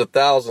hundreds of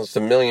thousands to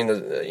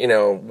millions,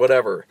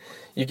 whatever.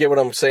 You get what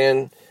I'm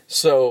saying?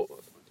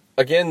 So,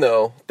 again,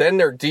 though, then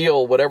their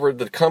deal, whatever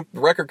the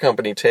record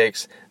company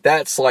takes,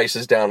 that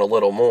slices down a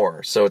little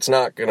more. So it's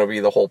not going to be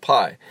the whole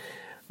pie.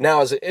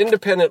 Now, as an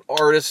independent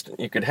artist,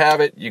 you could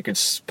have it. You could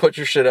put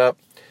your shit up.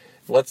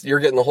 You're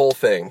getting the whole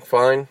thing.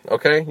 Fine.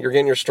 Okay? You're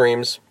getting your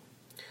streams.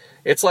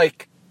 It's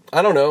like,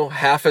 I don't know,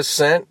 half a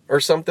cent or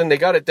something. They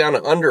got it down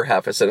to under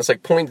half a cent. It's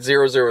like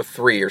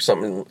 0.003 or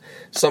something.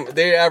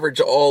 They average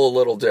all a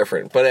little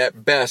different. But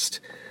at best,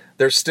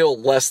 there's still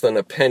less than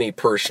a penny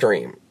per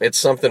stream. It's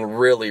something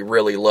really,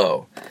 really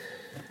low.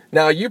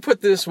 Now, you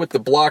put this with the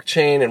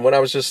blockchain and what I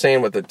was just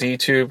saying with the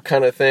DTube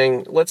kind of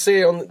thing. Let's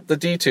say on the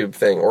DTube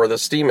thing or the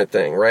Steemit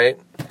thing, right?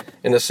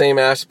 In the same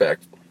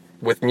aspect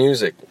with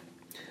music.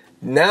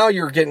 Now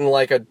you're getting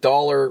like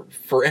 $1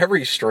 for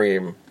every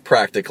stream,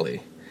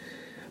 practically.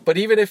 But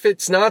even if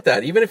it's not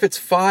that, even if it's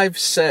 5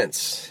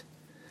 cents,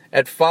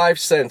 at 5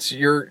 cents,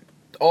 you're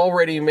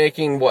already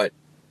making, what,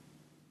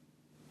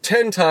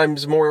 10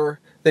 times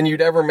more than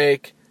you'd ever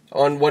make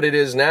on what it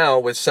is now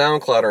with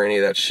SoundCloud or any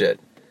of that shit.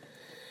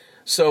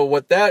 So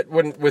with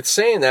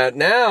saying that,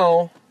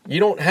 now you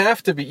don't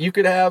have to be, you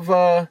could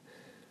have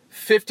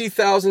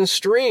 50,000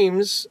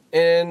 streams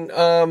and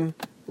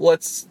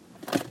let's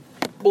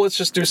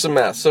just do some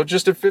math. So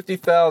just at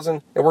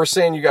 50,000, and we're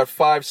saying you got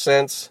 5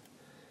 cents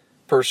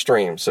per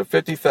stream. So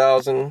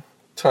 50,000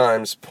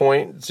 times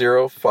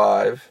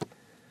 0.05,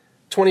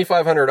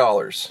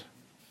 $2,500.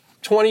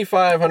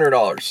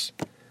 $2,500.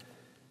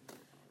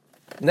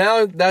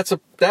 Now that's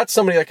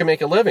somebody that can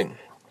make a living.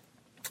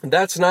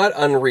 That's not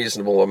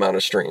unreasonable amount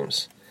of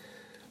streams.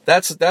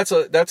 That's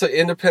an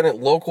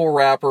independent local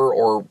rapper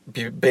or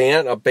a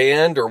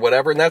band or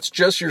whatever, and that's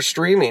just your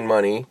streaming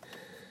money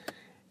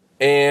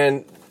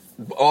and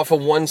off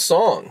of one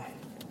song.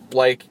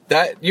 Like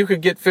that, you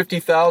could get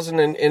 50,000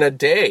 in a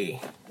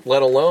day,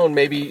 let alone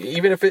maybe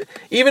even if it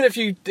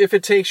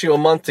takes you a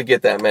month to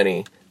get that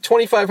many.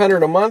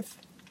 2,500 a month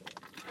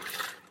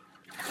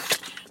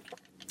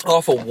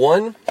off of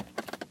one.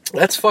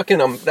 That's fucking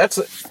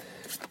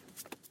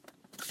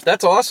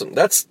that's awesome.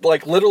 That's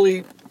like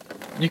literally,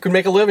 you can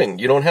make a living.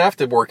 You don't have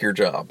to work your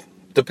job,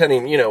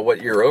 depending,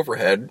 what your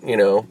overhead,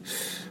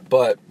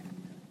 but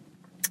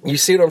you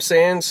see what I'm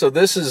saying? So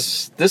this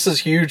is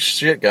huge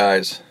shit,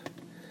 guys.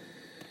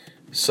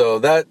 So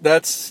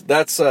that's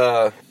these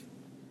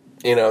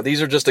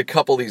are just a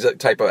couple of these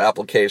type of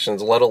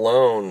applications, let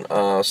alone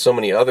so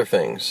many other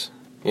things,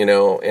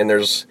 and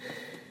there's,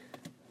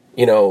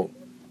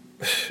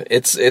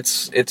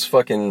 it's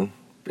fucking,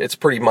 it's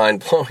pretty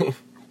mind-blowing.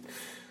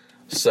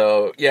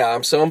 So yeah,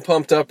 I'm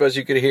pumped up, as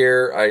you could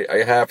hear.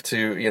 I have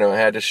to, I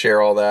had to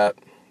share all that.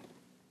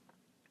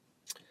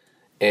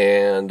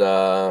 And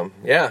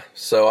yeah,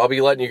 so I'll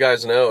be letting you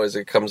guys know as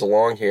it comes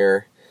along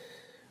here.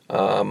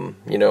 I'll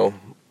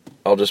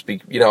just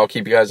be, I'll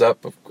keep you guys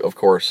up, of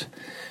course,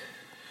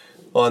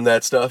 on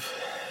that stuff.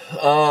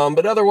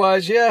 But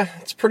otherwise, yeah,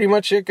 it's pretty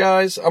much it,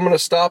 guys. I'm going to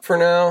stop for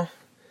now.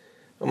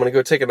 I'm going to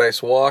go take a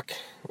nice walk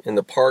in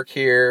the park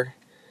here,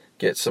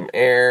 get some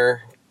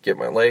air, get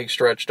my legs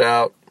stretched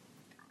out.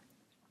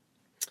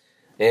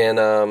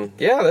 And,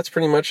 yeah, that's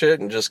pretty much it.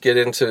 And just get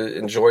into,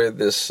 enjoy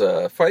this,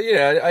 fight.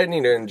 Yeah, I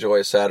need to enjoy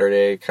a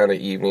Saturday kind of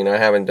evening. I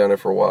haven't done it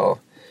for a while.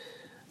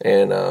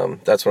 And,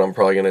 that's what I'm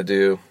probably going to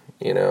do.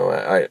 I'm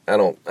going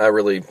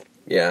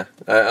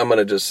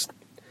to just,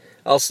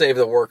 I'll save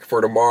the work for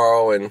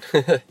tomorrow and,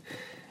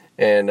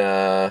 and,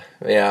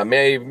 yeah,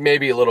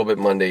 maybe a little bit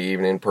Monday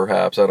evening,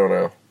 perhaps. I don't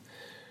know.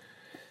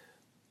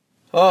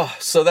 Oh,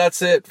 so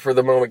that's it for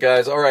the moment,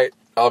 guys. All right,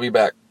 I'll be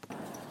back.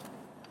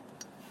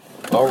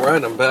 All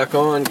right, I'm back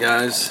on,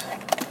 guys.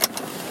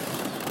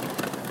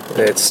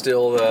 It's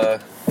still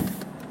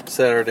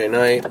Saturday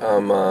night.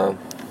 I'm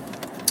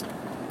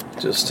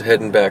just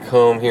heading back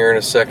home here in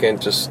a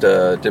second. Just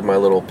did my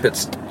little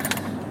pits,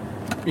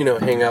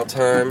 hangout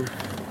time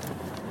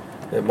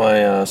at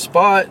my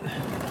spot.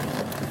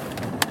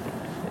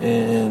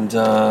 And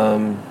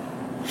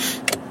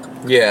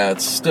yeah,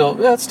 it's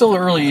still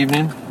early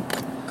evening.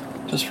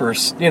 Just for,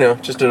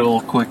 just a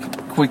little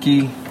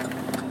quickie.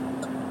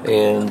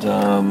 And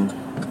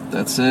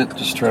that's it.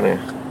 Just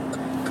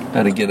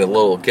had to get a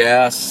little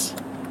gas.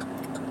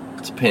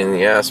 It's a pain in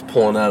the ass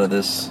pulling out of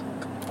this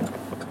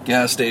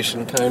gas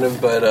station, kind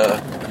of, but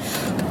a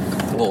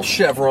little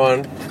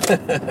Chevron.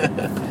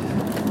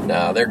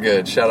 Nah, they're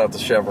good. Shout out to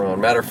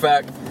Chevron. Matter of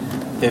fact,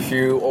 if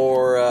you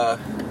are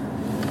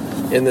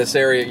in this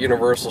area,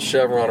 Universal,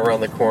 Chevron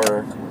around the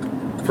corner,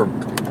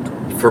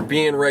 for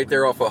being right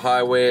there off a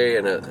highway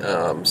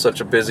and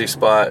such a busy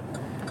spot,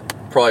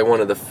 probably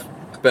one of the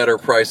better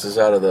prices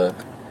out of the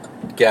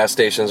gas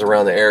stations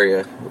around the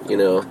area,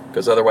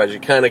 because otherwise you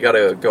kind of got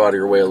to go out of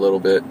your way a little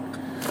bit.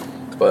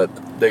 But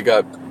they're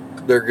good,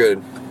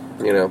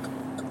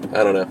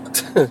 I don't know.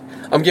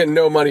 I'm getting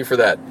no money for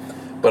that,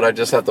 but I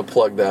just have to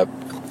plug that,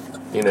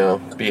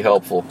 be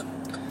helpful.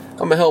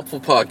 I'm a helpful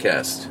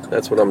podcast.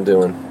 That's what I'm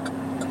doing.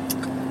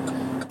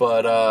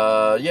 But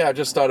yeah, I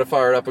just thought I'd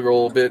fire it up a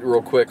little bit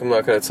real quick. I'm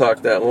not going to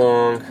talk that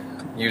long.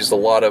 Used a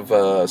lot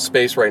of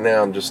space right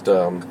now. I'm just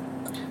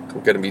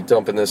I'm going to be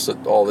dumping this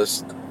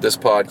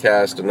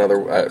podcast,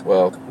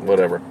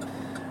 whatever.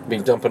 Be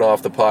dumping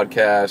off the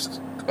podcast.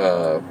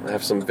 I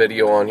have some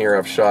video on here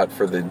I've shot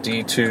for the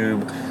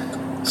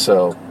DTube,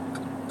 so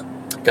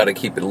got to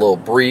keep it a little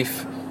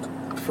brief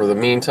for the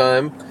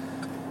meantime.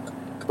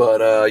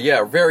 But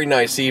very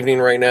nice evening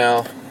right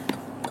now.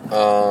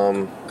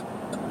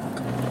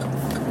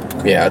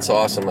 It's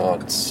awesome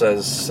out. It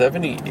says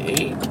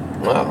 78.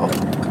 Wow.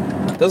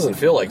 It doesn't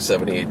feel like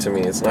 78 to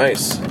me. It's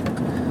nice.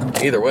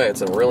 Either way,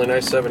 it's a really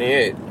nice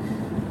 78.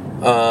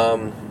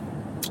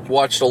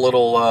 Watched a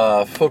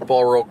little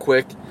football real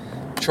quick.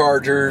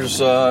 Chargers,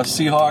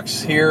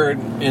 Seahawks here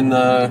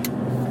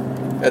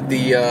at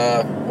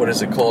the what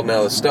is it called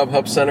now? The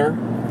StubHub Center.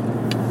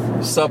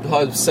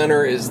 StubHub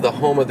Center is the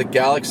home of the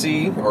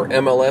Galaxy or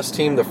MLS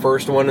team, the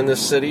first one in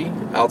this city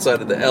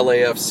outside of the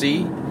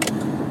LAFC.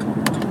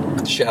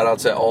 Shout out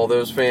to all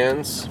those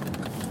fans.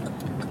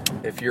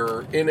 If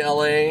you're in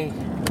LA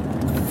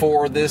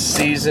for this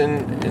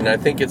season, and I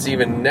think it's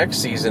even next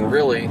season,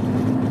 really,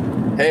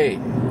 hey,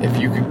 if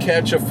you could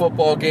catch a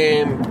football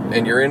game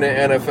and you're in the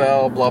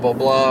NFL, blah, blah,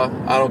 blah,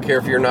 I don't care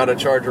if you're not a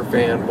Charger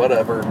fan,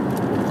 whatever,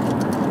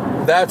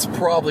 that's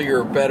probably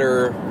your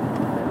better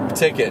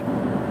ticket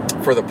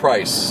for the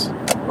price.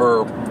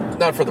 Or,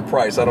 not for the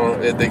price,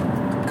 they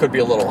could be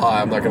a little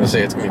high, I'm not going to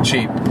say it's going to be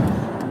cheap,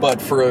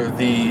 but for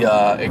the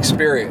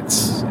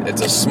experience.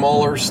 It's a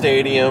smaller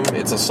stadium,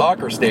 it's a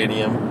soccer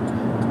stadium,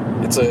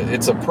 it's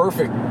a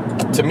perfect,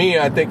 to me,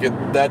 I think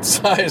that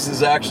size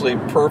is actually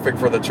perfect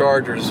for the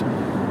Chargers.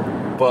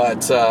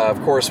 But,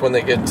 of course, when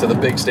they get into the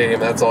big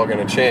stadium, that's all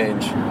going to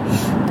change.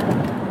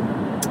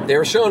 They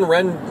were showing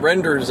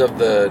renders of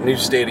the new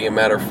stadium,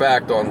 matter of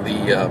fact, on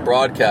the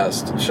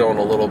broadcast, showing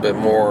a little bit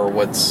more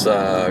what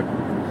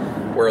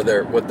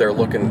they're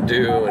looking to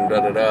do, and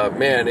da-da-da.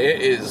 Man,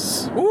 it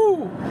is,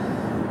 woo!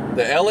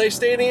 The LA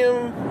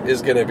stadium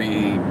is going to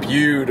be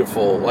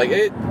beautiful. Like,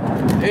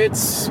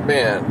 it's,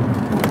 man,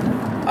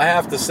 I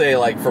have to say,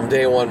 like, from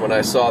day one when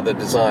I saw the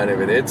design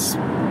of it, it's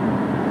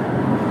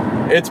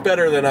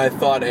better than I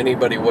thought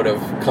anybody would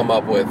have come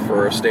up with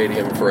for a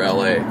stadium for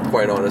LA,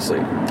 quite honestly.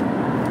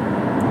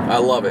 I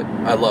love it.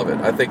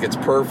 I think it's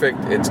perfect.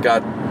 It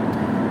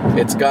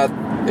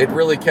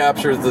really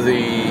captures the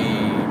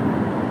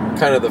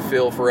kind of the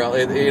feel for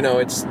LA.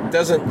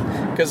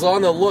 Because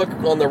on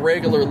the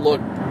regular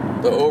look,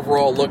 the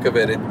overall look of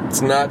it,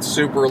 it's not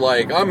super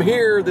like, I'm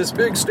here, this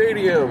big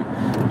stadium.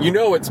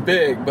 It's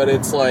big, but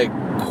it's like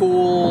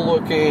cool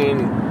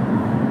looking,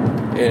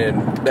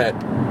 and that,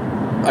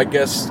 I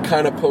guess,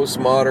 kind of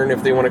postmodern,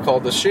 if they want to call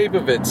it. The shape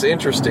of it's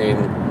interesting.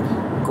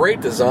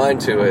 Great design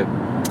to it.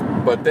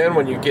 But then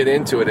when you get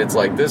into it, it's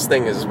like, this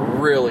thing is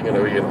really going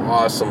to be an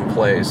awesome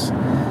place.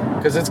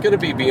 Because it's going to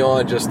be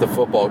beyond just the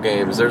football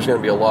games. There's going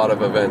to be a lot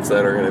of events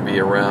that are going to be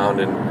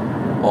around and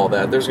all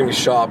that. There's going to be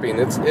shopping.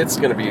 It's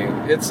going to be,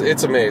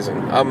 it's amazing.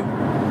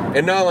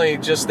 And not only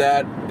just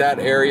that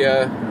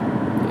area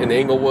in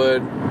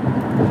Inglewood,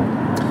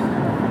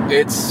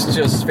 it's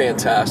just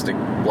fantastic.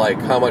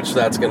 Like, how much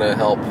that's going to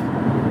help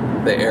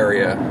the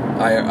area.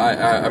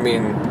 I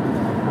mean,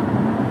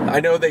 I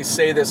know they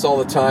say this all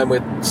the time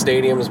with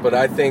stadiums, but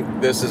I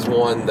think this is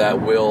one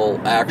that will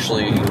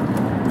actually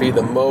be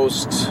the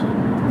most,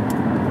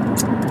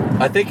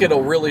 I think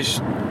it'll really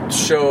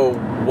show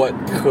what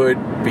could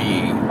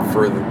be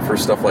for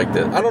stuff like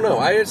this. I don't know.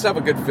 I just have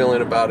a good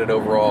feeling about it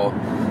overall.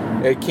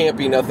 It can't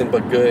be nothing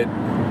but good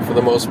for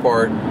the most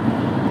part.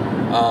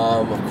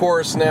 Of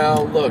course,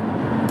 now, look,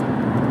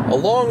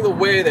 along the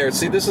way there,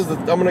 see,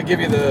 I'm going to give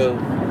you the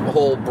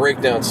whole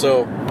breakdown.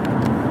 So,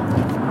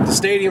 the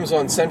stadium's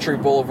on Century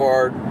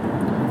Boulevard,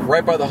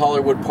 right by the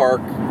Hollywood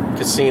Park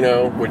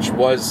Casino, which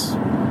was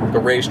the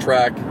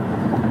racetrack,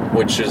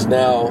 which is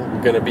now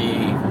going to be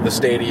the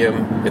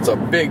stadium. It's a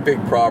big,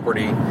 big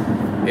property.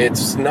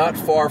 It's not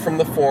far from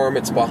the Forum.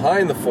 It's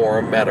behind the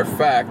Forum, matter of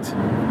fact.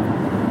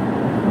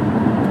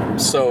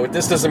 So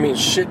this doesn't mean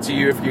shit to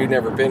you if you've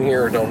never been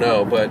here or don't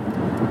know. But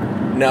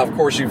now, of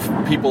course,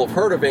 people have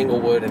heard of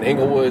Inglewood, and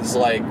Inglewood's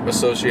like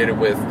associated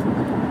with,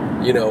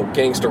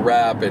 gangster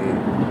rap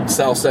and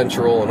South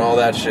Central and all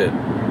that shit.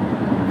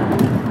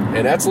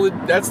 And that's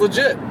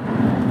legit.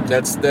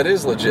 That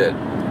is legit.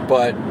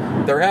 But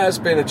there has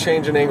been a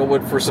change in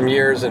Inglewood for some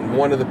years, and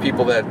one of the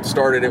people that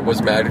started it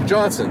was Magic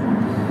Johnson,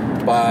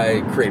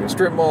 by creating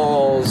strip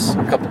malls,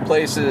 a couple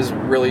places,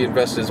 really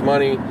invested his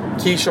money.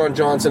 Keyshawn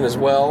Johnson as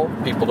well.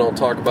 People don't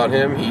talk about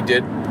him. He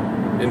did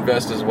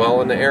invest as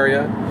well in the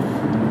area.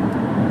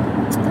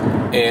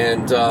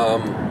 And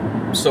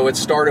so it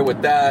started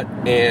with that,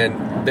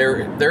 and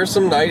there's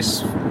some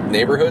nice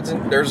neighborhoods,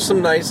 and there's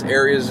some nice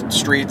areas and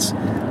streets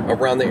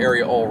around the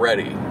area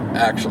already,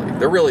 actually.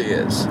 There really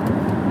is.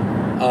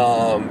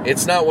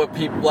 It's not what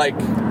people like.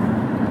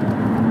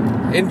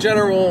 In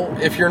general,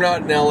 if you're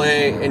not in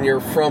LA and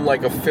you're from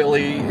like a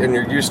Philly and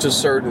you're used to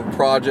certain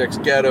projects,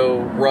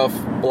 ghetto, rough,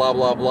 blah,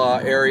 blah, blah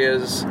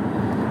areas,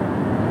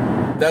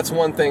 that's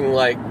one thing.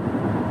 Like,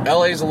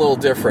 LA's a little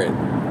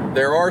different.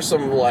 There are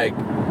some like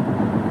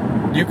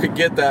you could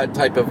get that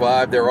type of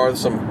vibe. There are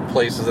some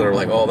places that are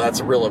like, oh,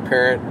 that's real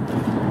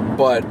apparent.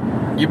 But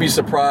you'd be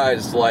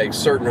surprised, like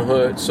certain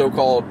hood,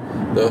 so-called,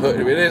 the hood,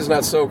 it is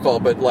not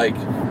so-called, but like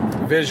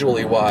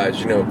visually wise,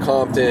 you know,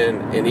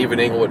 Compton and even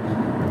Inglewood,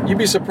 you'd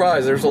be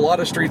surprised. There's a lot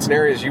of streets and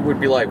areas you would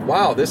be like,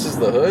 wow, this is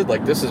the hood,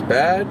 like this is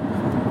bad,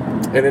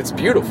 and it's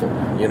beautiful,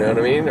 you know what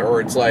I mean?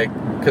 Or it's like,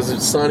 because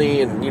it's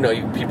sunny and, you know,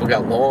 people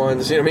got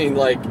lawns, you know what I mean?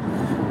 Like,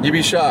 you'd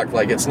be shocked,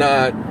 like it's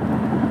not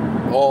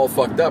all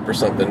fucked up or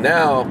something.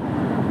 Now,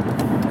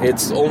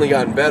 it's only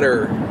gotten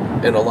better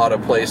in a lot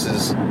of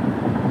places,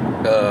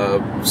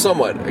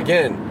 somewhat.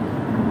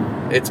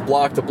 Again, it's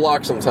block to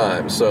block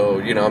sometimes, so,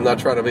 you know, I'm not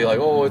trying to be like,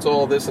 oh, it's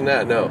all this and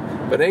that, no.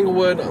 But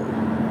Inglewood,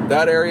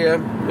 that area,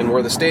 and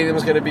where the stadium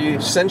is going to be,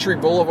 Century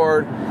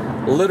Boulevard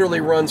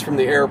literally runs from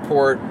the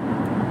airport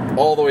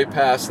all the way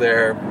past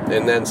there,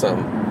 and then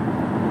some.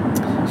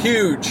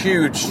 Huge,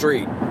 huge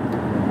street.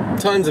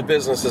 Tons of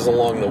businesses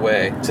along the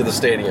way to the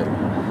stadium.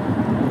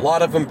 A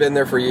lot of them been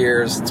there for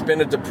years. It's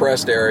been a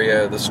depressed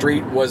area. The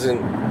street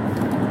wasn't,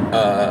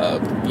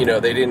 you know,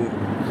 they didn't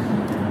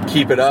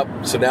keep it up,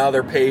 so now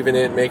they're paving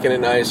it, making it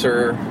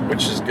nicer,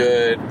 which is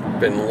good.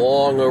 Been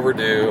long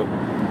overdue.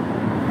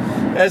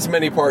 As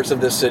many parts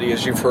of this city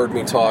as you've heard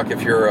me talk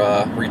if you're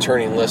a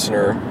returning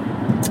listener.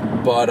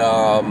 But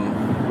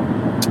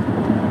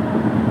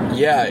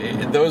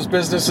yeah, those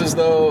businesses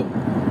though,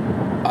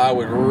 I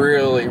would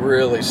really,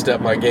 really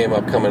step my game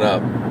up coming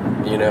up,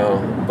 you know.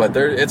 But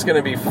it's going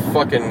to be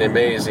fucking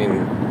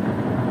amazing.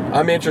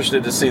 I'm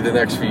interested to see the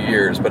next few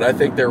years, but I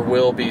think there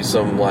will be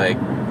some, like,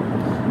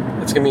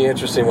 it's going to be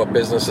interesting what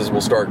businesses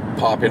will start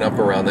popping up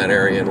around that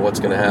area and what's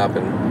going to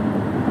happen.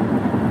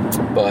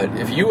 But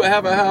if you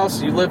have a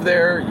house, you live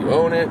there, you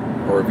own it,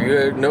 or if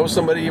you know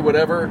somebody,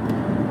 whatever,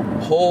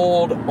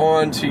 hold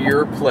on to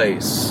your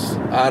place.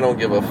 I don't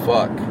give a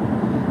fuck.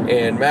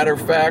 And matter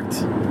of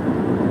fact,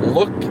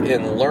 look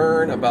and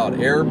learn about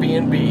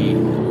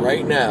Airbnb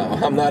right now.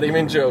 I'm not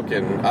even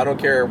joking. I don't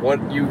care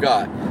what you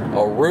got.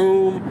 A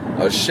room,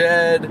 a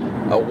shed,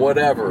 a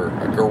whatever,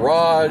 a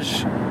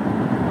garage.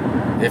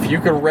 If you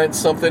can rent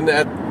something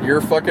at your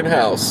fucking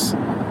house,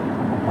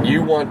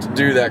 you want to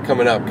do that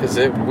coming up, because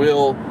it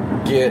will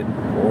get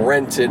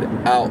rented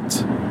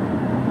out.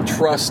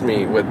 Trust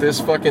me, with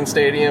this fucking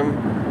stadium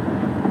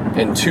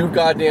and 2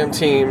 goddamn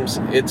teams,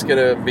 it's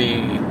gonna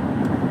be,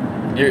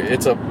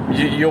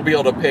 you'll be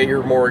able to pay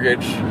your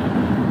mortgage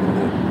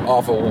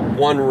off of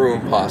 1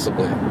 room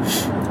possibly.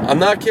 I'm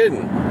not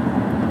kidding.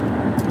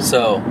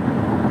 So,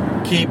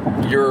 keep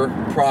your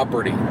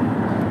property.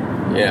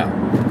 Yeah.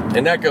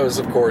 And that goes,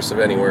 of course, of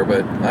anywhere,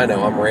 but I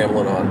know I'm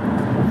rambling on.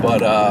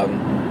 But,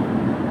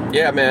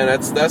 yeah, man,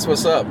 that's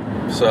what's up.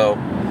 So,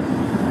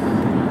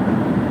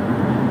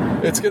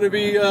 it's gonna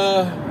be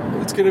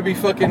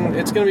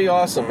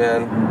awesome,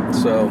 man.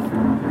 So,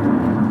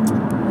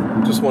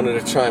 just wanted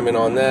to chime in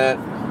on that.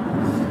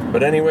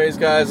 But anyways,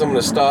 guys, I'm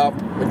gonna stop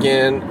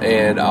again,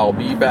 and I'll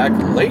be back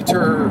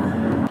later.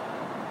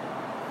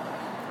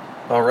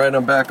 Alright,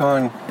 I'm back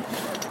on.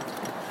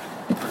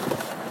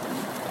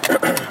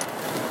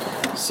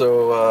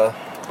 So,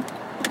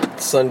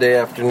 Sunday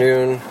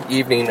afternoon,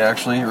 evening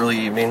actually, early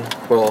evening.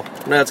 Well,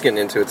 now it's getting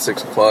into it,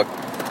 6 o'clock.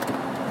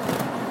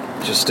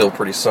 Just still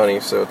pretty sunny,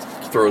 so it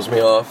throws me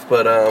off.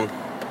 But, I'm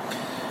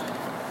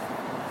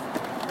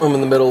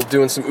in the middle of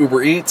doing some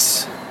Uber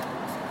Eats.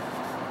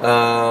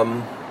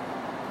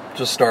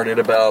 Just started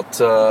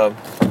about,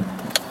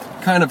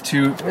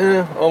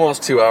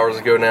 almost 2 hours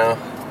ago now.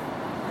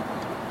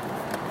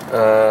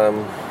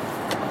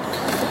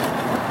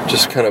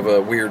 Just kind of a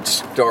weird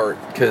start,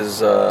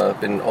 because I've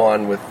been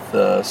on with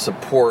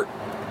support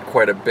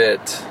quite a bit,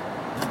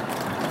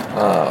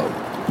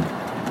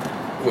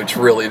 which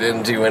really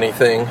didn't do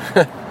anything.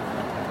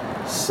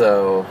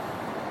 So,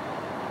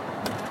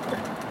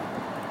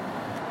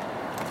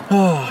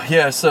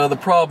 so the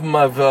problem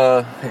I've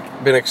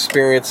been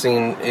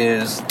experiencing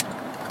is,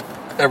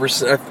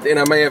 and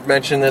I may have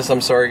mentioned this,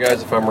 I'm sorry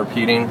guys if I'm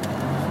repeating,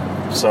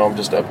 so I'm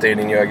just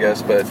updating you, I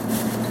guess, but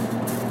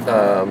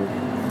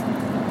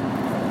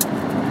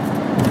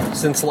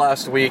since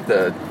last week,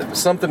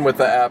 something with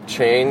the app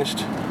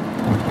changed,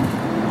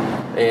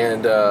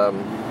 and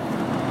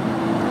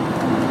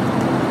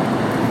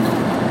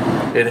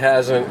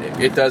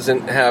it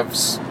doesn't have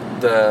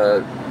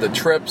the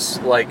trips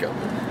like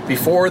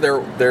before.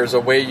 There's a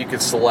way you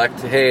could select,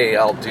 hey,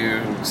 I'll do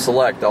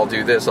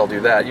this, I'll do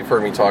that. You've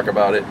heard me talk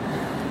about it.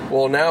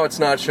 Well, now it's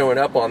not showing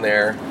up on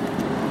there,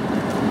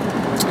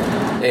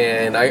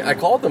 and I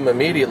called them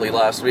immediately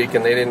last week,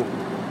 and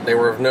they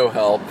were of no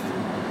help,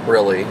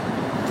 really.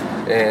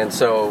 And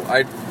so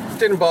I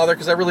didn't bother,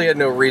 because I really had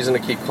no reason to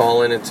keep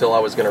calling until I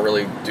was going to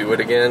really do it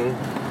again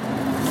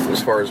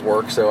as far as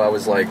work. So I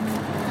was like,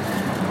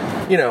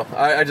 you know,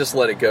 I just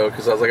let it go,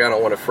 because I was like, I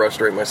don't want to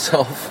frustrate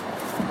myself.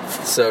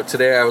 So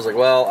today I was like,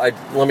 well,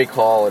 let me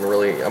call, and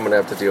really I'm going to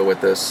have to deal with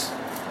this.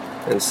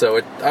 And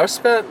so I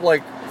spent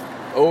like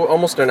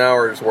almost an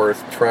hour's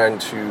worth trying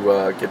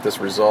to get this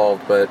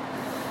resolved, but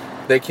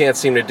they can't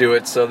seem to do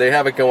it. So they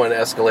have it going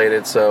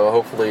escalated, so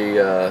hopefully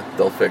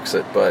they'll fix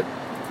it. But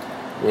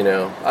You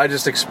know, I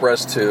just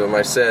expressed to him,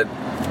 I said,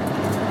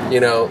 you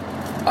know,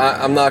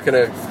 I'm not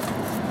gonna,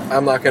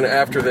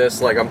 after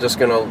this, like, I'm just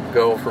gonna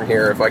go from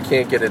here. If I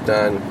can't get it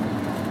done,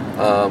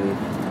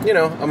 you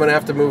know, I'm gonna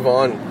have to move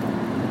on.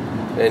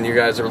 And you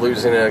guys are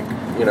losing a,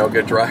 you know,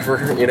 good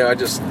driver. You know, I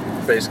just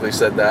basically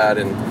said that,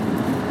 and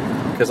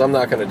because I'm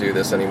not gonna do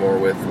this anymore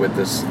with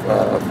this,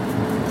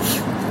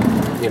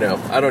 you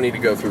know, I don't need to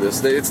go through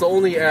this. It's the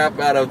only app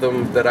out of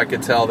them that I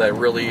could tell that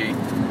really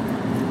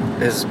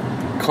has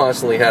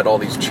constantly had all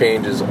these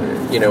changes,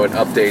 you know, and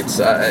updates.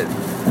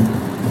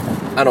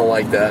 I don't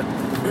like that.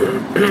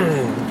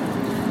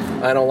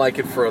 I don't like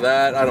it for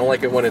that. I don't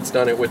like it when it's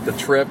done it with the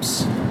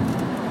trips,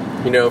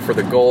 you know, for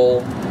the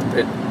goal.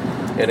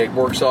 And it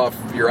works off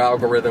your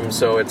algorithm,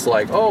 so it's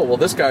like, oh, well,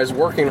 this guy's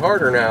working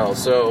harder now,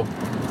 so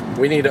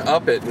we need to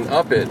up it. And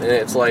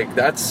it's like,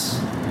 that's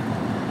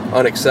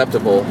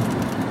unacceptable.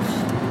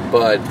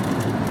 But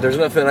there's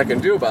nothing I can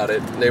do about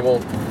it. They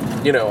won't,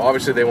 you know,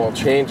 obviously they won't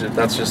change it.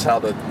 That's just how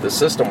the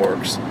system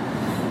works.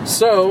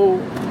 So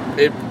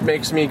it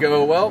makes me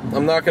go, well,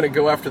 I'm not going to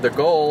go after the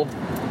goal.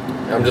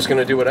 I'm just going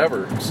to do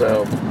whatever.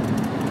 So,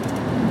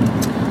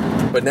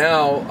 but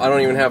now I don't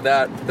even have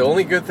that. The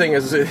only good thing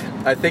is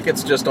I think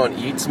it's just on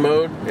Eats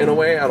mode in a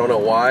way. I don't know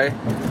why.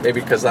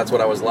 Maybe because that's what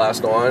I was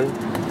last on.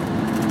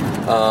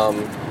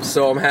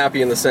 So I'm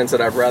happy in the sense that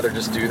I'd rather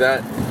just do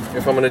that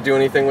if I'm going to do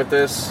anything with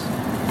this.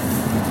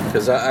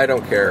 Because I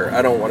don't care.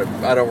 I don't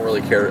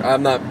really care.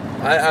 I'm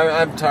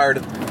tired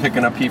of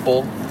picking up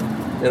people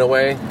in a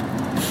way.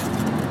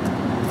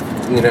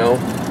 You know,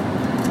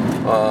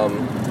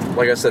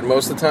 like I said,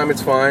 most of the time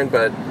it's fine,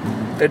 but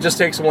it just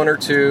takes one or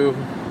two,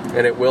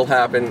 and it will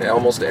happen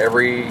almost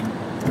every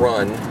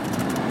run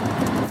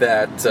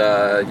that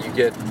you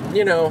get,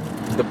 you know,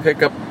 the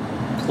pickup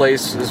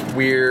place is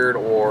weird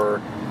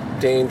or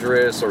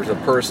dangerous, or the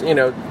person, you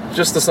know,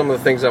 just some of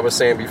the things I was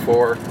saying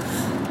before.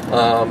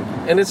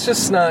 And it's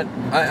just not,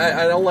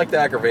 I don't like the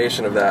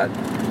aggravation of that.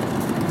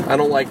 I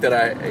don't like that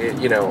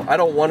I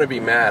don't want to be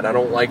mad. I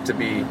don't like to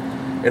be,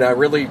 and I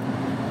really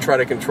try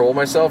to control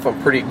myself.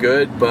 I'm pretty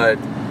good, but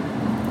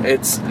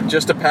it's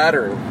just a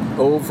pattern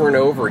over and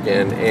over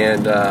again.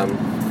 And,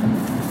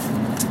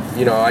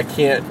 you know, I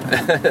can't,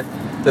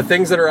 the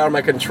things that are out of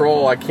my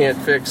control, I can't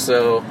fix.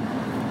 So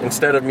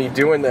instead of me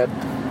doing that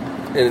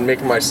and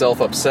making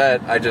myself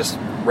upset, I just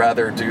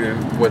rather do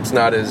what's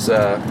not as,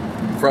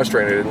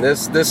 frustrated.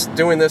 And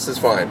doing this is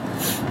fine,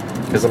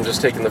 because I'm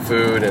just taking the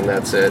food and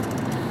that's it.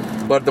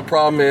 But the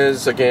problem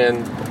is,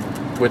 again,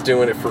 with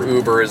doing it for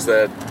Uber, is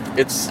that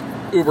it's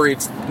Uber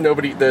Eats.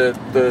 Nobody,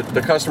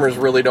 the customers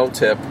really don't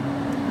tip.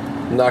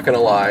 I'm not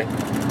gonna lie.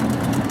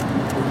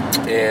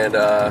 And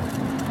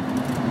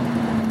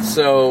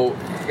so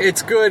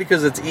it's good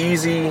because it's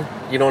easy.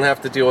 You don't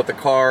have to deal with the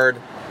card.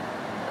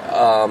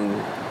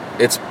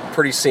 It's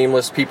pretty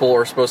seamless. People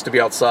are supposed to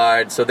be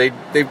outside, so they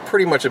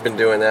pretty much have been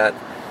doing that.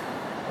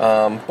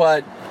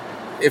 But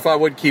if I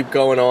would keep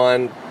going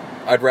on,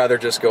 I'd rather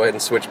just go ahead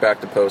and switch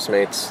back to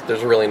Postmates.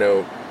 There's really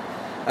no,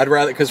 I'd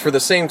rather, because for the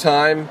same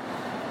time,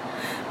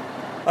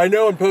 I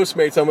know in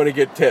Postmates I'm going to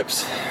get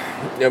tips.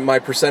 You know, my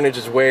percentage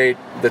is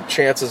the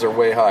chances are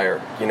way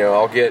higher. You know,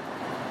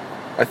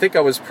 I think I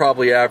was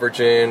probably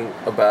averaging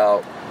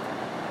about,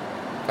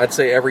 I'd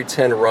say every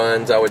 10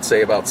 runs, I would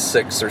say about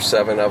 6 or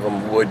 7 of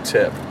them would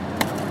tip.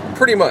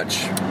 Pretty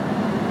much.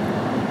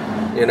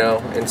 You know,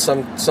 and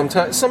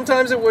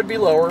sometimes it would be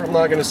lower. I'm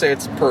not going to say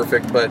it's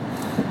perfect, but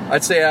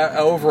I'd say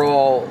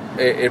overall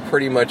it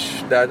pretty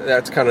much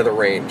that's kind of the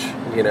range,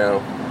 you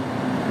know,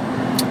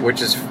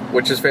 which is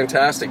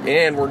fantastic.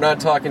 And we're not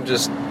talking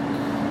just,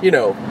 you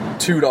know,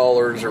 $2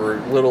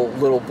 or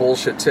little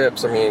bullshit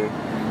tips. I mean,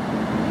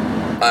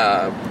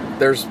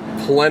 there's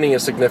plenty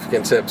of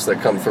significant tips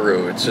that come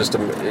through. It's just,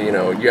 you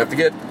know, you have to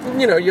get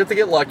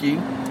lucky.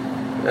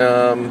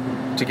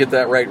 To get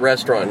that right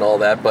restaurant and all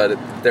that, but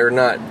they're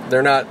not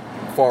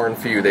far and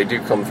few. They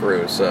do come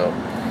through. So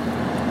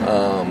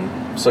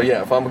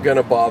yeah, if I'm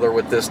gonna bother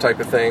with this type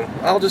of thing,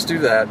 I'll just do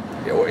that.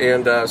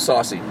 And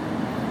saucy,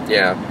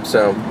 yeah.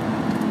 So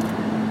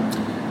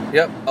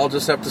yep, I'll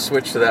just have to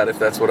switch to that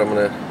if I'm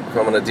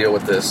gonna deal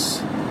with this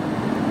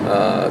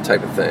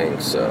type of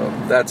thing. So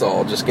that's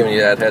all. Just giving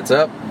you that heads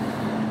up.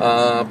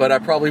 But I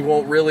probably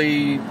won't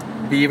really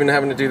be even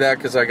having to do that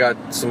because I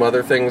got some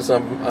other things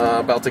I'm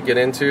about to get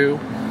into.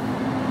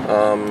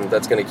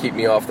 That's going to keep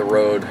me off the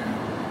road,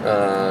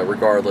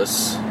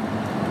 regardless.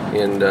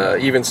 And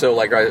even so,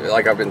 like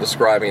I've been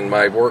describing,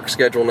 my work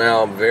schedule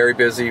now, I'm very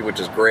busy,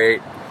 which is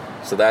great.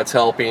 So that's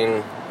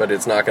helping, but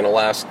it's not going to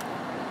last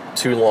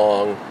too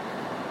long.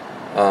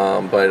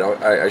 But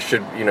I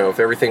should, you know, if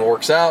everything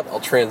works out, I'll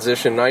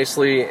transition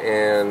nicely,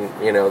 and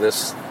you know,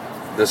 this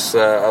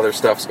other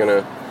stuff's going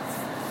to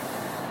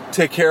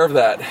take care of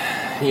that.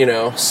 You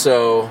know,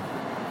 so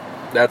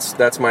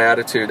that's my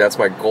attitude. That's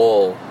my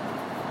goal.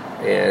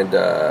 And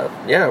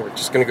yeah, we're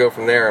just going to go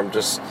from there. I'm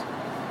just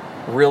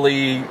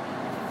really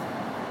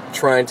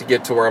trying to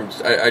get to where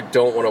I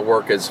don't want to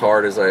work as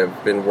hard as I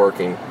have been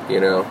working,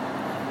 you know.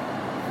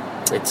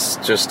 It's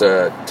just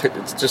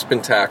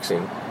been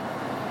taxing.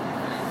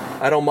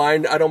 I don't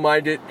mind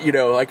it, you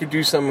know, I could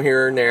do some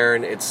here and there,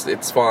 and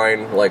it's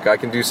fine, like, I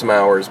can do some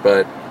hours,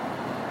 but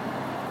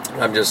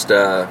I'm just,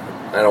 I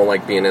don't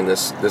like being in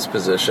this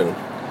position,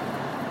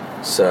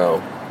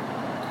 so,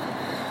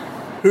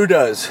 who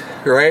does,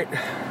 right,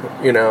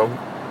 you know,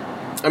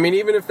 I mean,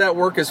 even if that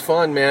work is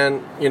fun,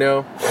 man, you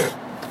know,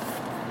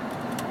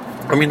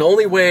 I mean, the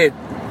only way,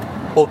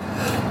 well,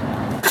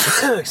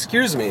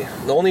 excuse me,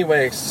 the only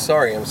way,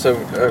 sorry, I'm so,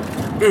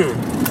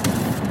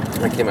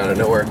 I came out of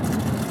nowhere.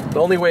 The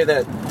only way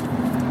that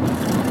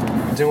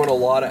doing a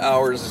lot of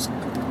hours is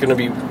going to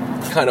be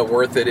kind of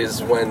worth it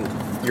is when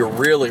you're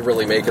really,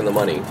 really making the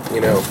money, you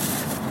know?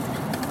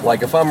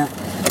 Like, if I'm,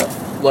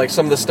 like,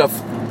 some of the stuff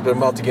that I'm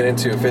about to get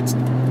into, if it's,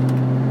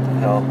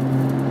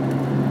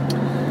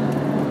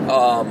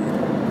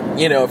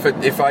 you know,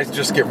 if I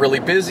just get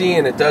really busy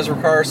and it does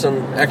require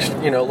some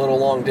extra, you know, little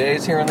long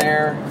days here and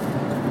there,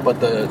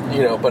 but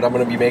I'm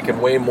going to be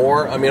making way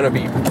more,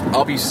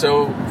 I'll be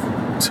so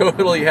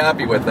totally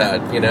happy with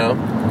that, you know?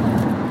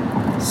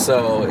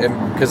 So,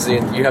 because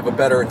you have a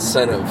better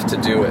incentive to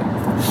do it,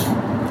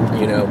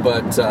 you know,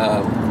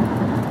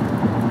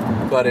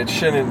 but it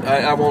shouldn't,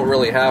 I won't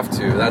really have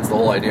to. That's the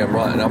whole idea.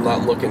 I'm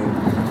not looking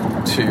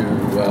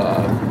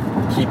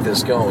to keep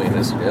this going,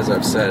 as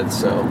I've said,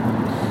 so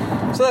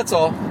that's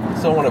all. So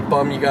I don't want to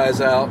bum you guys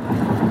out,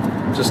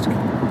 just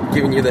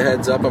giving you the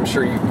heads up. I'm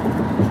sure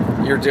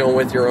you're dealing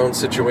with your own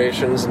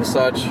situations and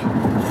such,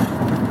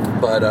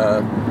 but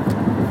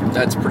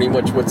that's pretty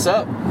much what's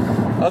up.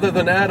 Other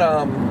than that,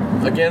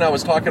 again, I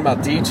was talking about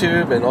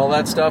DTube and all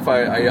that stuff.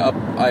 I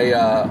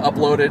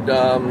uploaded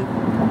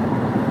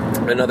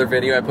another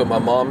video. I put my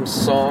mom's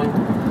song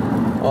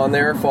on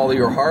there, Follow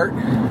Your Heart,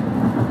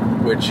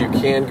 which you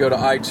can go to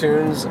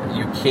iTunes,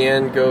 you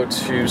can go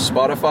to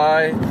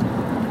Spotify,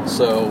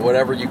 so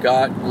whatever you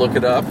got, look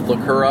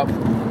her up,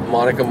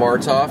 Monica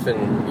Martoff,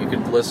 and you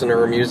could listen to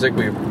her music.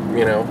 We,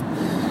 you know,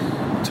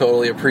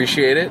 totally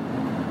appreciate it.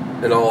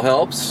 It all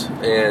helps,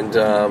 and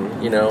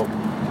you know,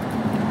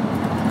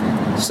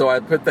 so I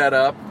put that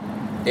up,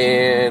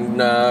 and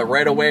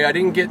right away I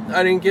didn't get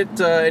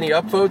any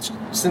upvotes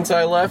since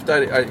I left.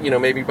 I you know,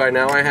 maybe by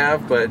now I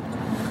have, but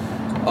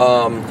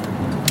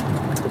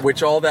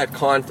which all the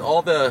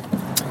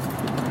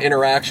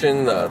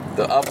interaction, the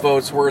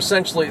upvotes were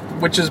essentially,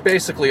 which is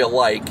basically a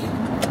like.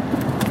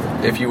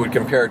 If you would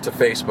compare it to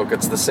Facebook,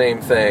 it's the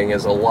same thing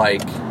as a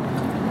like,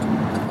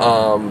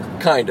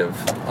 kind of.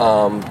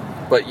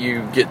 But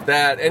you get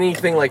that,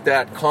 anything like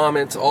that,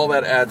 comments, all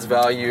that adds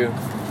value,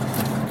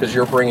 because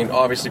you're bringing,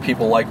 obviously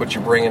people like what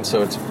you're bringing,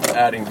 so it's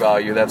adding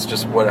value. That's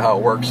just how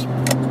it works.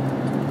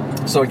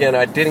 So again,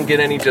 I didn't get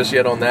any just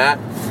yet on that,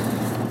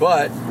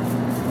 but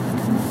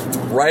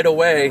right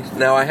away,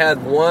 now I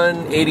had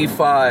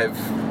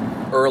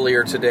 185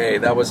 earlier today.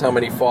 That was how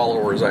many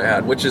followers I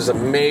had, which is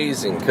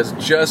amazing, because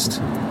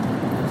just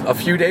a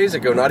few days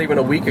ago, not even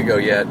a week ago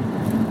yet,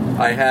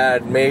 I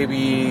had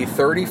maybe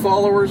 30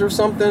 followers or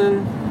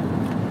something.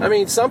 I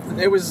mean,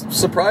 it was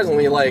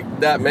surprisingly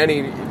like that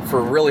many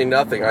for really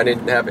nothing. I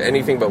didn't have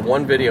anything but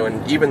one video,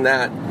 and even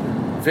that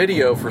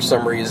video, for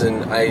some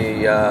reason,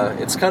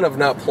 it's kind of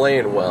not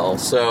playing well.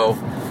 So,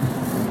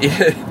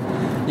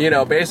 you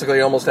know, basically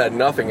I almost had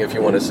nothing, if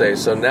you want to say.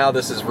 So now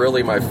this is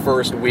really my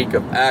first week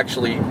of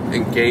actually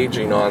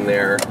engaging on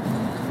there.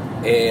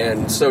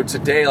 And so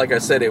today, like I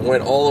said, it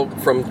went went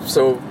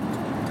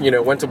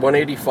to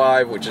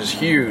 185, which is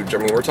huge. I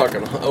mean, we're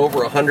talking over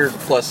 100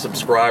 plus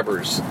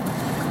subscribers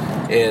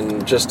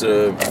in just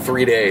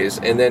 3 days.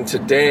 And then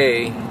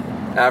today,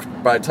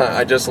 by the time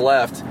I just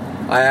left,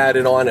 I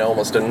added on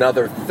almost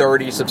another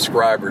 30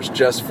 subscribers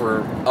just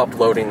for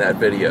uploading that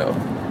video.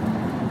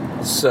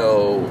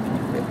 So,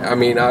 I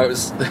mean, I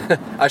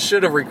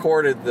should have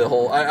recorded the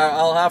whole,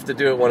 I'll have to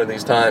do it one of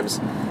these times.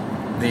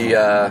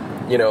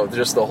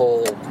 Just the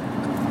whole,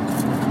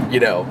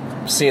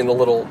 seeing the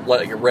little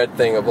like red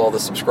thing of all the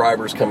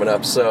subscribers coming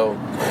up. So,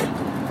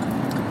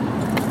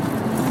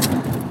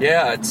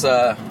 yeah, it's,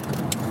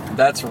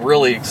 that's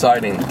really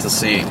exciting to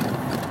see.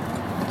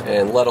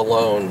 And let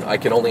alone, I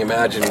can only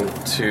imagine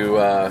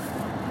to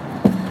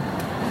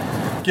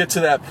get to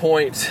that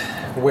point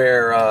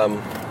where,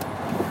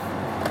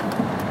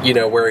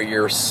 where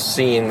you're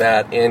seeing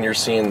that and you're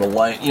seeing the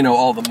light,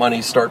 all the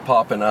money start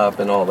popping up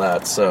and all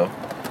that. So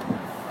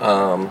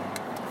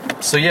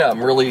yeah,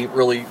 I'm really,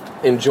 really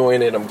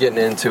enjoying it. I'm getting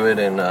into it,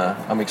 and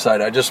I'm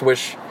excited. I just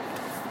wish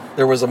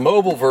there was a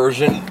mobile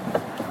version,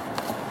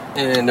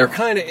 and there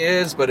kind of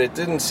is, but it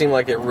didn't seem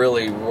like it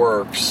really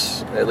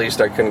works. At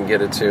least I couldn't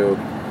get it to.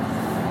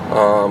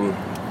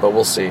 But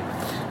we'll see.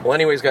 Well,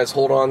 anyways, guys,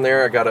 hold on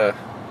there. I gotta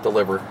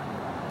deliver.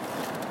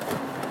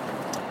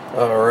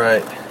 All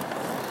right.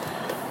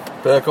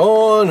 Back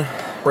on.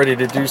 Ready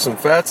to do some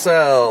Fat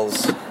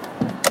Sal's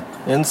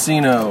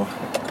Encino.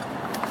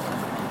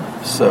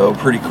 So,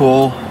 pretty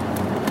cool.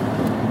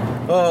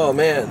 Oh,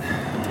 man.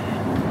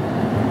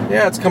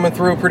 Yeah, it's coming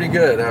through pretty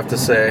good, I have to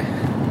say.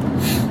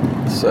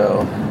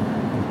 So,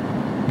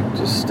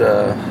 just,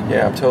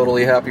 I'm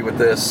totally happy with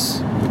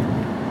this.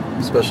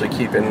 Especially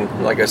keeping,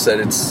 like I said,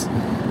 it's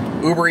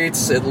Uber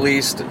Eats at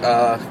least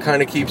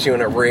kind of keeps you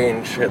in a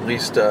range. At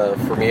least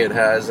for me, it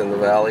has in the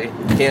valley.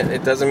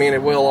 It doesn't mean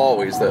it will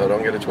always, though.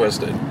 Don't get it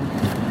twisted.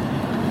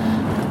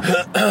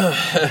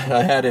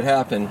 I had it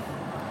happen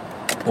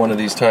one of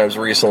these times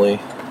recently.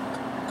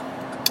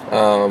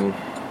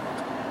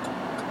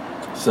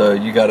 So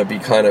you got to be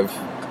kind of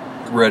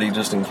ready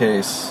just in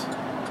case.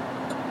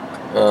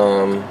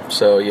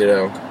 So you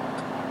know,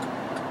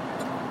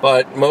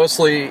 but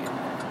mostly.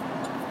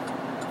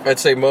 I'd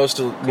say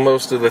most of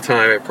the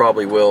time it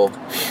probably will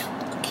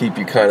keep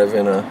you kind of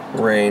in a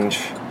range.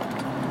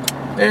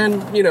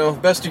 And, you know,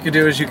 best you could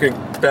do is you can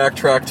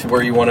backtrack to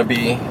where you want to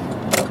be.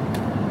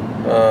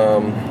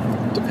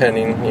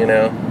 Depending, you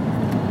know.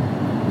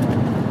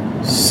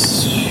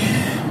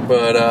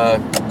 But,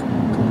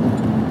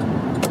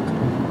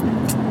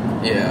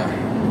 yeah.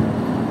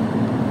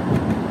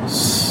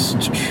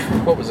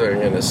 What was I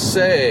going to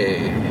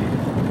say?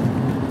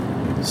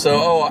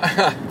 So,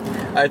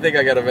 I think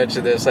I got to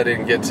mention this. I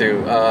didn't get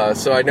to.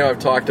 So I know I've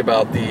talked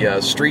about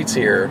the streets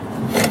here,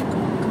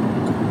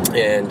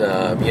 and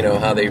you know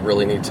how they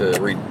really need to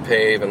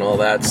repave and all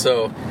that.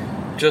 So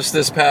just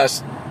this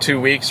past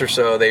 2 weeks or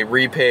so, they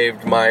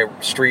repaved my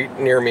street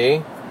near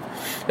me,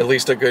 at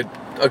least a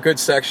good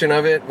section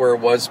of it where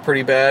it was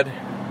pretty bad.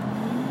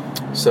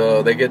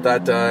 So they get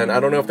that done. I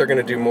don't know if they're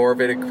going to do more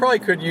of it. It probably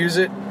could use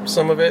it,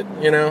 some of it,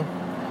 you know.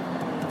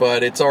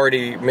 But it's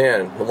already,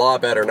 man, a lot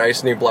better.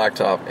 Nice new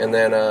blacktop. And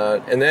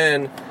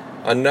then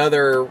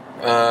another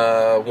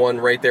one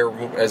right there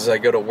as I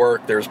go to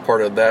work, there's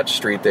part of that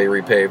street they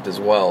repaved as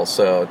well.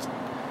 So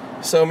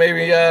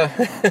maybe,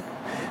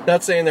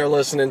 not saying they're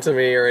listening to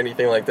me or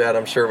anything like that.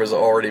 I'm sure it was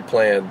already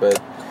planned,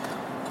 but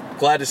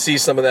glad to see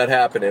some of that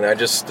happening. I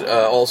just,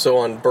 also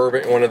on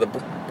Bourbon, one of the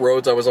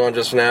roads I was on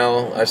just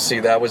now, I see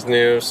that was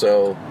new.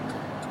 So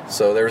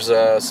there's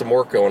some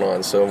work going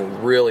on. So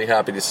I'm really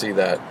happy to see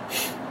that.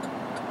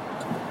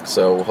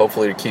 So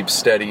hopefully it keeps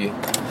steady,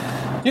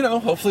 you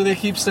know, hopefully they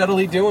keep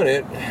steadily doing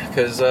it,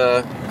 because,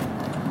 I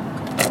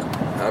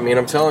mean,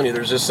 I'm telling you,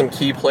 there's just some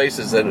key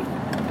places that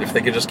if they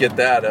could just get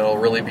that, it'll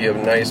really be a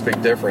nice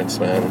big difference,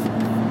 man.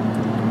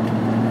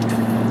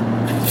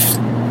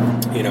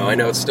 You know, I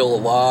know it's still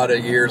a lot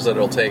of years that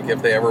it'll take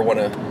if they ever want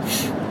to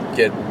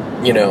get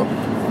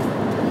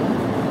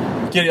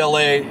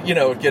LA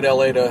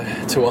to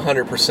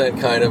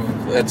 100% kind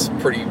of. That's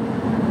pretty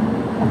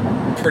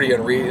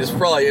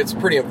it's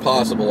pretty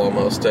impossible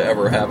almost to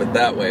ever have it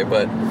that way,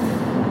 but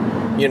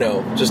you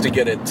know, just to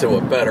get it to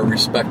a better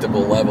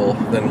respectable level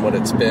than what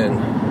it's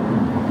been.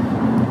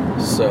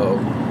 So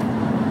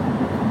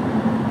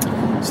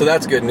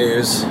that's good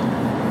news.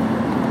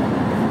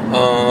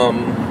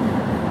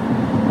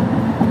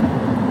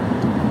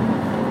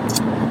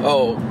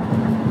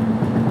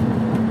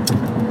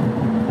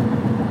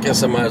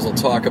 Guess I might as well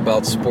talk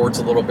about sports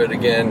a little bit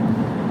again.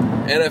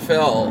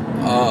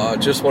 NFL,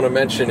 just want to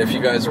mention if you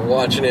guys are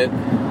watching it.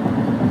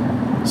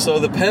 So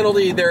the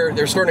penalty,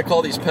 they're starting to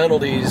call these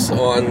penalties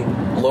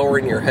on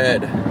lowering your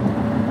head.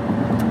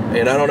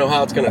 And I don't know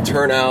how it's going to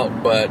turn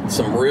out, but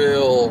some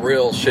real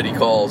shitty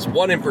calls.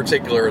 One in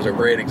particular is a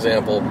great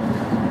example.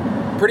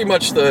 Pretty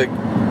much the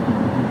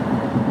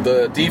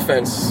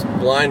defense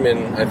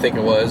lineman, I think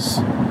it was,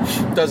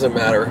 doesn't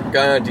matter,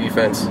 guy on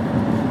defense,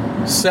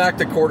 sacked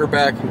the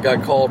quarterback and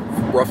got called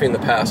roughing the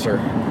passer.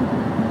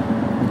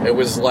 It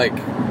was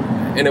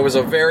and it was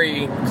a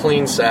very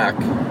clean sack,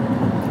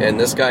 and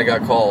this guy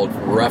got called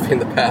roughing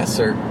the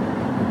passer,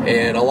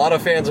 and a lot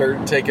of fans are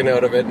taking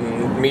note of it,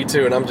 and me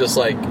too, and I'm just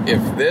like,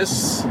 if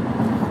this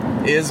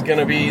is going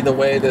to be the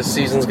way this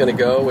season's going to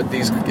go with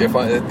these,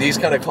 these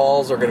kind of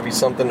calls are going to be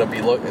something to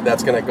be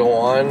that's going to go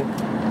on,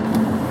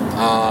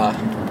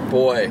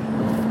 boy,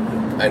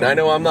 and I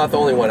know I'm not the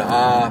only one,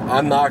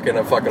 I'm not going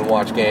to fucking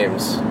watch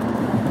games.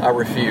 I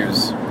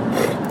refuse.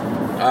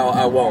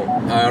 I won't.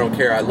 I don't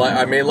care.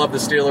 I may love the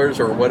Steelers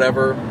or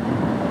whatever.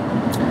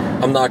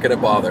 I'm not going to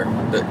bother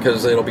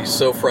because it'll be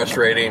so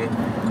frustrating.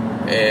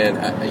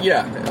 And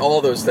yeah, all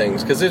those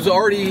things. Because they're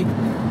already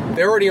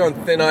on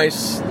thin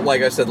ice.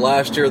 Like I said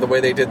last year, the way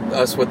they did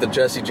us with the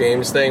Jesse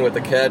James thing with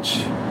the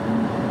catch,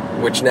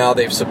 which now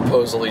they've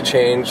supposedly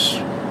changed.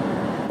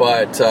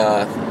 But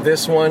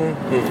this one,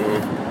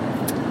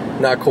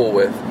 not cool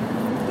with.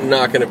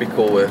 Not going to be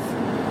cool with.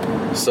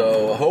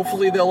 So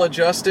hopefully they'll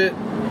adjust it.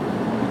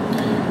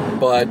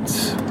 But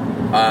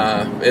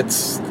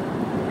it's,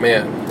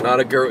 man, not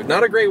a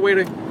great way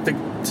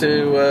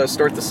to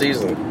start the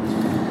season.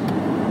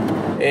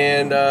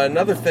 And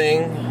another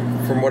thing,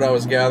 from what I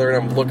was gathering,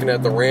 I'm looking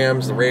at the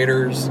Rams, the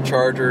Raiders, the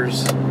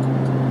Chargers.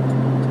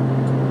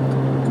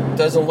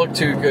 Doesn't look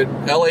too good.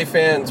 LA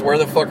fans, where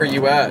the fuck are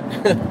you at?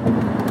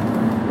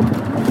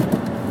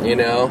 You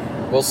know,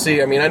 we'll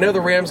see. I mean, I know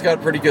the Rams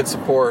got pretty good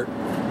support,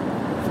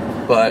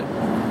 but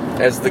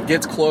as it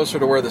gets closer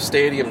to where the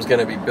stadium's going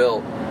to be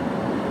built,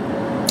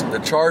 the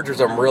Chargers,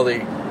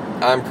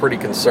 I'm pretty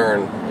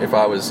concerned if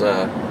I was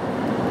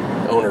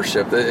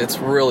ownership. It's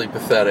really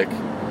pathetic.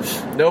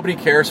 Nobody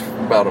cares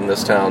about them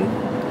this town,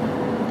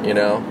 you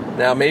know.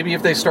 Now, maybe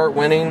if they start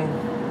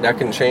winning, that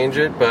can change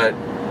it, but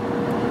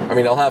I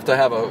mean,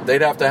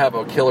 they'd have to have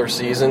a killer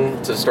season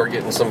to start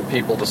getting some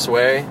people to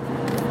sway.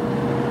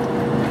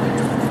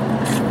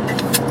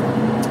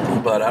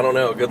 But I don't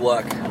know. Good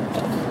luck.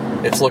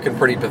 It's looking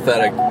pretty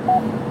pathetic.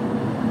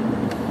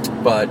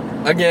 But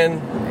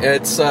again,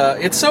 it's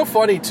so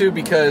funny too,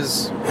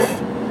 because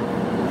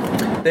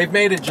they've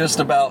made it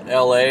just about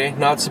LA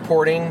not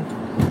supporting.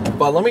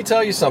 But let me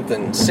tell you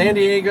something. San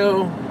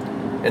Diego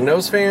and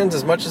those fans,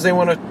 as much as they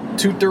want to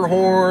toot their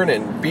horn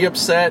and be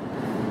upset,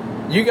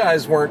 you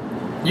guys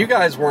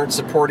weren't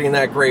supporting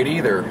that great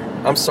either.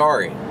 I'm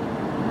sorry.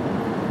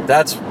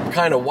 That's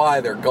kind of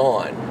why they're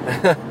gone.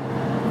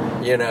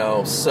 You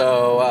know,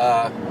 so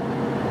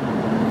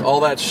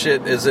all that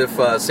shit as if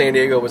San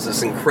Diego was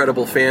this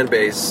incredible fan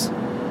base.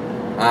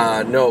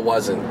 No, it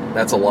wasn't.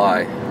 That's a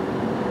lie.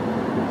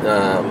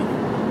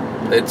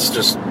 It's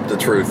just the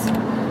truth.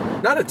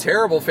 Not a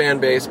terrible fan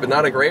base, but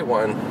not a great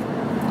one.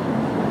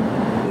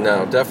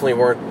 No, definitely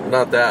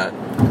not that.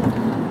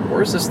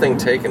 Where's this thing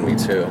taking me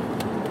to?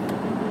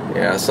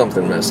 Yeah,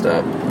 something messed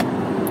up.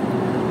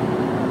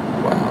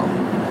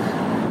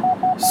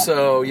 Wow.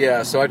 So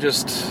I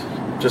just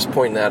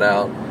pointing that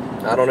out.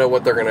 I don't know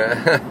what they're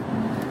gonna.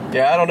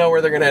 Yeah, I don't know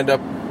where they're gonna end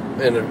up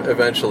in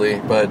eventually,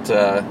 but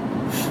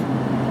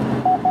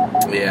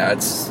yeah,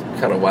 it's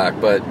kind of whack.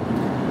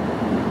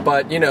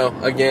 But you know,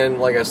 again,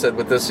 like I said,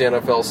 with this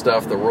NFL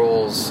stuff, the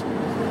rules.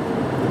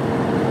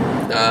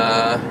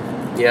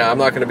 Yeah, I'm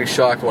not going to be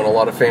shocked when a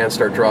lot of fans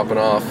start dropping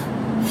off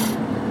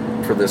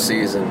for this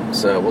season.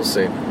 So we'll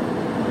see.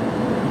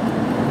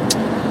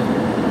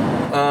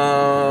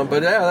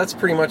 But yeah, that's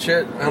pretty much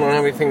it. I don't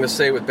have anything to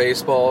say with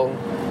baseball.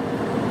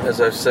 As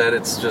I've said,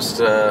 it's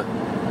just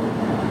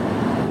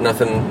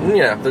nothing.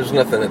 Yeah, there's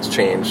nothing that's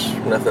changed.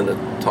 Nothing to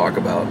talk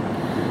about.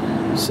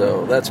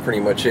 So that's pretty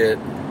much it.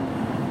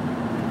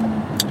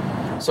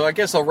 So I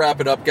guess I'll wrap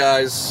it up,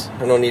 guys.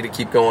 I don't need to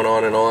keep going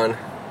on and on.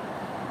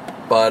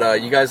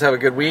 But you guys have a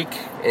good week,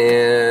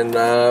 and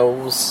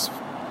we'll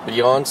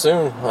be on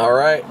soon. All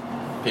right.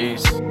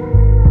 Peace.